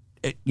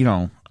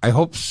 I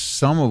hope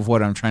some of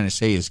what I'm trying to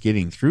say is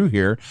getting through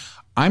here.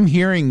 I'm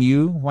hearing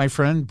you, my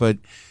friend, but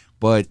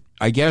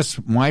I guess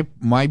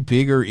my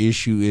bigger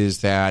issue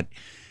is that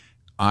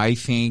I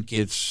think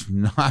it's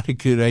not a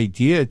good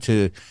idea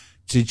to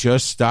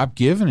just stop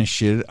giving a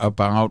shit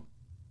about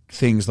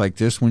things like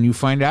this when you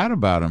find out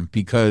about them,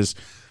 because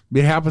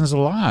it happens a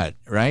lot,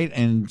 right?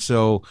 And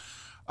so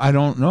I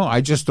don't know.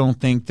 I just don't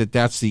think that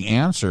that's the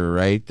answer,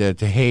 right?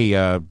 That,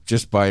 hey,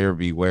 just buyer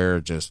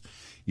beware. Just,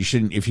 you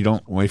shouldn't, if you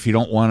don't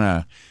want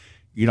to,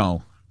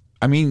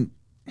 I mean,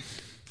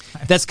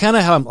 that's kind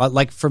of how I'm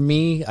like, for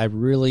me, I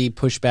really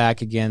push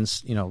back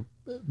against,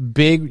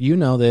 big,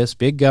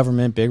 big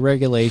government, big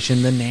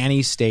regulation, the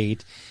nanny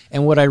state.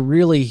 And what I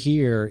really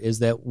hear is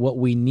that what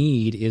we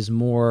need is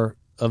more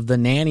of the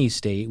nanny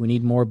state. We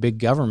need more big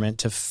government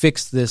to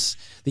fix the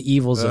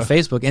evils of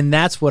Facebook. And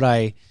that's what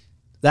I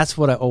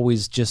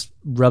always just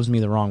rubs me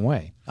the wrong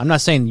way. I'm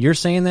not saying you're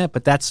saying that,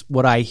 but that's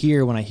what I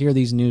hear when I hear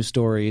these news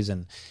stories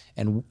and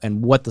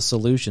what the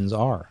solutions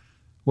are.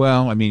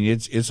 Well, I mean,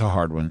 it's a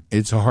hard one.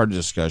 It's a hard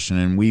discussion,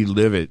 and we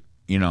live it,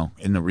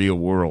 in the real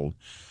world.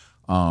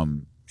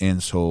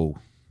 And so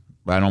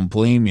I don't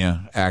blame you,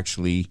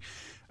 actually.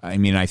 I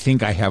mean, I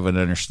think I have an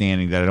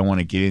understanding that I don't want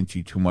to get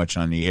into too much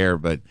on the air,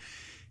 but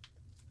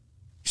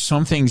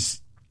some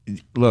things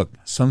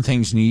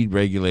need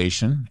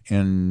regulation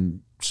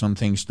and some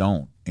things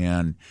don't.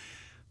 And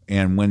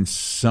when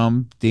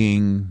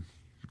something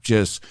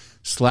just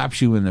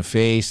slaps you in the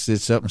face,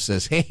 sits up and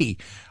says, hey,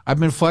 I've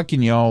been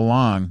fucking you all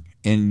along,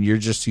 and you're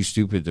just too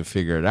stupid to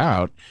figure it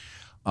out,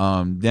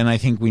 then I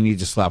think we need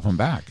to slap them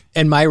back.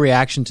 And my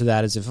reaction to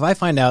that is, if I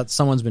find out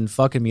someone's been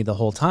fucking me the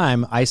whole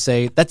time, I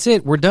say, that's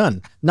it, we're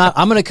done. Not,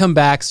 I'm going to come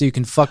back so you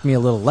can fuck me a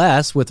little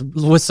less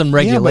with some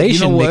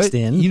regulation mixed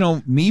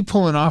in. Me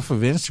pulling off of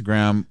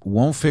Instagram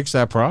won't fix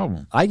that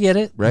problem. I get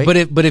it. Right?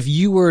 But if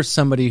you were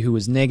somebody who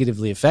was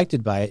negatively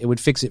affected by it, it would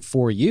fix it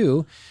for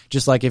you.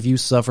 Just like if you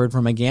suffered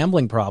from a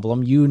gambling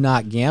problem, you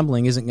not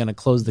gambling isn't going to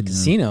close the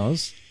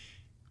casinos.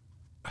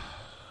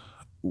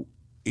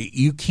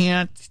 You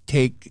can't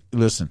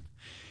listen,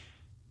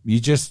 you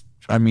just,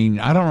 I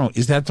mean, I don't know.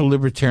 Is that the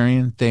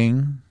libertarian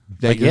thing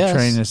that you're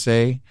trying to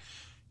say?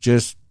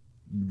 Just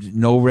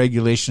no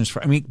regulations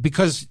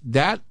because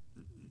that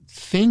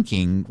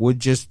thinking would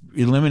just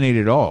eliminate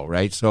it all,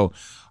 right? So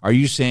are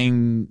you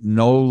saying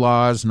no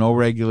laws, no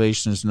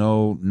regulations,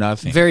 no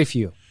nothing? Very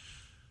few.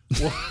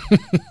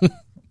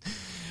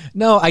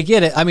 No, I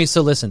get it. I mean,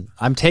 so listen,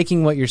 I'm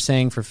taking what you're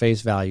saying for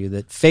face value,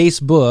 that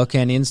Facebook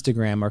and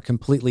Instagram are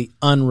completely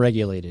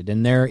unregulated,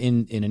 and they're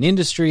in an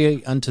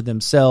industry unto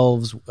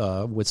themselves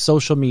with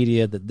social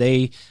media that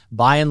they,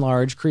 by and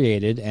large,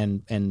 created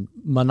and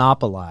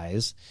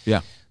monopolize.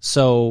 Yeah.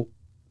 So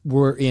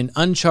we're in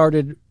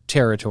uncharted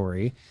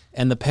territory,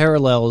 and the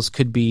parallels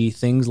could be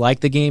things like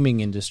the gaming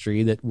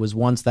industry that was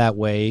once that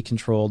way,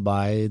 controlled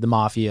by the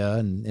mafia,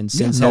 and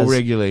since no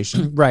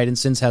regulation. Right, and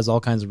since has all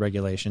kinds of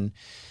regulation.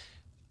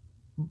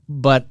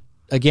 But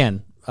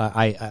again,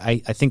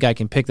 I think I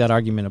can pick that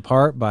argument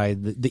apart by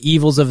the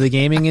evils of the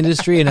gaming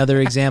industry and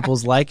other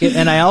examples like it.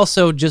 And I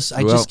also just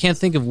can't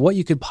think of what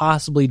you could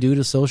possibly do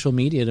to social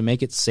media to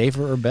make it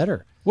safer or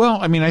better. Well,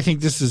 I mean, I think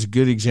this is a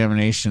good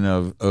examination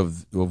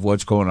of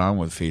what's going on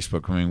with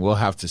Facebook. I mean, we'll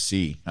have to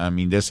see. I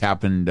mean, this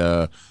happened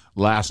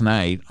last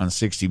night on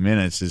 60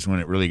 Minutes is when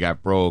it really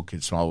got broke.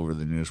 It's all over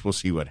the news. We'll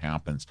see what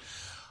happens.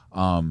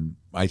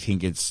 I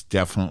think it's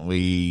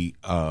definitely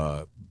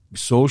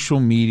social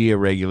media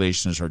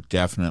regulations are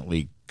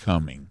definitely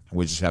coming.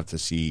 We just have to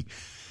see,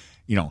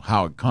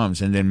 how it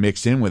comes. And then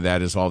mixed in with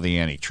that is all the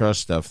antitrust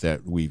stuff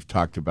that we've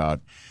talked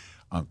about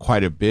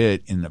quite a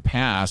bit in the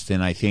past.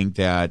 And I think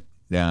that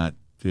that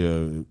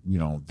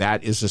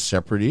is a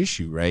separate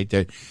issue, right?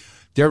 That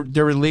they're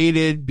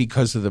related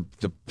because of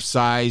the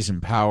size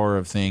and power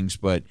of things,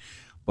 but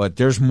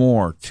there's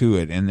more to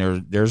it. And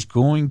there's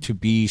going to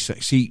be,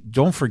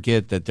 don't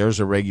forget that there's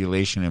a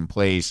regulation in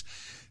place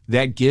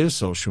that gives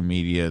social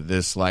media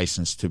this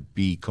license to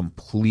be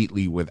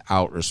completely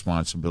without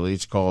responsibility.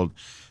 It's called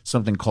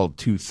something called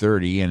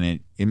 230, and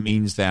it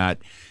means that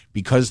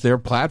because they're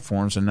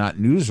platforms and not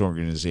news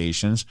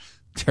organizations,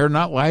 they're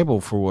not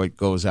liable for what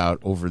goes out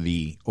over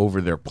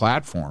their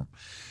platform.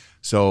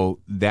 So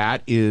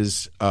that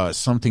is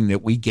something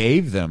that we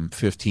gave them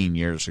 15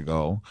 years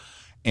ago,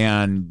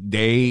 and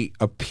they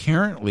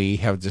apparently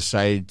have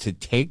decided to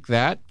take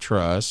that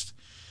trust,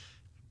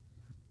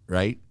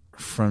 right,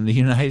 from the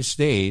United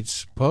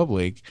States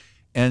public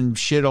and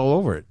shit all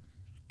over it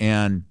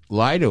and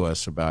lie to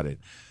us about it.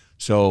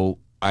 So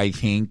I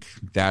think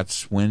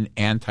that's when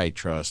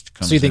antitrust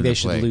comes. So you think into they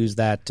should play. lose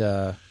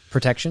that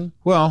protection?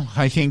 Well,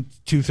 I think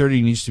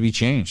 230 needs to be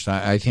changed.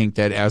 I think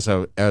that as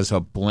a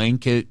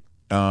blanket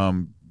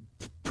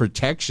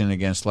protection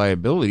against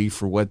liability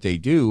for what they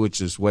do,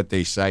 which is what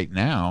they cite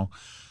now,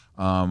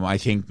 I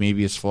think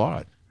maybe it's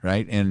flawed,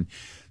 right? And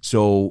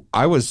so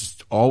I've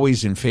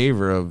always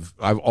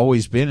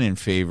been in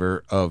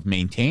favor of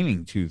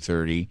maintaining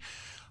 230,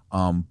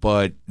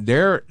 but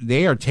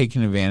they are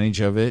taking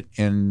advantage of it,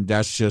 and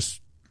that's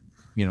just,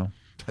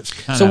 that's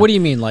kind of. So what do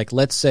you mean? Like,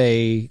 let's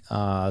say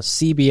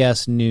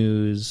CBS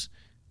News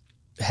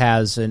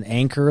has an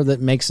anchor that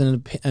makes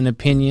an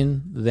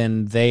opinion,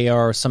 then they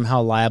are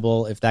somehow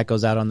liable if that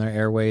goes out on their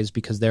airways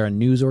because they're a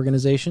news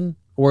organization,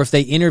 or if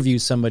they interview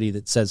somebody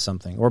that says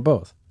something, or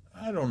both.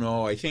 I don't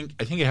know. I think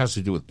it has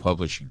to do with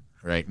publishing,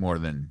 right? More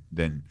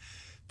than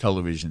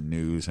television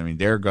news. I mean,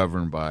 they're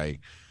governed by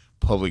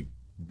public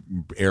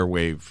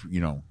airwave,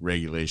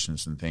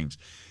 regulations and things.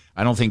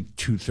 I don't think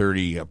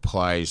 230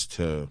 applies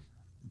to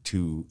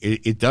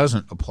it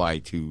doesn't apply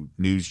to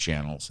news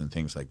channels and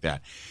things like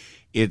that.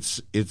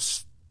 It's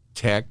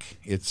tech,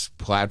 it's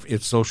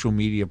social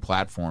media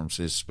platforms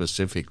is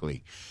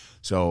specifically.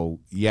 So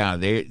yeah,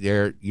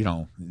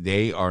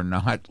 they are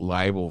not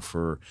liable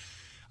for.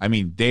 I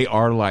mean, they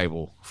are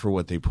liable for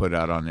what they put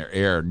out on their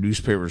air.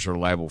 Newspapers are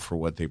liable for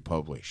what they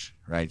publish,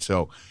 right?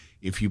 So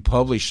if you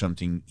publish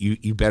something,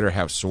 you better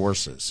have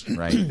sources,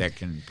 right, that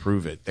can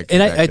prove it. That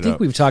can and I think up.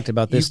 We've talked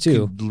about this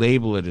too. Could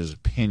label it as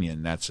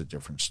opinion. That's a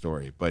different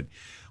story. But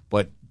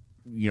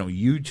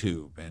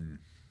YouTube and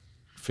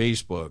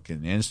Facebook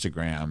and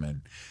Instagram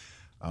and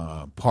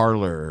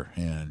Parler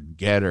and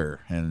Getter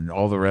and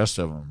all the rest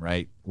of them,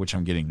 right? Which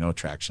I'm getting no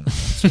traction on.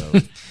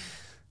 So,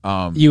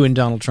 you and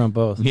Donald Trump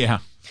both. Yeah.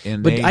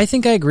 But I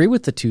think I agree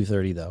with the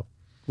 230, though,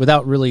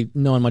 without really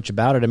knowing much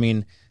about it. I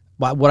mean,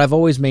 what I've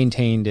always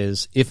maintained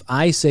is if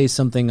I say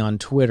something on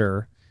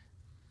Twitter,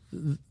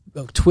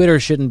 Twitter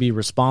shouldn't be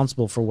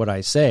responsible for what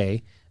I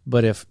say.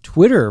 But if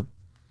Twitter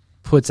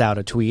puts out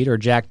a tweet or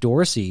Jack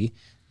Dorsey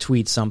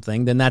tweets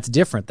something, then that's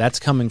different. That's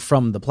coming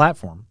from the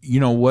platform.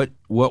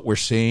 What we're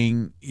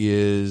saying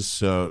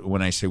is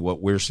when I say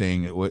what we're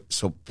saying,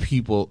 so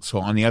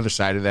on the other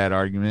side of that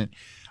argument,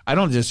 I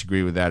don't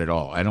disagree with that at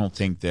all. I don't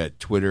think that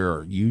Twitter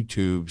or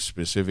YouTube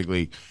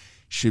specifically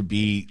should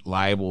be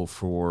liable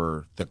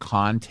for the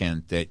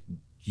content that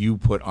you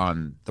put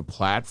on the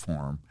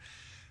platform,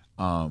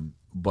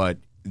 but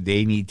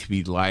they need to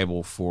be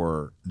liable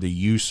for the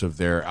use of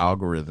their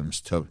algorithms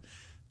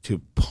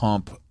to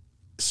pump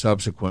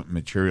subsequent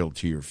material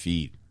to your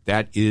feed.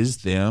 That is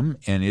them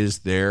and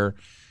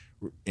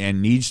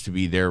needs to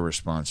be their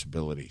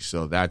responsibility.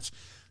 So that's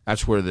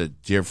where the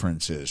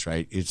difference is,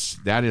 right?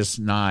 That is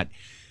not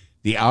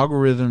the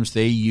algorithms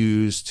they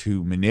use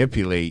to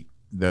manipulate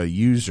the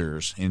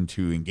users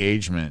into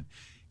engagement.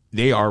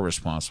 They are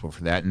responsible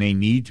for that, and they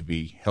need to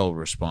be held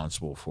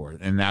responsible for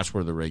it. And that's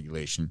where the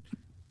regulation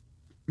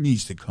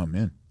needs to come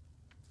in.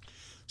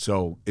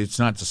 So it's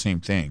not the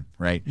same thing,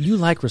 right? You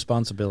like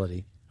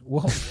responsibility.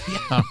 Well,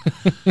 yeah.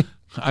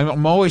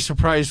 I'm always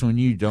surprised when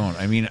you don't.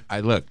 I mean,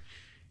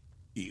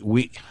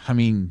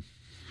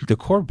 the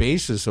core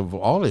basis of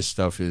all this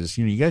stuff is,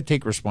 you got to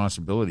take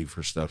responsibility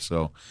for stuff.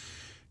 So,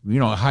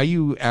 how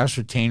you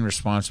ascertain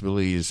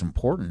responsibility is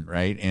important,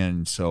 right?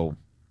 And so,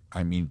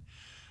 I mean,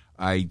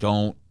 I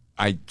don't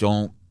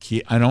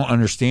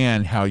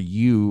understand how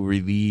you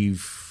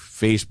relieve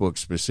Facebook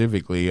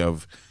specifically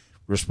of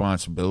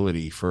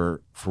responsibility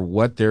for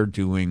what they're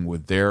doing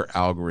with their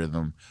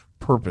algorithm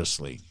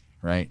purposely,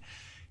 right?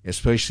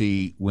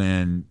 Especially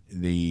when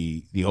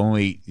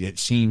it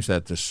seems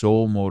that the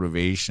sole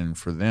motivation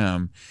for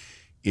them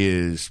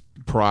is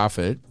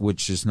profit,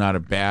 which is not a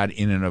bad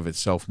in and of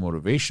itself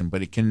motivation,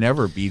 but it can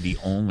never be the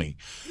only.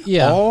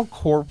 Yeah. All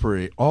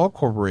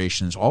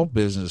corporations, all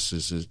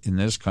businesses in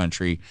this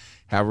country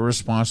have a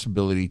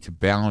responsibility to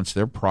balance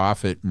their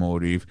profit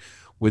motive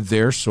with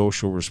their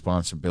social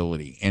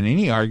responsibility. And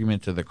any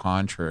argument to the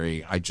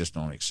contrary, I just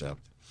don't accept.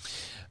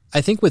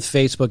 I think with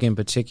Facebook in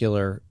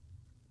particular,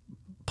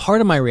 part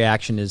of my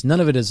reaction is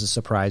none of it is a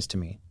surprise to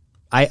me.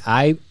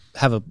 I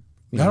have a.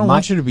 I don't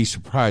want you to be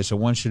surprised. I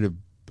want you to.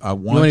 I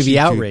want to be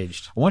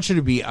outraged. I want you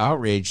to be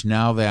outraged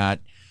now that,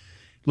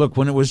 look,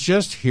 when it was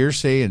just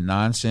hearsay and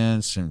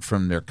nonsense and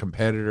from their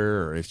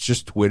competitor, or it's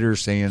just Twitter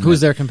saying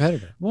who's their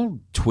competitor? Well,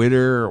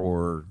 Twitter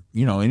or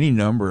any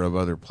number of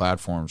other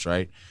platforms,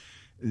 right?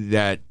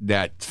 That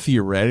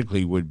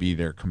theoretically would be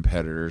their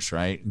competitors,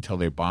 right? Until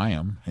they buy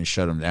them and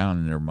shut them down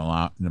in their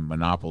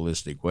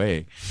monopolistic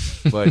way.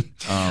 But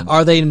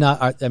are they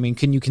not? I mean,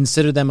 can you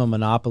consider them a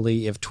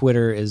monopoly if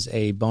Twitter is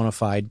a bona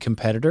fide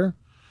competitor?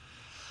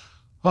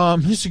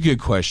 It's a good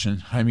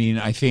question. I mean,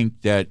 I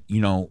think that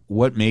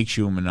what makes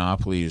you a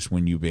monopoly is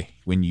when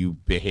you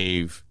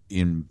behave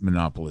in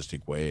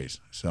monopolistic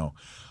ways. So,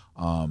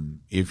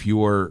 if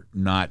you're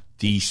not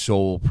the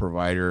sole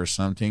provider or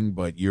something,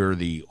 but you're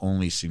the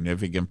only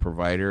significant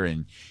provider,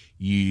 and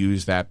you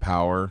use that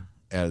power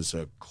as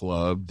a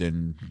club,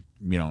 then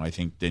I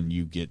think then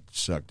you get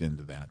sucked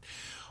into that.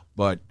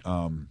 But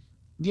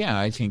Yeah,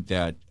 I think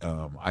that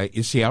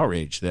it's the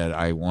outrage that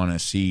I want to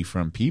see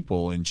from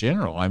people in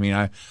general. I mean,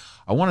 I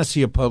want to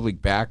see a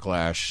public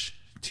backlash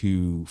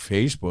to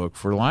Facebook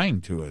for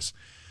lying to us.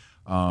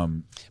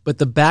 But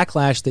the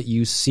backlash that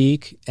you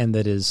seek and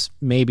that is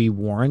maybe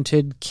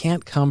warranted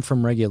can't come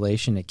from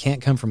regulation. It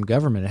can't come from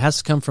government. It has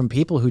to come from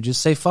people who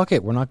just say, fuck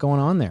it, we're not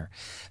going on there.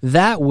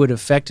 That would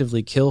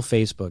effectively kill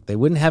Facebook. They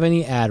wouldn't have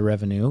any ad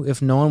revenue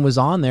if no one was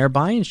on there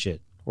buying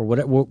shit or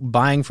whatever,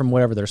 buying from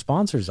whatever their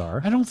sponsors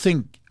are. I don't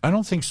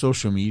think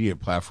social media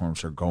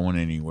platforms are going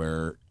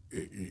anywhere,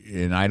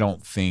 and I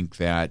don't think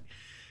that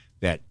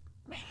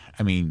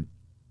I mean,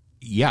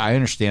 yeah, I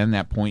understand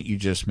that point you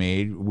just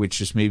made, which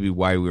is maybe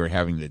why we were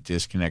having the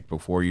disconnect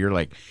before. You're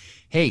like,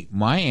 hey,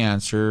 my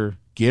answer,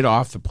 get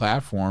off the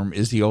platform,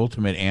 is the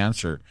ultimate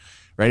answer,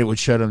 right? It would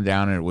shut them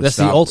down, and it would That's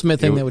stop. The ultimate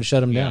thing that would shut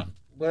them down.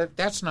 But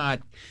that's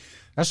not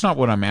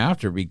what I'm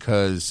after,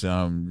 because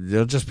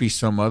there'll just be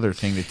some other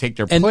thing to take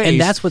their place. And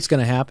that's what's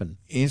going to happen.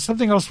 And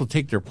something else will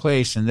take their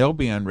place, and they'll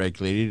be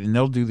unregulated, and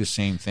they'll do the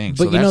same thing.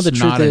 But so that's the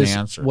truth not is, an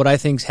answer. what I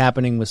think's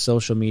happening with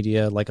social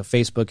media, like a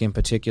Facebook in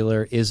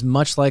particular, is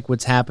much like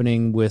what's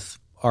happening with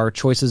our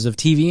choices of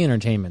TV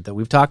entertainment that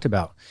we've talked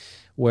about,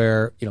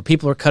 where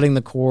people are cutting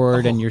the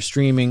cord and you're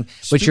streaming,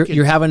 but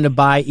you're having to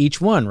buy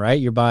each one, right?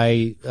 You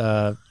buy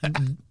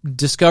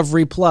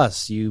Discovery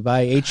Plus, you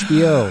buy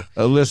HBO.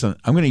 Listen,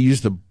 I'm going to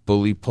use the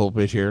bully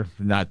pulpit here.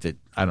 Not that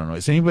I don't know.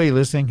 Is anybody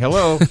listening?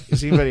 Hello,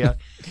 is anybody out?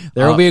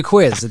 There will be a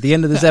quiz at the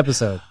end of this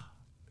episode.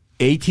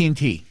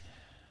 AT&T,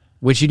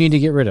 which you need to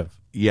get rid of.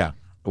 Yeah,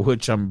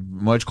 which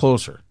I'm much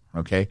closer.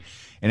 Okay,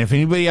 and if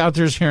anybody out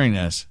there is hearing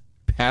this,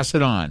 pass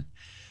it on.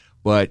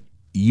 But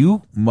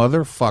you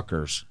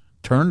motherfuckers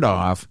turned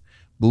off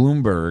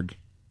Bloomberg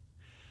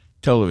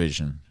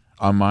television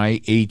on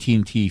my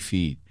AT&T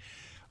feed.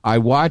 I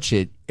watch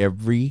it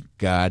every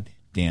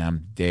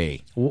goddamn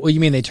day. What you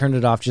mean they turned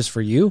it off just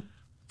for you?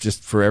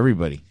 Just for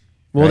everybody.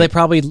 Well, right? They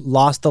probably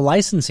lost the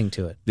licensing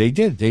to it. They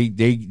did.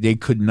 They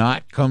could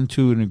not come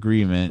to an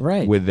agreement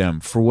with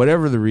them for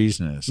whatever the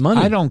reason is.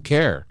 Money. I don't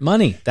care.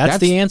 Money. That's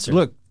the answer.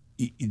 Look,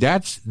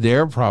 that's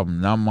their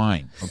problem, not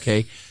mine.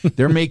 Okay,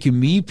 they're making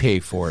me pay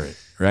for it,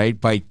 right?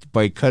 By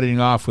cutting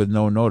off with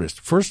no notice.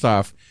 First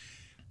off,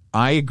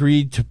 I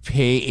agreed to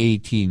pay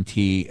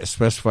AT&T a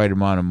specified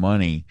amount of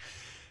money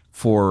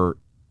for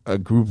a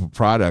group of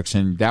products,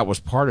 and that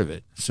was part of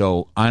it.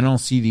 So I don't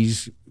see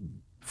these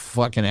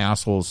fucking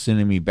assholes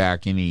sending me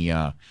back any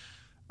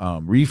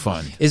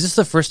refund. Is this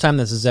the first time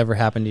this has ever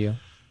happened to you?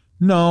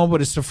 No,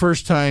 but it's the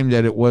first time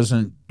that it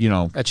wasn't,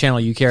 a channel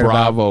you cared Bravo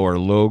about. Bravo or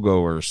Logo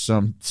or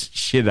some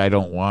shit I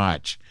don't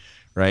watch,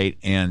 right?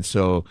 And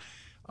so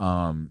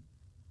I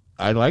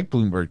like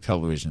Bloomberg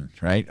television,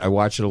 right? I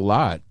watch it a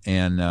lot,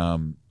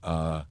 and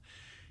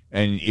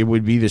it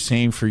would be the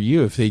same for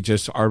you if they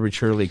just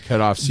arbitrarily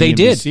cut off CNBC. They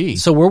did.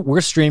 So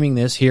we're streaming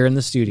this here in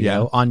the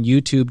studio on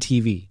YouTube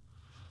TV.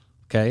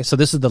 Okay, so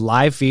this is the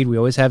live feed. We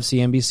always have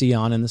CNBC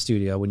on in the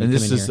studio when you come in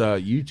here. And this is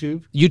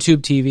YouTube? YouTube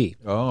TV.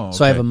 Oh, okay.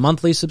 So I have a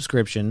monthly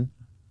subscription,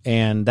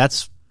 and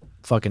that's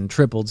fucking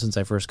tripled since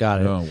I first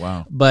got it. Oh,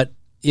 wow. But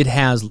it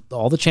has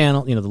all the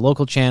channel, the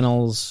local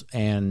channels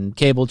and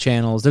cable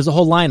channels. There's a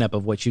whole lineup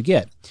of what you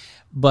get.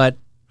 But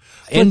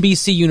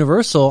NBC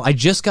Universal, I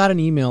just got an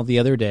email the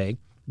other day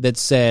that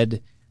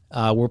said,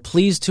 we're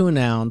pleased to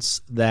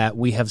announce that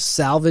we have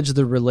salvaged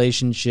the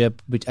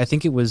relationship, which I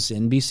think it was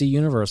NBC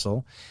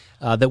Universal,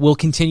 that will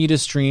continue to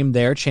stream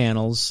their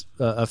channels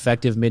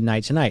effective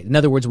midnight tonight. In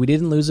other words, we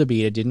didn't lose a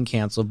beat, it didn't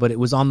cancel, but it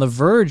was on the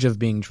verge of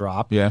being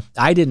dropped. Yeah.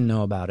 I didn't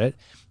know about it.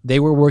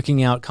 They were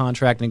working out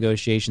contract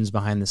negotiations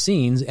behind the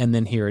scenes, and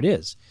then here it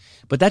is.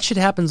 But that shit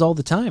happens all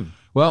the time.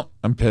 Well,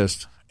 I'm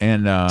pissed.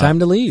 And time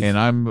to leave. And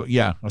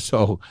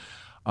so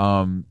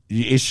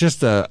it's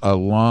just a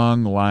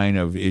long line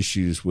of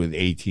issues with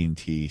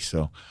AT&T.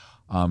 So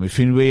if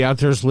anybody out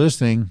there is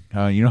listening,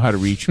 you know how to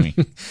reach me.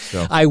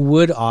 So. I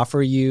would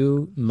offer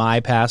you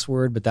my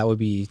password, but that would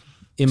be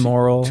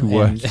immoral. To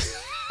what?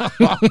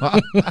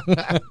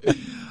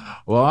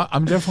 Well,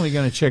 I'm definitely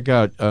going to check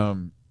out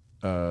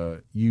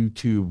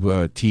YouTube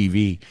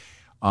TV.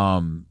 I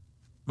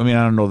mean,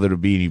 I don't know that it'll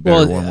be any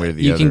better one way or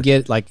the other. You can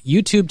get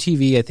YouTube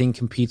TV. I think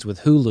competes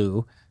with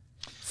Hulu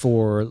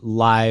for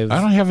live.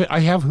 I don't have it. I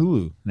have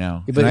Hulu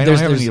now, but I don't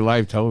have any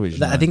live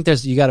television. I think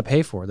you got to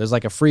pay for it. There's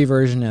like a free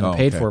version and a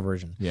paid for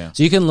version. Yeah.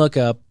 So you can look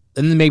up,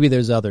 and then maybe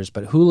there's others,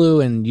 but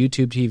Hulu and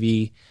YouTube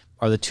TV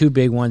are the two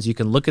big ones. You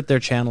can look at their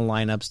channel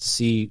lineups to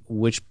see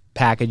which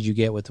package you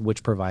get with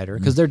which provider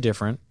because they're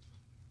different.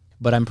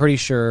 But I'm pretty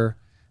sure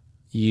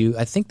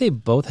I think they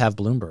both have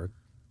Bloomberg.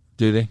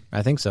 Do they?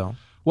 I think so.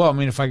 Well, I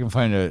mean, if I can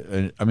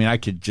find I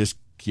could just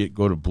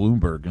go to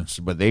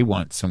Bloomberg, but they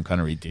want some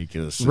kind of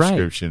ridiculous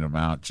subscription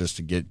amount just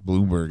to get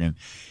Bloomberg. And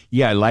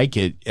yeah, I like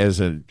it as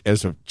a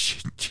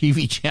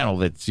TV channel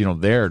that's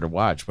there to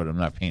watch, but I'm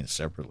not paying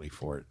separately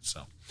for it.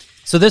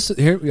 So this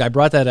here, I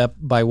brought that up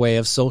by way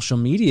of social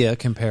media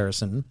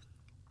comparison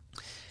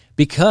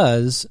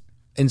because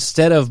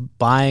instead of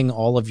buying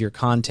all of your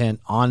content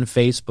on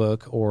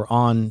Facebook or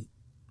on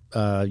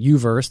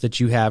Uverse that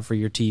you have for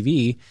your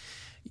TV,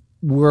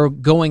 we're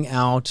going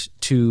out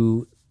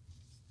to,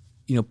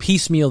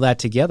 piecemeal that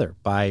together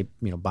by,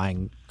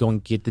 going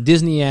get the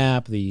Disney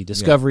app, the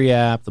Discovery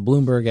app, the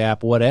Bloomberg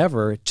app,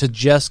 whatever, to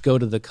just go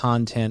to the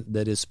content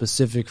that is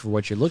specific for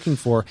what you're looking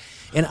for.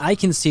 And I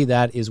can see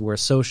that is where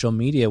social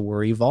media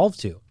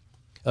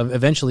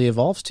eventually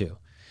evolves to,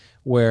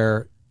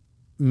 where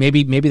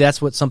maybe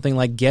that's what something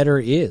like Getter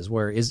is,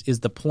 where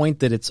is the point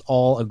that it's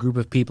all a group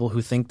of people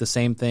who think the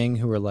same thing,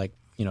 who are like,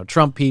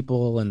 Trump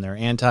people and they're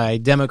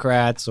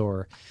anti-Democrats,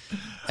 or,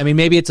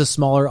 maybe it's a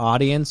smaller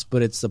audience,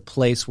 but it's a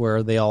place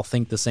where they all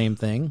think the same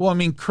thing. Well,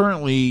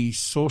 currently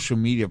social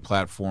media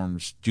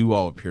platforms do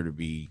all appear to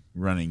be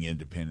running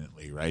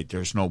independently, right?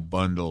 There's no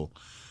bundle,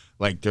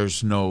 like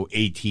there's no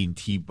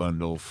AT&T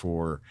bundle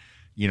for,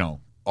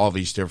 all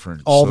these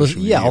different all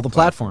social media all the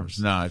platforms.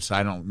 No,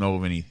 I don't know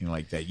of anything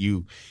like that.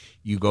 You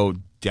go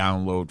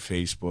download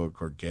Facebook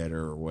or Getter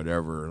or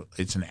whatever.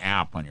 It's an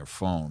app on your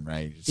phone,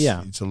 right?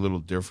 It's a little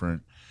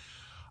different.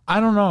 I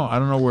don't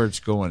know where it's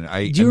going.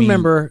 Do you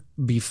remember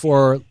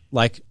before,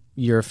 like,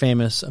 your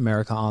famous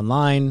America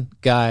Online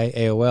guy,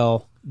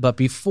 AOL, but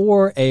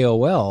before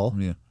AOL,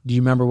 do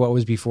you remember what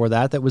was before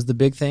that? That was the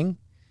big thing?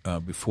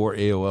 Before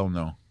AOL,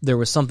 no. There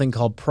was something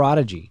called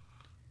Prodigy.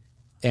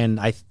 And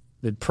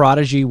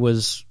Prodigy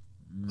was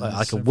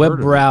like a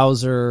web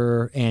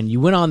browser, and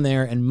you went on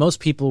there, and most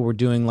people were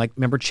doing, like,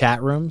 remember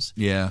chat rooms?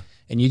 Yeah.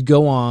 And you'd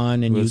go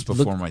on and you'd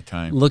before my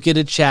time. Look at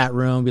a chat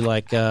room, be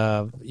like,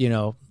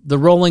 the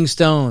Rolling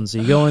Stones. So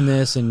you go in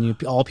this,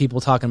 and all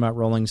people talking about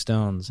Rolling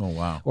Stones. Oh,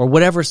 wow. Or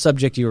whatever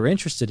subject you were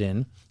interested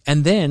in.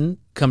 And then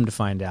come to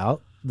find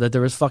out that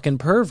there was fucking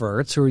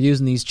perverts who were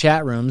using these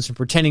chat rooms and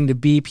pretending to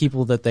be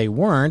people that they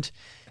weren't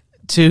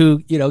to,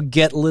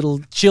 get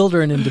little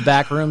children into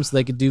back rooms so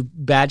they could do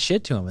bad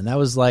shit to them. And that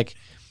was like...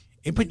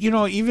 But,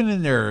 even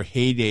in their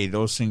heyday,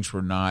 those things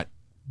were not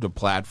the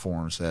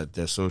platforms that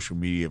the social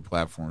media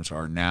platforms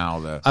are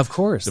now. Of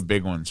course. The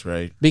big ones,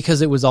 right?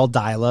 Because it was all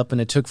dial-up,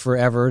 and it took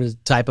forever to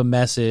type a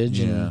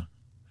message. Yeah.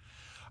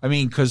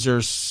 Because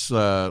there's,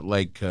 there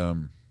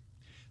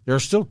are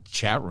still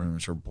chat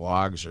rooms or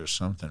blogs or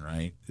something,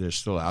 right? They're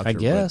still out there. I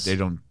guess. But they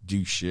don't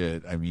do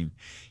shit. You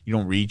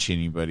don't reach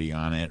anybody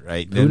on it,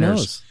 right? Who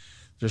knows?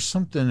 There's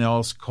something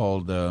else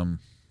called, I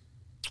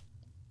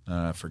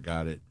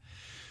forgot it.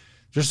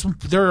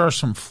 There are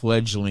some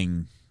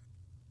fledgling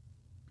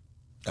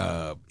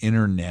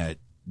internet.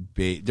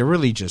 They're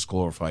really just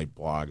glorified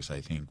blogs,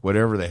 I think.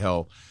 Whatever the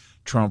hell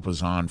Trump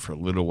was on for a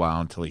little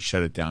while until he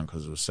shut it down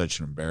because it was such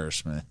an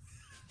embarrassment.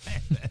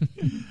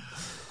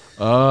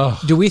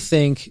 Do we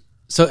think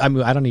so?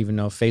 I don't even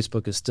know if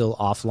Facebook is still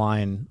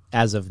offline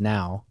as of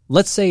now.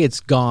 Let's say it's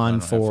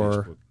gone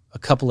for a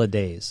couple of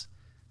days.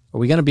 Are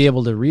we going to be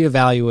able to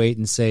reevaluate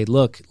and say,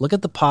 look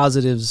at the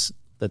positives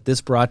that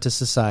this brought to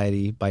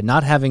society by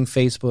not having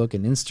Facebook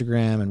and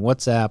Instagram and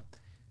WhatsApp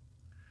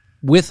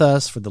with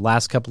us for the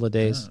last couple of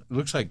days? It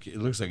looks like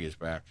it's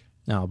back.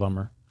 Oh,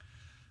 bummer.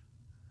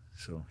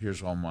 So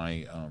here's all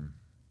my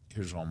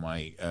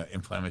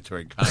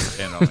inflammatory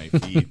content on my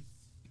feed.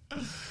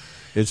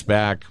 It's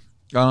back.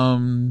 I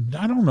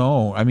don't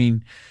know. I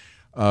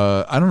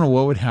don't know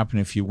what would happen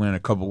if you went a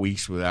couple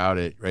weeks without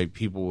it, right?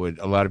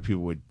 A lot of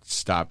people would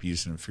stop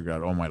using it and figure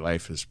out, oh, my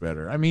life is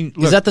better. Look,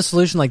 is that the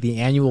solution, like the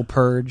annual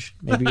purge?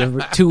 Maybe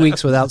 2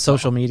 weeks without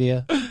social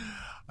media?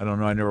 I don't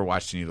know. I never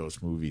watched any of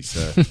those movies.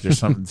 There's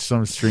some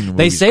string of movies.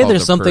 They say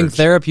there's something Purge.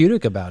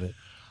 Therapeutic about it.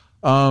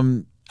 I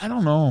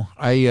don't know.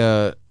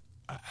 I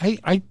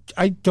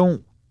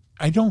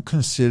don't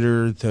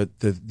consider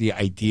the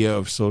idea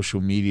of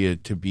social media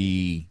to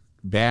be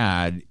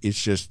bad.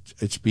 It's just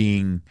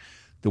the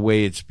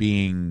way it's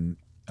being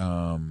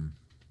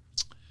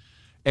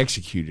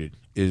executed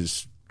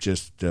is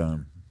just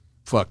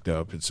fucked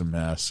up. It's a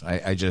mess.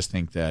 I just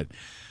think that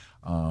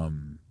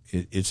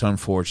it's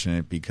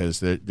unfortunate because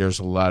there's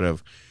a lot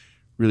of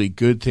really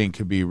good thing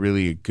could be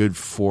really a good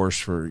force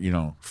for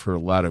a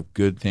lot of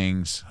good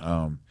things.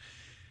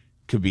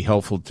 Could be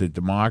helpful to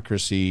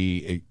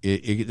democracy.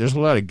 There's a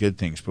lot of good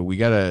things, but we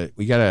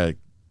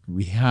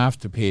have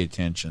to pay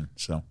attention.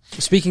 So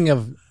speaking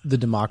of the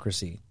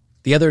democracy,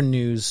 the other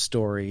news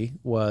story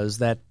was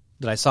that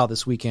I saw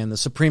this weekend. The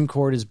Supreme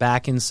Court is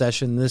back in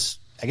session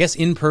I guess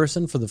in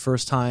person for the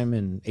first time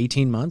in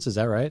 18 months. Is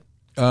that right?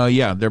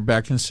 Yeah, they're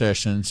back in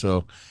session.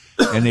 So,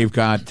 and they've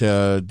got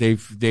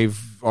they've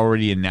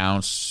already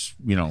announced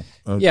it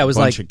was bunch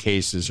like of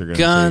cases are going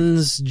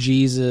guns,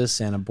 Jesus,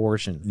 and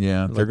abortion.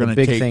 Yeah, they're going to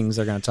big things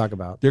they're going to talk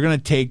about. They're going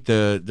to take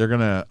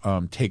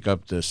take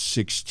up the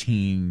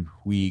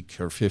 16-week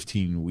or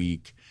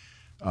 15-week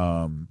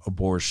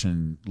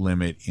abortion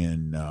limit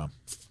in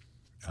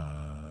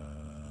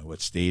what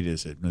state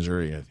is it?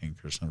 Missouri, I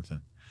think, or something.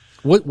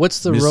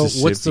 What's the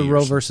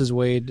Roe versus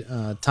Wade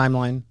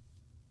timeline?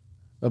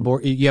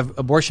 You have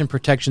abortion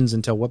protections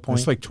until what point?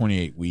 It's like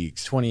 28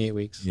 weeks. 28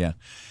 weeks. Yeah.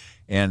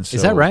 And so,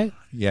 is that right?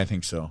 Yeah, I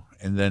think so.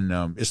 And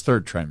then it's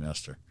third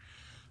trimester.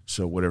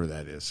 So whatever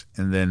that is.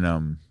 And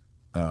then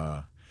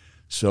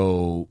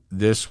So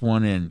this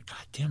one in,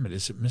 God damn it,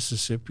 is it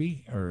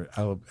Mississippi or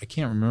I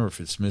can't remember if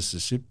it's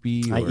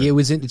Mississippi. Or,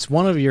 it's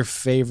one of your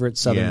favorite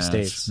southern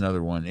states. It's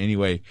another one.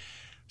 Anyway,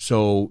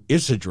 so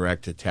it's a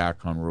direct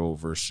attack on Roe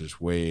versus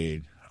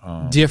Wade.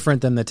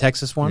 Different than the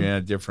Texas one? Yeah,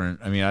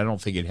 different. I mean, I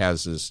don't think it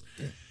has this.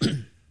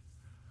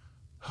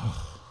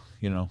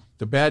 The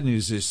bad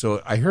news is,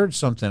 so I heard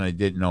something I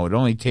didn't know. It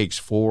only takes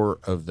 4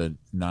 of the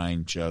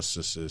 9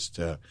 justices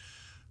to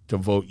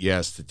vote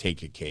yes to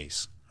take a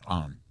case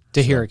on.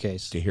 To hear a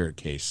case. To hear a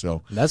case.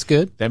 So that's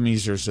good. That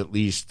means there's at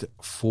least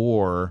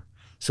 4.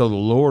 So the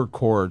lower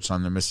courts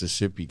on the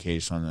Mississippi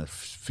case on the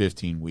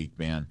 15-week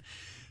ban,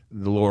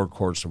 the lower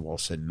courts have all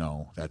said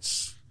no.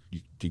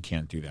 You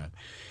can't do that.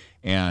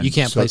 And you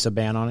can't place a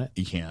ban on it?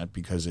 You can't,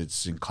 because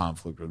it's in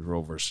conflict with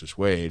Roe versus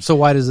Wade. So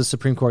why does the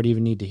Supreme Court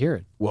even need to hear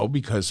it? Well,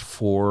 because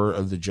 4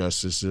 of the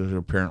justices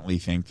apparently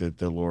think that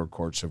the lower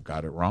courts have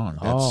got it wrong.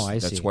 I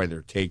see. That's why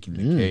they're taking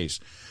the case.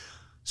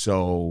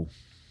 So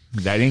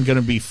that ain't going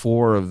to be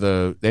 4 of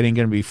the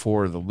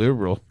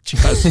liberal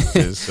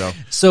justices.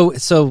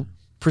 So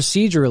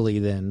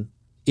procedurally, then,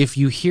 if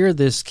you hear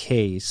this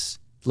case,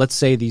 let's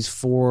say these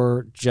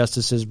 4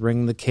 justices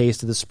bring the case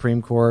to the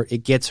Supreme Court,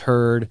 it gets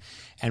heard,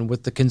 and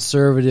with the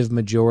conservative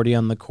majority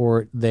on the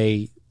court,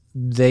 they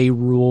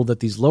rule that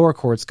these lower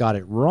courts got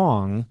it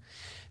wrong.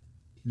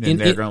 Then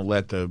they're going to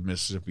let the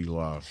Mississippi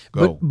law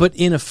go. But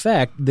in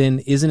effect, then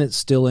isn't it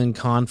still in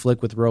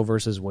conflict with Roe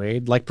versus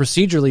Wade? Like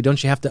procedurally,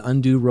 don't you have to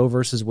undo Roe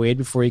versus Wade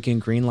before you can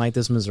greenlight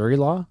this Missouri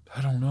law?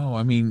 I don't know.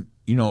 I mean,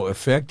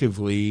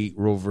 effectively,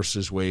 Roe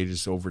versus Wade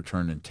is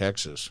overturned in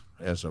Texas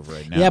as of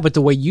right now. Yeah, but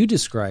the way you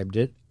described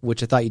it,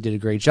 which I thought you did a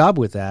great job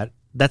with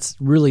that's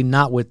really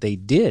not what they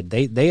did.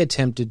 They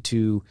attempted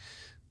to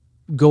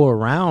go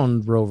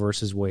around Roe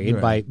versus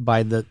Wade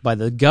by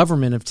the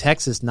government of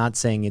Texas not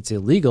saying it's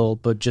illegal,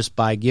 but just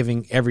by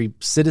giving every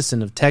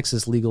citizen of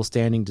Texas legal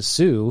standing to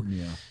sue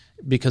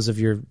because of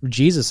your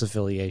Jesus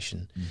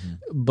affiliation.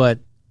 Mm-hmm. But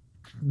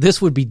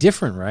this would be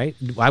different, right?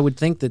 I would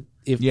think that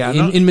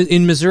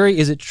in Missouri,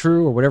 is it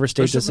true, or whatever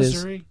state this is?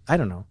 Missouri? I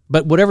don't know,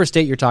 but whatever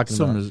state you're talking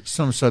about,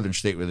 some southern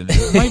state within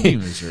it might be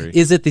Missouri.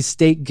 Is it the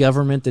state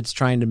government that's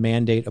trying to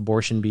mandate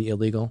abortion be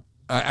illegal?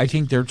 I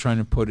think they're trying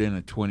to put in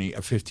a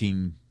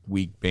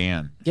 15-week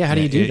ban. Yeah, how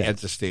do you do that at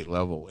the state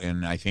level?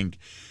 And I think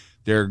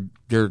they're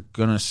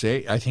going to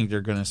say. I think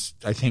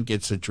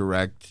it's a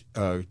direct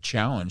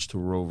challenge to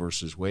Roe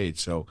versus Wade.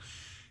 So.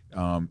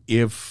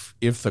 If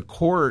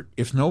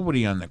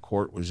nobody on the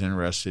court was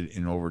interested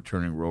in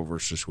overturning Roe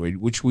versus Wade,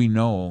 which we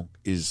know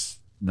is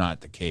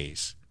not the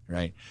case,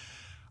 right?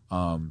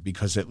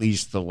 Because at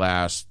least the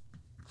last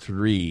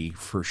 3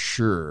 for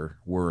sure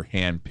were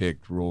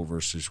handpicked Roe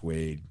versus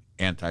Wade,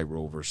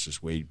 anti-Roe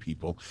versus Wade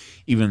people,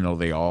 even though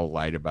they all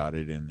lied about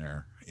it in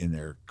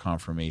their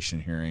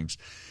confirmation hearings.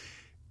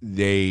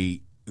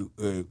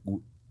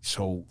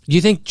 So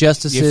you think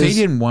justices, if they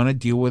didn't want to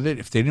deal with it,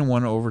 if they didn't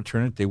want to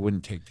overturn it, they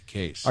wouldn't take the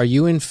case. Are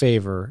you in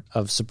favor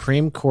of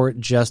Supreme Court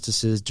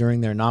justices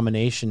during their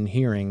nomination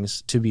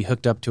hearings to be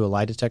hooked up to a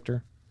lie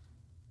detector?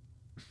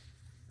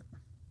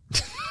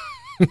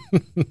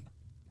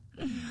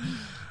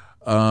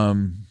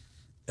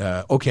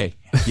 Okay.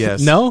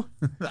 Yes. No?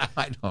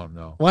 I don't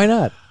know. Why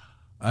not?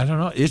 I don't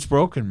know. It's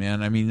broken,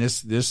 man. I mean,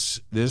 if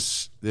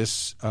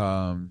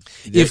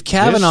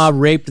Kavanaugh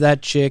raped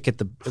that chick at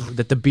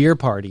the beer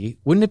party,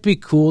 wouldn't it be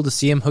cool to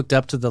see him hooked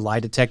up to the lie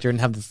detector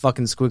and have the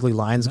fucking squiggly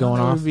lines going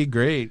off? That would be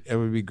great. It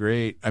would be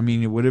great. I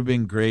mean, it would have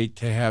been great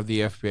to have the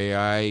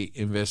FBI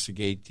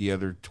investigate the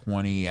other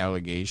 20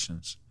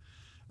 allegations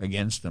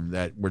against him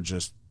that were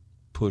just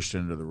pushed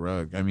under the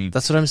rug. I mean,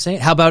 that's what I'm saying.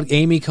 How about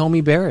Amy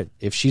Coney Barrett?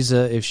 If she's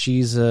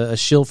a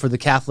shill for the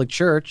Catholic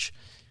Church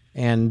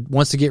and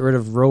wants to get rid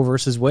of Roe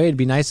versus Wade, it'd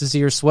be nice to see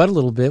her sweat a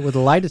little bit with a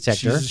lie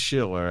detector. She's a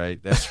shill, all right,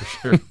 that's for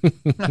sure.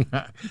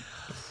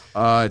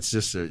 It's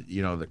just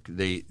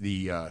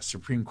the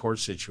Supreme Court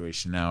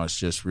situation now is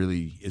just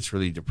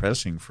really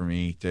depressing for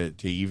me to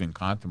even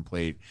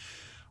contemplate.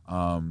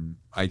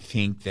 I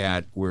think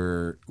that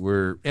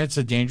it's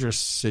a dangerous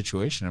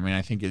situation. I mean,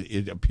 I think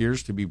it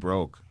appears to be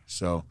broke.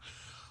 So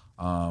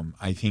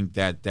I think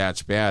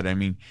that's bad. I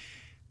mean,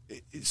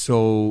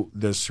 so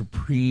the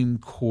Supreme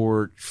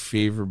Court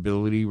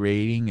favorability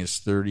rating is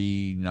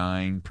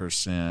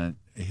 39%,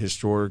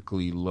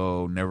 historically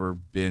low, never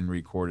been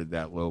recorded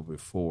that low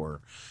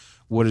before.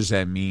 What does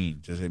that mean?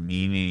 Does it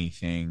mean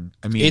anything?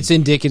 I mean, it's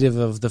indicative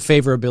of the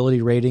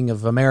favorability rating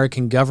of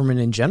American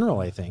government in general,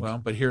 I think. Well,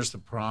 but here's the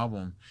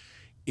problem.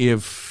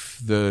 If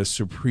the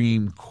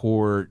Supreme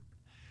Court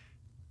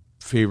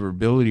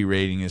favorability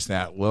rating is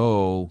that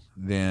low,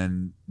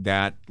 then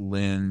that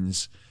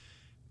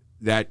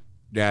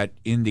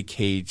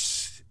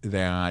indicates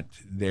that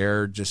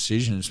their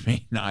decisions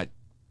may not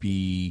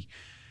be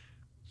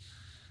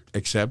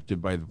accepted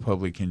by the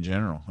public in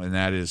general, and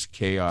that is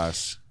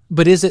chaos.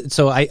 But is it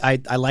so? I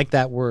like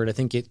that word. I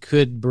think it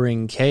could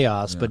bring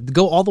chaos, but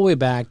go all the way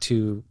back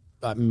to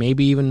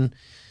maybe even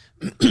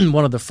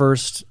one of the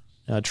first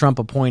Trump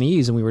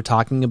appointees, and we were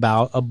talking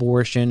about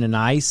abortion, and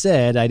I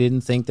said I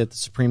didn't think that the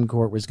Supreme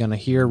Court was going to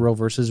hear Roe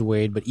versus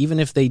Wade, but even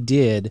if they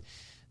did,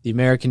 the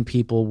American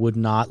people would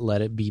not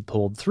let it be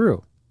pulled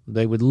through.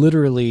 They would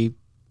literally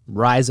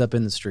rise up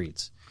in the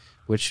streets,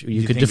 which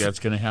you could think that's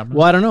going to happen?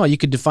 Well, I don't know. You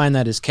could define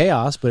that as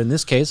chaos, but in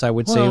this case, I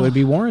would say it would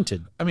be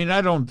warranted. I mean,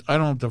 I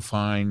don't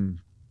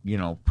define,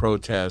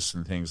 protests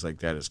and things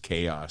like that as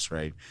chaos,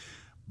 right?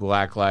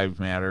 Black Lives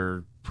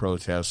Matter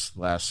protests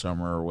last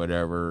summer or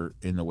whatever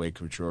in the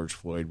wake of George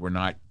Floyd were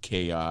not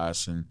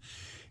chaos, and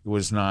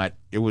I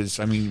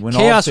mean, when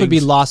chaos would be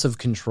loss of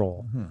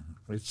control.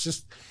 It's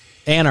just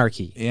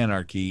anarchy.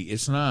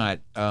 It's not.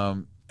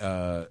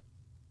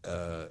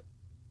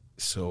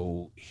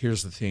 So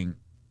here's the thing: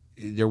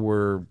 there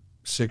were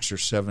 600 or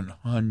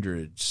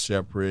 700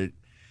 separate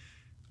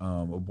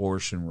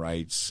abortion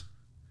rights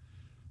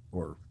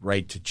or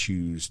right to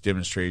choose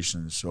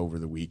demonstrations over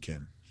the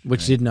weekend,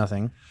 which did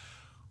nothing.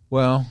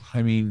 Well,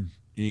 I mean,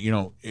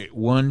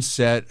 one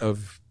set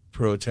of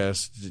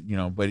protests,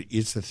 but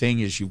it's the thing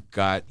is you've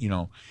got,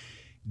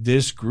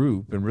 this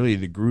group, and really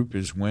the group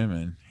is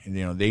women,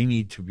 and, they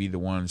need to be the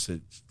ones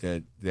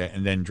that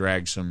and then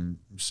drag some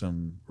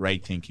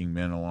right-thinking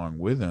men along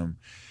with them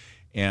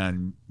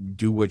and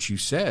do what you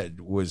said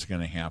was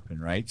going to happen,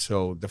 right?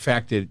 So the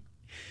fact that,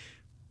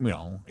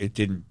 it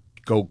didn't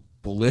go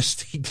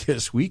ballistic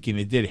this weekend,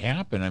 it did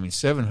happen. I mean,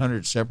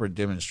 700 separate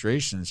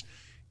demonstrations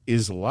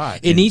is a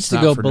lot. It needs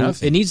to go.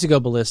 It needs to go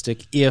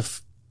ballistic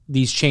if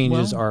these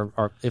changes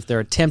are if they're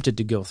attempted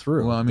to go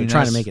through. Well, I mean, they're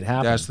trying to make it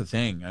happen. That's the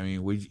thing. I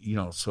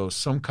mean, so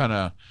some kind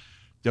of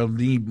there'll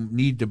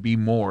need to be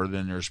more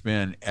than there's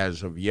been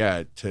as of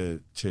yet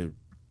to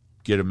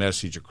get a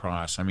message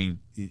across. I mean,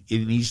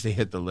 it needs to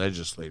hit the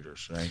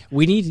legislators, right?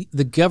 We need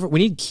we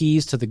need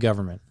keys to the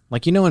government.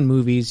 Like in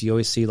movies, you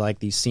always see like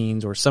these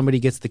scenes where somebody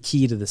gets the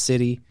key to the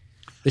city.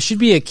 There should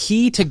be a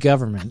key to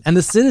government, and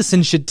the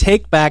citizens should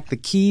take back the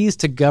keys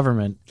to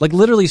government, like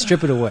literally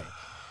strip it away.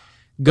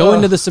 Go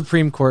into the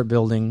Supreme Court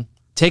building,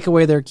 take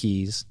away their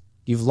keys.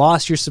 You've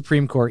lost your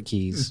Supreme Court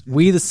keys.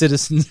 We, the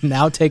citizens,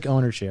 now take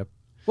ownership.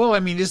 Well,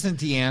 I mean, isn't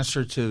the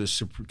answer to a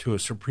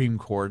Supreme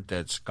Court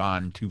that's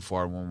gone too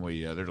far one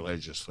way or the other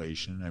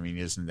legislation? I mean,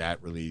 isn't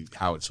that really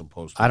how it's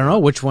supposed to I don't know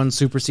which one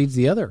supersedes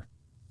the other.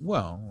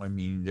 Well, I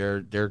mean,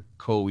 they're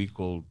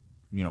co-equal,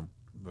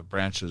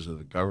 branches of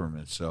the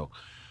government, so.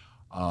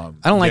 I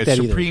don't like that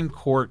either. The Supreme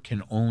Court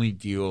can only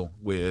deal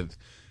with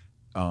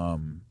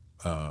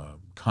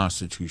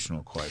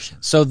constitutional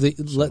questions. So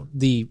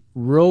the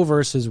Roe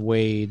versus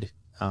Wade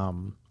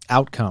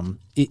outcome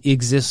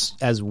exists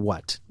as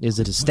what? Is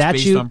it a statute?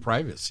 It's based on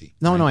privacy.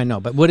 No, I know,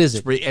 but what is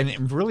it?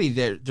 And really,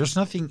 there's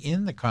nothing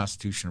in the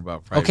Constitution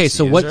about privacy. Okay,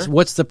 so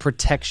what's the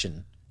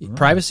protection?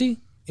 Privacy?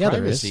 Yeah,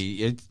 privacy.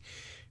 There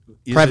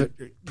is.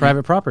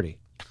 Private property.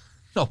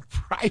 No,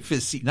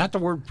 privacy, not the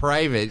word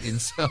private. In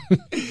some.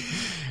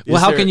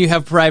 Well, how can you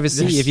have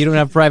privacy if you don't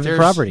have private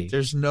property?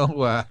 There's no.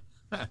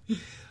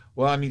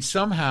 Well, I mean,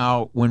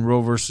 somehow when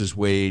Roe versus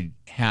Wade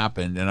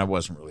happened, and I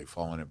wasn't really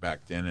following it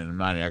back then, and I'm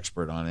not an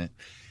expert on it,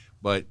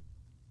 but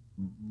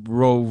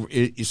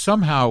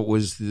somehow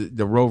was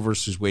the Roe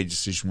versus Wade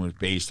decision was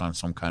based on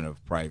some kind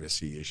of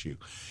privacy issue,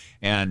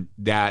 and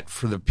that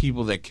for the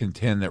people that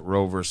contend that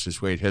Roe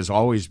versus Wade has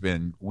always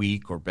been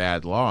weak or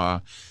bad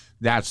law,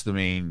 that's the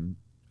main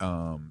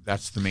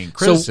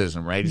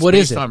criticism, right? It's what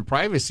based is it? On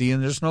privacy,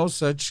 and there's no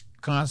such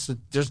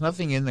there's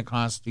nothing in the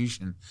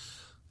Constitution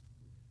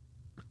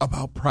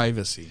about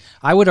privacy.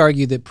 I would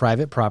argue that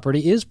private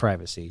property is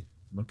privacy.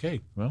 Okay,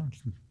 well,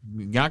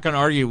 you're not going to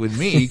argue with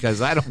me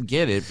because I don't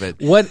get it.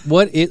 But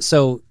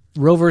so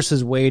Roe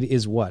versus Wade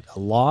is what? A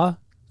law,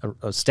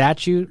 a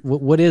statute?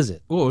 What is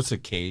it? Well, it's a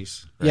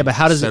case. Right? Yeah, but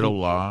how does settled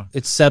law?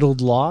 It's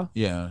settled law.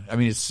 Yeah, I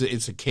mean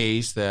it's a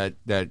case that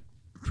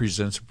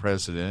presents a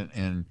precedent,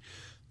 and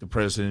the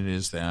precedent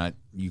is that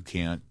you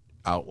can't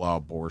outlaw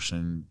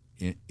abortion.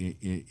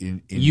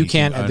 You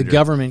can't. The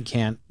government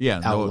can't.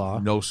 Outlaw.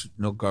 No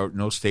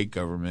state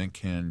government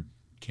can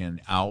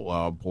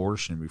outlaw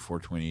abortion before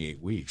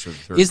 28 weeks. Or the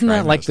third Isn't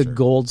that trimester. like the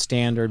gold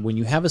standard when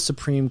you have a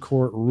Supreme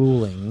Court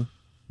ruling?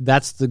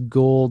 That's the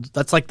gold.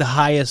 That's like the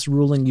highest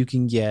ruling you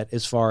can get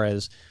as far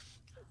as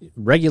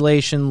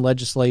regulation,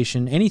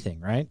 legislation, anything,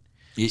 right?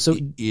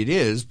 It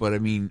is, but I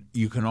mean,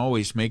 you can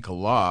always make a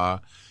law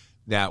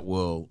that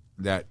will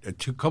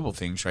two couple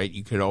things, right?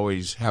 You could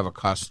always have a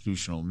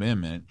constitutional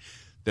amendment.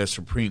 The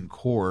Supreme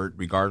Court,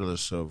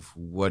 regardless of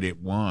what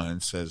it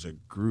wants as a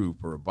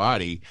group or a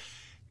body,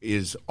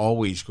 is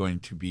always going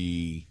to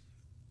be,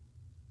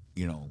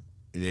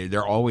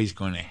 they're always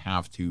going to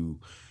have to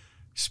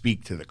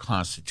speak to the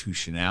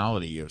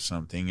constitutionality of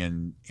something,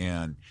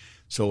 and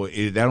so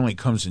that only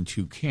comes in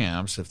two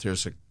camps. If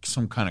there's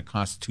some kind of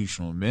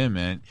constitutional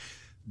amendment,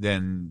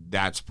 then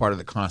that's part of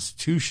the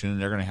Constitution,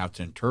 and they're going to have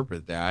to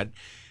interpret that.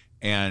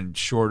 And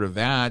short of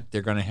that,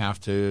 they're going to have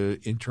to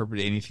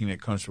interpret anything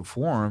that comes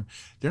before them.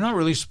 They're not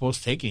really supposed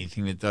to take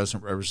anything that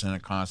doesn't represent a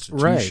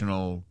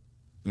constitutional,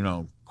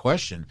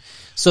 question.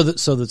 So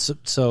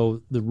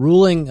the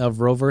ruling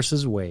of Roe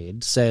versus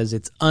Wade says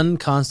it's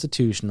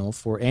unconstitutional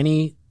for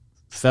any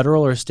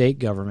federal or state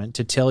government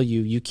to tell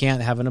you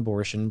can't have an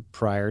abortion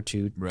prior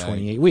to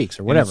 28 weeks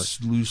or whatever. And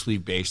it's loosely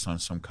based on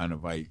some kind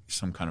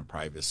of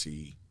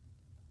privacy.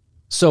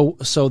 So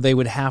they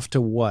would have to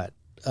what?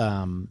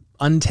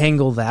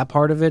 Untangle that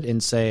part of it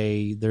and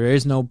say there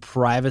is no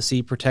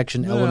privacy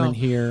protection element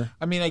here.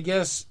 I mean, I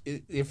guess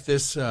if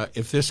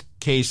this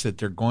case that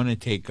they're going to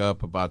take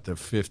up about the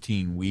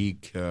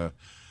 15-week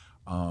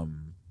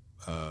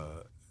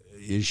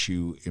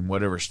issue in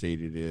whatever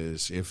state it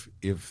is,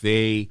 if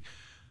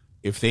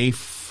they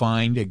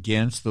find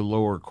against the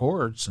lower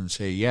courts and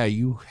say, yeah,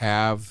 you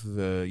have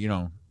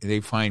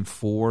they find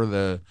for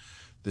the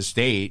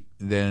state,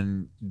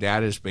 then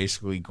that is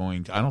basically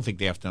going to, I don't think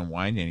they have to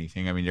unwind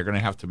anything. I mean, they're going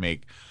to have to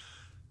make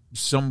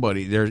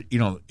somebody there,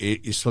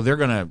 so they're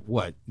going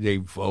to, they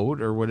vote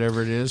or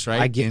whatever it is,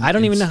 right? I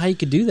don't even know how you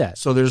could do that.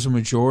 So there's a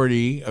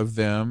majority of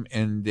them,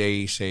 and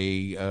they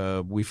say,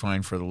 we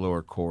find for the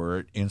lower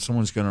court, and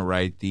someone's going to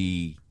write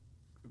the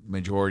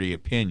majority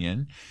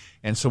opinion,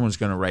 and someone's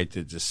going to write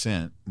the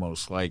dissent,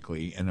 most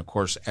likely. And, of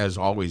course, as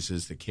always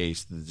is the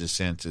case, the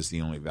dissent is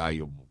the only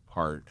valuable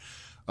part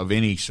of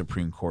any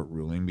Supreme Court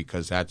ruling,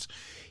 because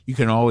you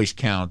can always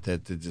count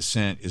that the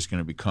dissent is going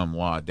to become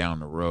law down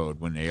the road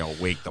when they all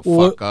wake the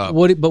fuck up.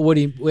 Wait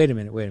a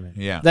minute.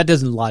 Yeah. That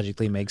doesn't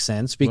logically make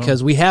sense,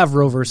 because we have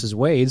Roe versus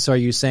Wade. So are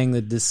you saying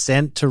the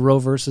dissent to Roe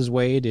versus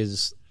Wade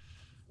is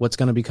what's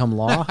going to become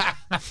law?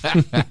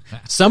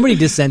 Somebody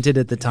dissented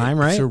at the time,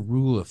 right? It's a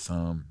rule of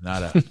thumb,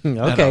 not a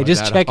okay,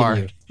 just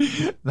checking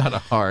you. Not a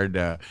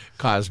hard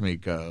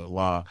cosmic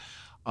law.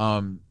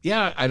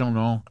 I don't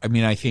know. I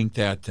mean, I think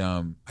that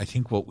I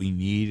think what we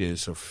need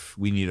is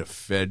we need a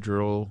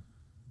federal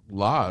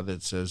law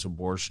that says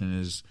abortion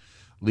is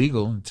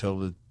legal until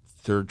the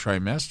third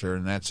trimester,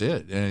 and that's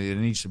it. And it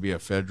needs to be a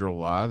federal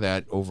law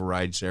that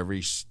overrides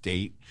every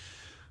state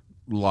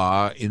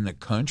law in the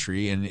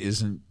country and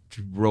isn't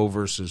Roe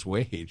versus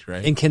Wade,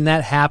 right? And can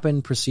that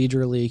happen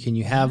procedurally? Can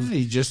you have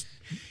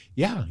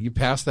you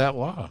pass that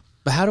law.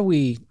 But how do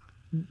we?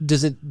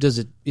 Is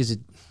it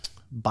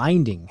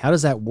binding? How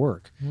does that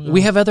work? Well,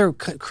 we have other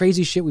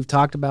crazy shit we've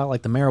talked about,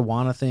 like the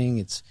marijuana thing.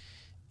 It's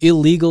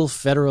illegal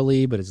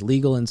federally, but it's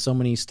legal in so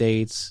many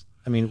states.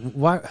 I mean,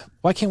 why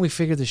can't we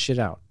figure this shit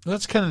out? Well,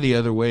 that's kind of the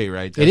other way,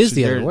 right? It is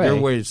the other way. Their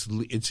way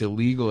it's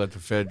illegal at the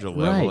federal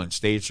level, and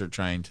states are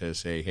trying to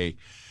say, hey,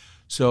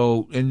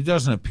 and it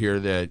doesn't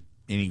appear that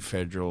any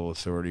federal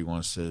authority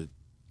wants to.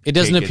 It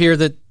doesn't appear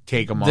that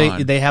take them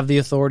on. They have the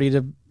authority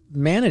to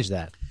manage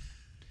that.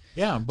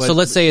 Yeah, but so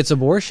let's say it's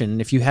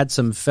abortion. If you had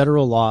some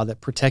federal law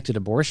that protected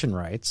abortion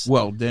rights,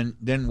 well, then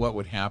what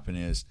would happen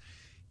is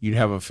you'd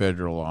have a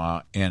federal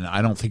law, and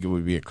I don't think it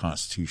would be a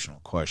constitutional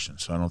question.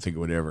 So I don't think it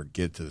would ever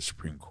get to the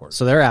Supreme Court.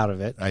 So they're out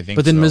of it. I think,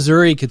 but then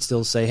Missouri could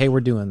still say, "Hey,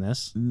 we're doing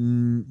this."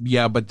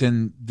 Yeah, but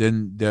then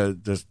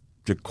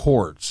the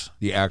courts,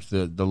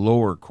 the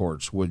lower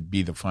courts would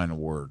be the final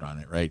word on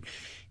it, right?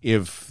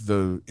 If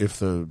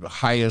the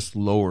highest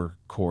lower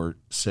court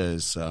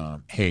says,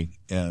 "Hey,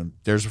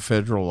 there's a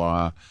federal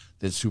law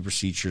that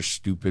supersedes your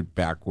stupid,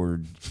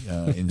 backward,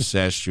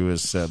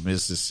 incestuous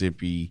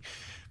Mississippi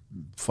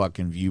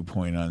fucking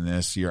viewpoint on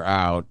this. You're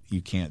out.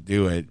 You can't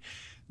do it."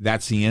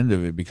 That's the end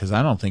of it, because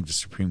I don't think the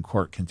Supreme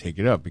Court can take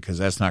it up, because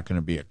that's not going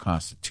to be a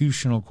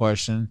constitutional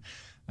question.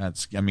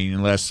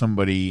 Unless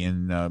somebody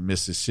in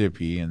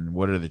Mississippi, and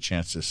what are the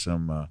chances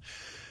some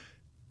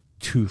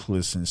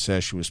toothless,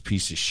 incestuous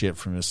piece of shit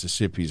from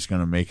Mississippi is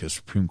going to make a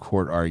Supreme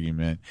Court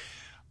argument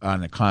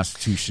on the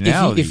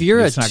constitutionality? If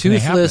you're a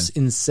toothless,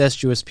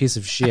 incestuous piece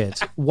of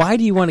shit, why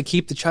do you want to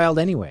keep the child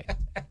anyway?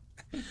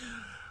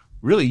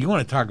 Really, you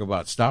want to talk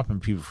about stopping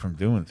people from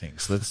doing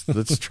things?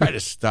 Let's try to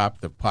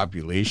stop the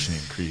population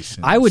increase.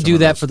 I would do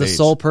that for the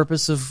sole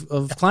purpose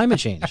of climate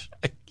change.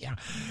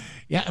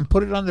 Yeah, and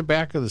put it on the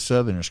back of the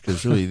Southerners,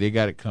 because really they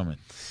got it coming.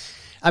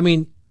 I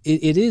mean,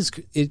 it is.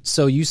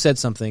 So you said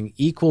something,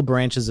 equal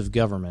branches of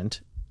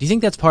government. Do you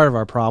think that's part of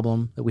our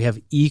problem, that we have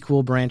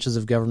equal branches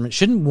of government?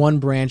 Shouldn't one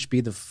branch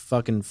be the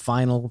fucking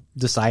final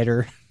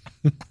decider?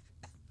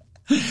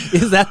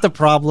 Is that the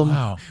problem?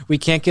 Wow. We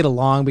can't get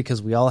along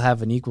because we all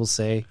have an equal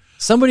say.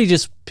 Somebody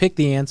just pick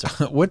the answer.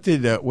 What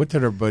did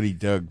our buddy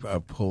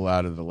Doug pull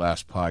out of the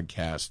last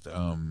podcast?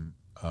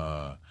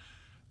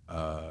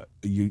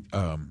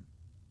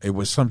 It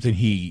was something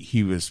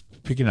he was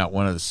picking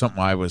out something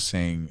I was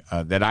saying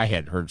that I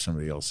had heard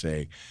somebody else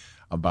say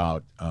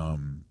about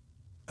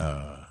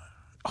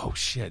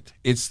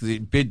it's the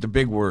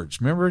big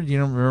words. Remember? You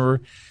don't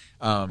remember?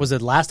 Was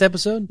it last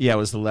episode? Yeah, it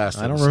was the last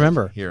episode. I don't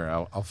remember. Here,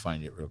 I'll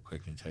find it real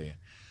quick and tell you.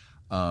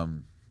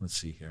 Let's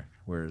see here.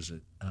 Where is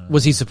it?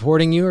 Was he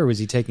supporting you, or was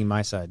he taking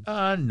my side?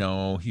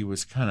 No, he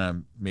was kind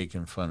of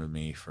making fun of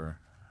me for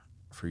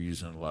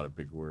using a lot of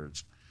big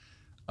words.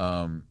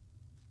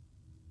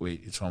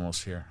 Wait, it's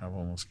almost here. I've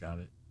almost got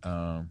it.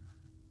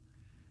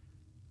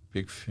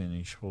 Big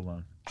finish. Hold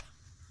on.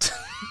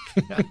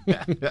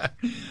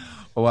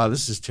 Oh, wow,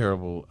 this is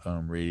terrible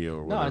radio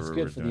or whatever. No, it's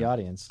good for the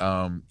audience.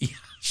 Yeah,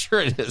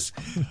 sure it is.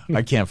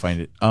 I can't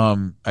find it.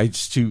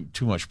 It's too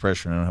much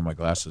pressure. And I don't have my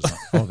glasses on.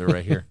 Oh, they're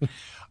right here.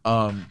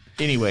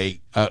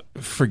 Anyway,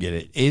 forget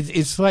it.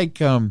 It's like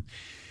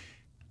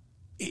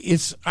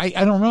it's I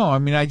don't know. I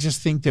mean, I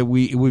just think that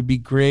it would be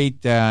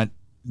great that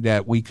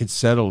we could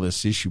settle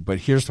this issue. But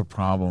here's the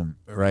problem,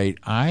 right?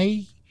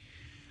 I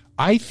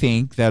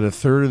think that a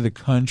third of the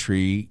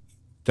country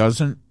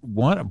doesn't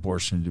want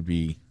abortion to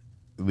be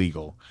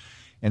legal.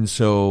 And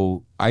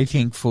so I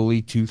think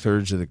fully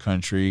 2/3 of the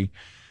country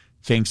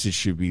thinks it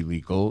should be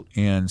legal.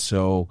 And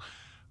so,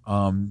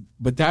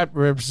 but that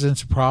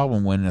represents a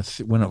problem when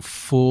a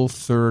full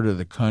third of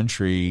the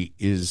country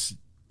is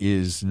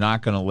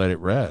not going to let it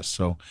rest.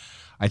 So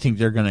I think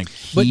they're going to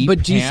keep.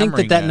 But do you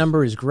think that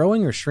number is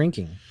growing or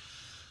shrinking?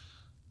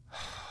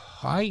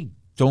 I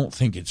don't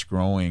think it's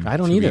growing. I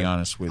don't to either. Be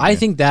honest with you, I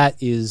think that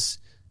is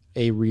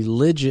a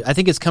religious. I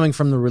think it's coming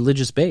from the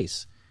religious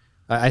base.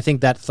 I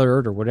think that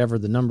third or whatever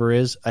the number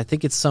is, I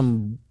think it's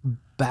some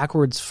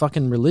backwards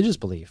fucking religious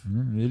belief.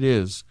 It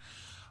is.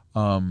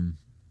 And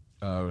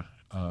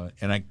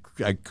I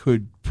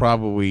could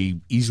probably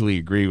easily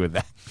agree with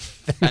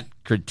that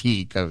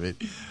critique of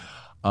it.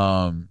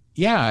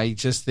 Yeah, I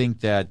just think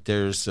that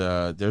there's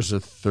a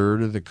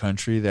third of the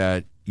country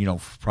that,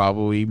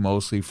 probably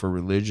mostly for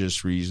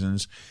religious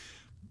reasons,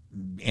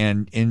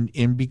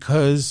 and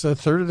because a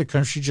third of the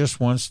country just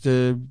wants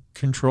to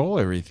control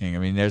everything. I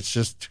mean, that's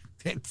just.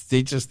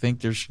 They just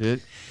think their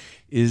shit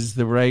is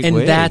the right way.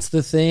 And that's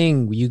the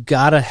thing. You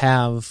got to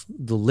have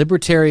the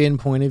libertarian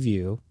point of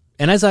view.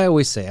 And as I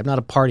always say, I'm not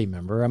a party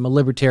member. I'm a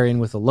libertarian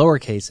with a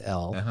lowercase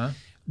l. Uh-huh.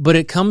 But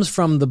it comes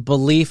from the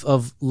belief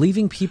of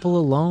leaving people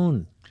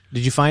alone.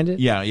 Did you find it?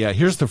 Yeah.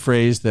 Here's the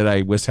phrase that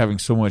I was having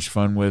so much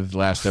fun with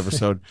last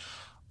episode.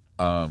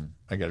 I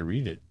got to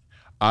read it.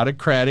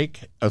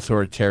 Autocratic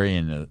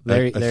authoritarian.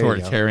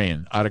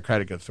 Authoritarian.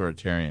 Autocratic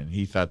authoritarian.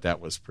 He thought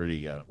that was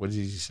pretty, what did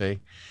he say?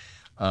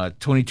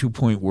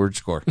 22-point word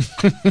score.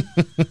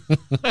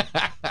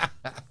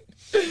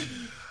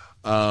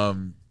 I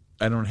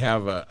don't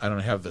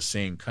have the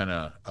same kind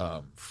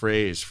of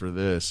phrase for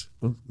this.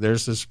 Well,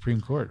 there's the Supreme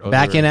Court.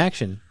 Back in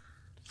action.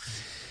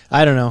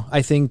 I don't know.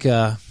 I think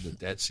the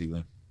debt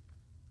ceiling.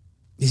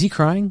 Is he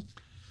crying?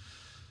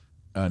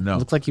 No. It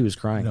looked like he was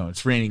crying. No,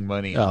 it's raining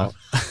money. Oh.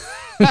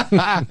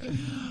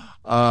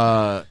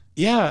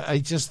 Yeah, I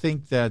just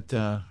think that.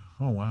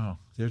 Oh wow,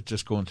 they're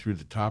just going through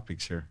the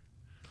topics here.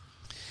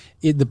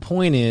 The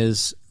point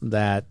is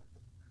that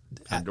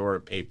Pandora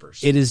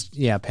Papers. It is,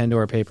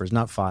 Pandora Papers,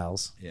 not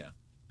files. Yeah,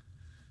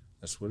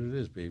 that's what it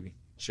is, baby.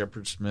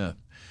 Shepard Smith.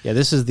 Yeah,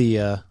 this is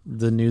the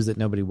news that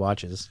nobody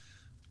watches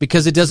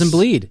because it doesn't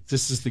bleed.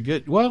 This is the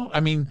good. Well, I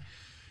mean,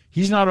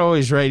 he's not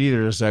always right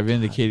either, as I've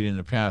indicated in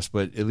the past.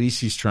 But at least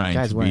he's trying.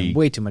 Guy's to wearing be.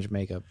 Way too much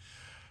makeup.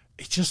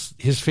 It just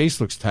his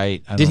face looks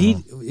tight.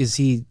 Is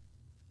he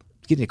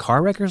getting a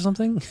car wreck or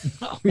something?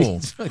 No.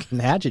 He's fucking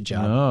hatchet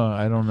job. No,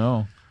 I don't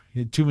know. He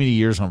had too many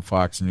years on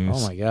Fox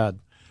News. Oh my God.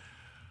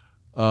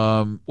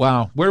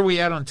 Wow. Where are we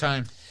at on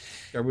time?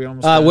 Are we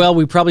almost done? Well,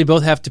 we probably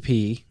both have to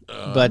pee,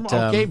 but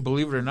okay,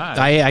 believe it or not.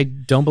 I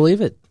don't believe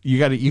it. You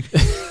got to.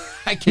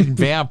 I can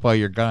vamp while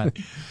you're gone.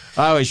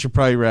 Oh, I should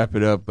probably wrap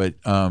it up, but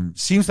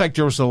seems like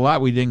there was a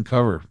lot we didn't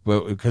cover,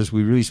 but because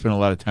we really spent a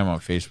lot of time on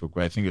Facebook,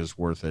 but I think it was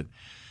worth it.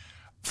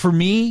 For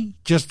me,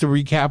 just to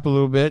recap a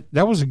little bit,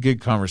 that was a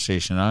good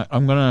conversation.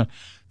 I'm going to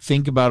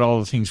think about all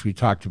the things we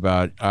talked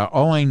about.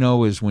 All I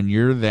know is when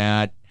you're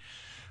that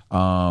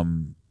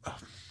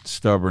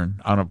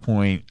stubborn on a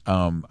point,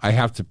 I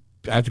have to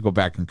go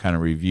back and kind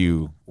of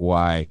review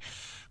why,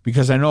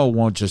 because I know it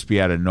won't just be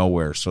out of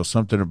nowhere. So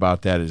something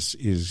about that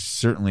is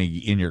certainly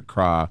in your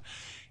craw,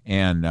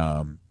 and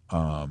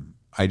I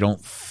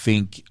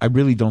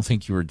really don't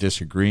think you were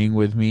disagreeing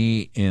with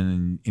me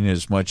in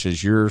as much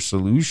as your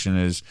solution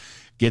is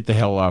get the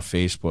hell off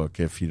Facebook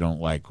if you don't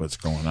like what's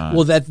going on.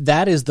 Well,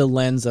 that is the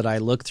lens that I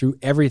look through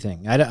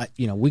everything.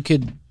 We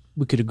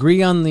could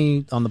agree on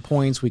the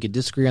points, we could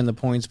disagree on the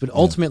points, but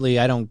ultimately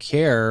I don't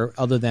care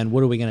other than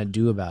what are we going to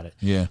do about it.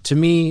 Yeah. To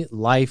me,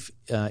 life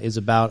is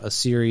about a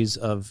series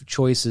of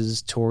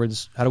choices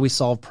towards how do we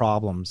solve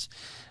problems,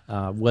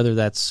 whether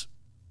that's,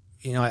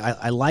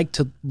 I like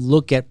to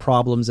look at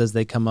problems as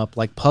they come up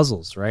like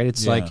puzzles, right?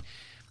 It's like,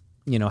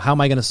 how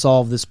am I going to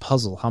solve this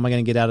puzzle? How am I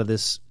going to get out of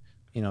this,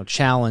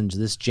 challenge,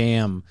 this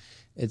jam?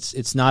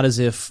 It's not as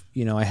if,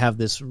 I have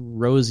this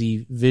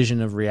rosy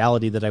vision of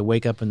reality that I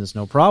wake up and there's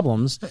no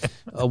problems.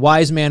 A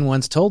wise man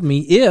once told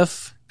me,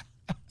 if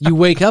you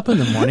wake up in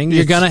the morning,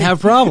 you're going to have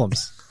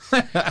problems.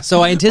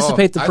 So I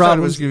anticipate the I problems. thought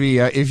it was going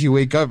to be if you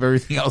wake up,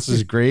 everything else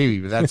is gravy.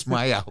 But that's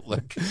my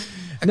outlook.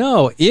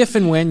 No, if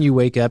and when you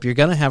wake up, you're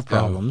going to have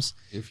problems.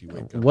 If you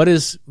wake up.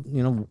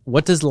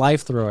 What does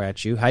life throw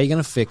at you? How are you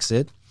going to fix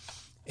it?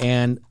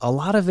 And a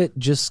lot of it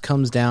just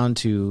comes down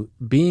to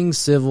being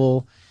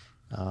civil,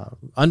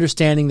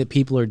 understanding that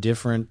people are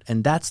different,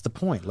 and that's the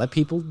point. Let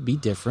people be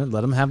different.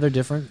 Let them have their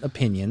different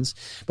opinions.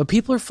 But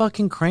people are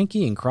fucking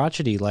cranky and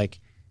crotchety. Like,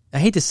 I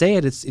hate to say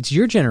it, it's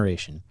your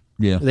generation.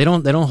 Yeah. They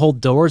don't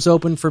hold doors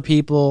open for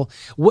people.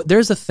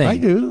 There's a thing. I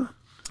do.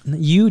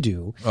 You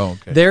do. Oh,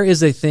 okay. There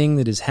is a thing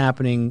that is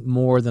happening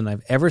more than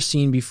I've ever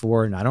seen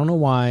before, and I don't know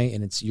why,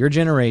 and it's your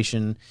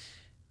generation.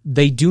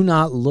 They do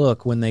not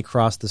look when they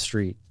cross the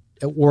street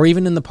or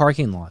even in the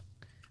parking lot.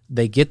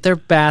 They get their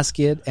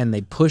basket and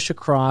they push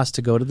across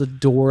to go to the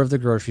door of the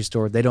grocery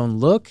store. They don't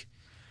look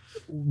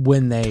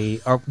when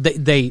they are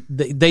they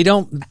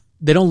don't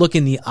look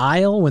in the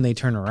aisle when they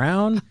turn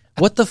around.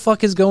 What the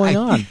fuck is going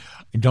on?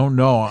 I don't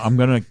know. I'm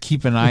going to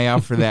keep an eye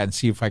out for that and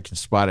see if I can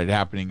spot it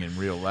happening in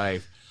real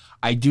life.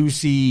 I do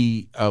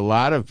see a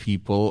lot of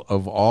people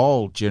of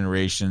all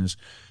generations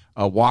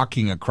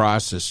walking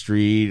across the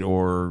street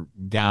or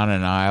down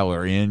an aisle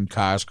or in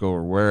Costco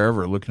or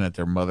wherever looking at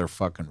their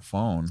motherfucking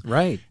phone.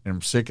 Right. And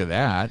I'm sick of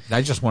that.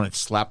 I just want to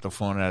slap the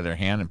phone out of their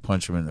hand and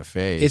punch them in the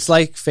face. It's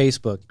like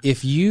Facebook.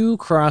 If you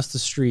cross the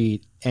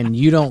street and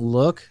you don't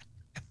look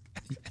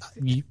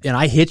and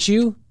I hit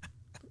you,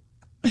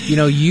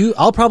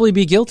 I'll probably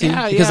be guilty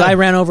because I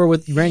ran you over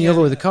with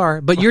a car,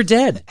 but you're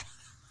dead.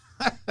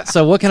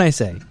 So what can I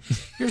say?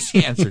 Here's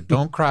the answer.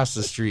 Don't cross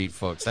the street,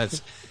 folks.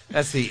 That's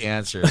the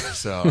answer.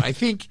 So I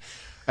think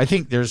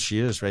there she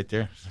is right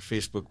there.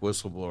 Facebook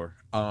whistleblower.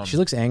 She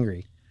looks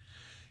angry.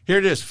 Here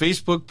it is.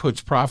 Facebook puts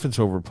profits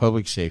over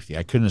public safety.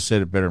 I couldn't have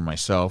said it better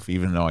myself,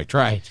 even though I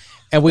tried.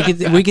 And we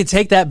could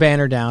take that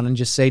banner down and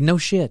just say no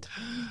shit.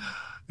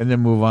 And then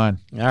move on.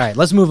 All right,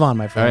 let's move on,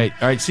 my friend.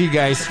 All right. See you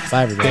guys.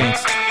 Bye, everybody.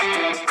 Thanks.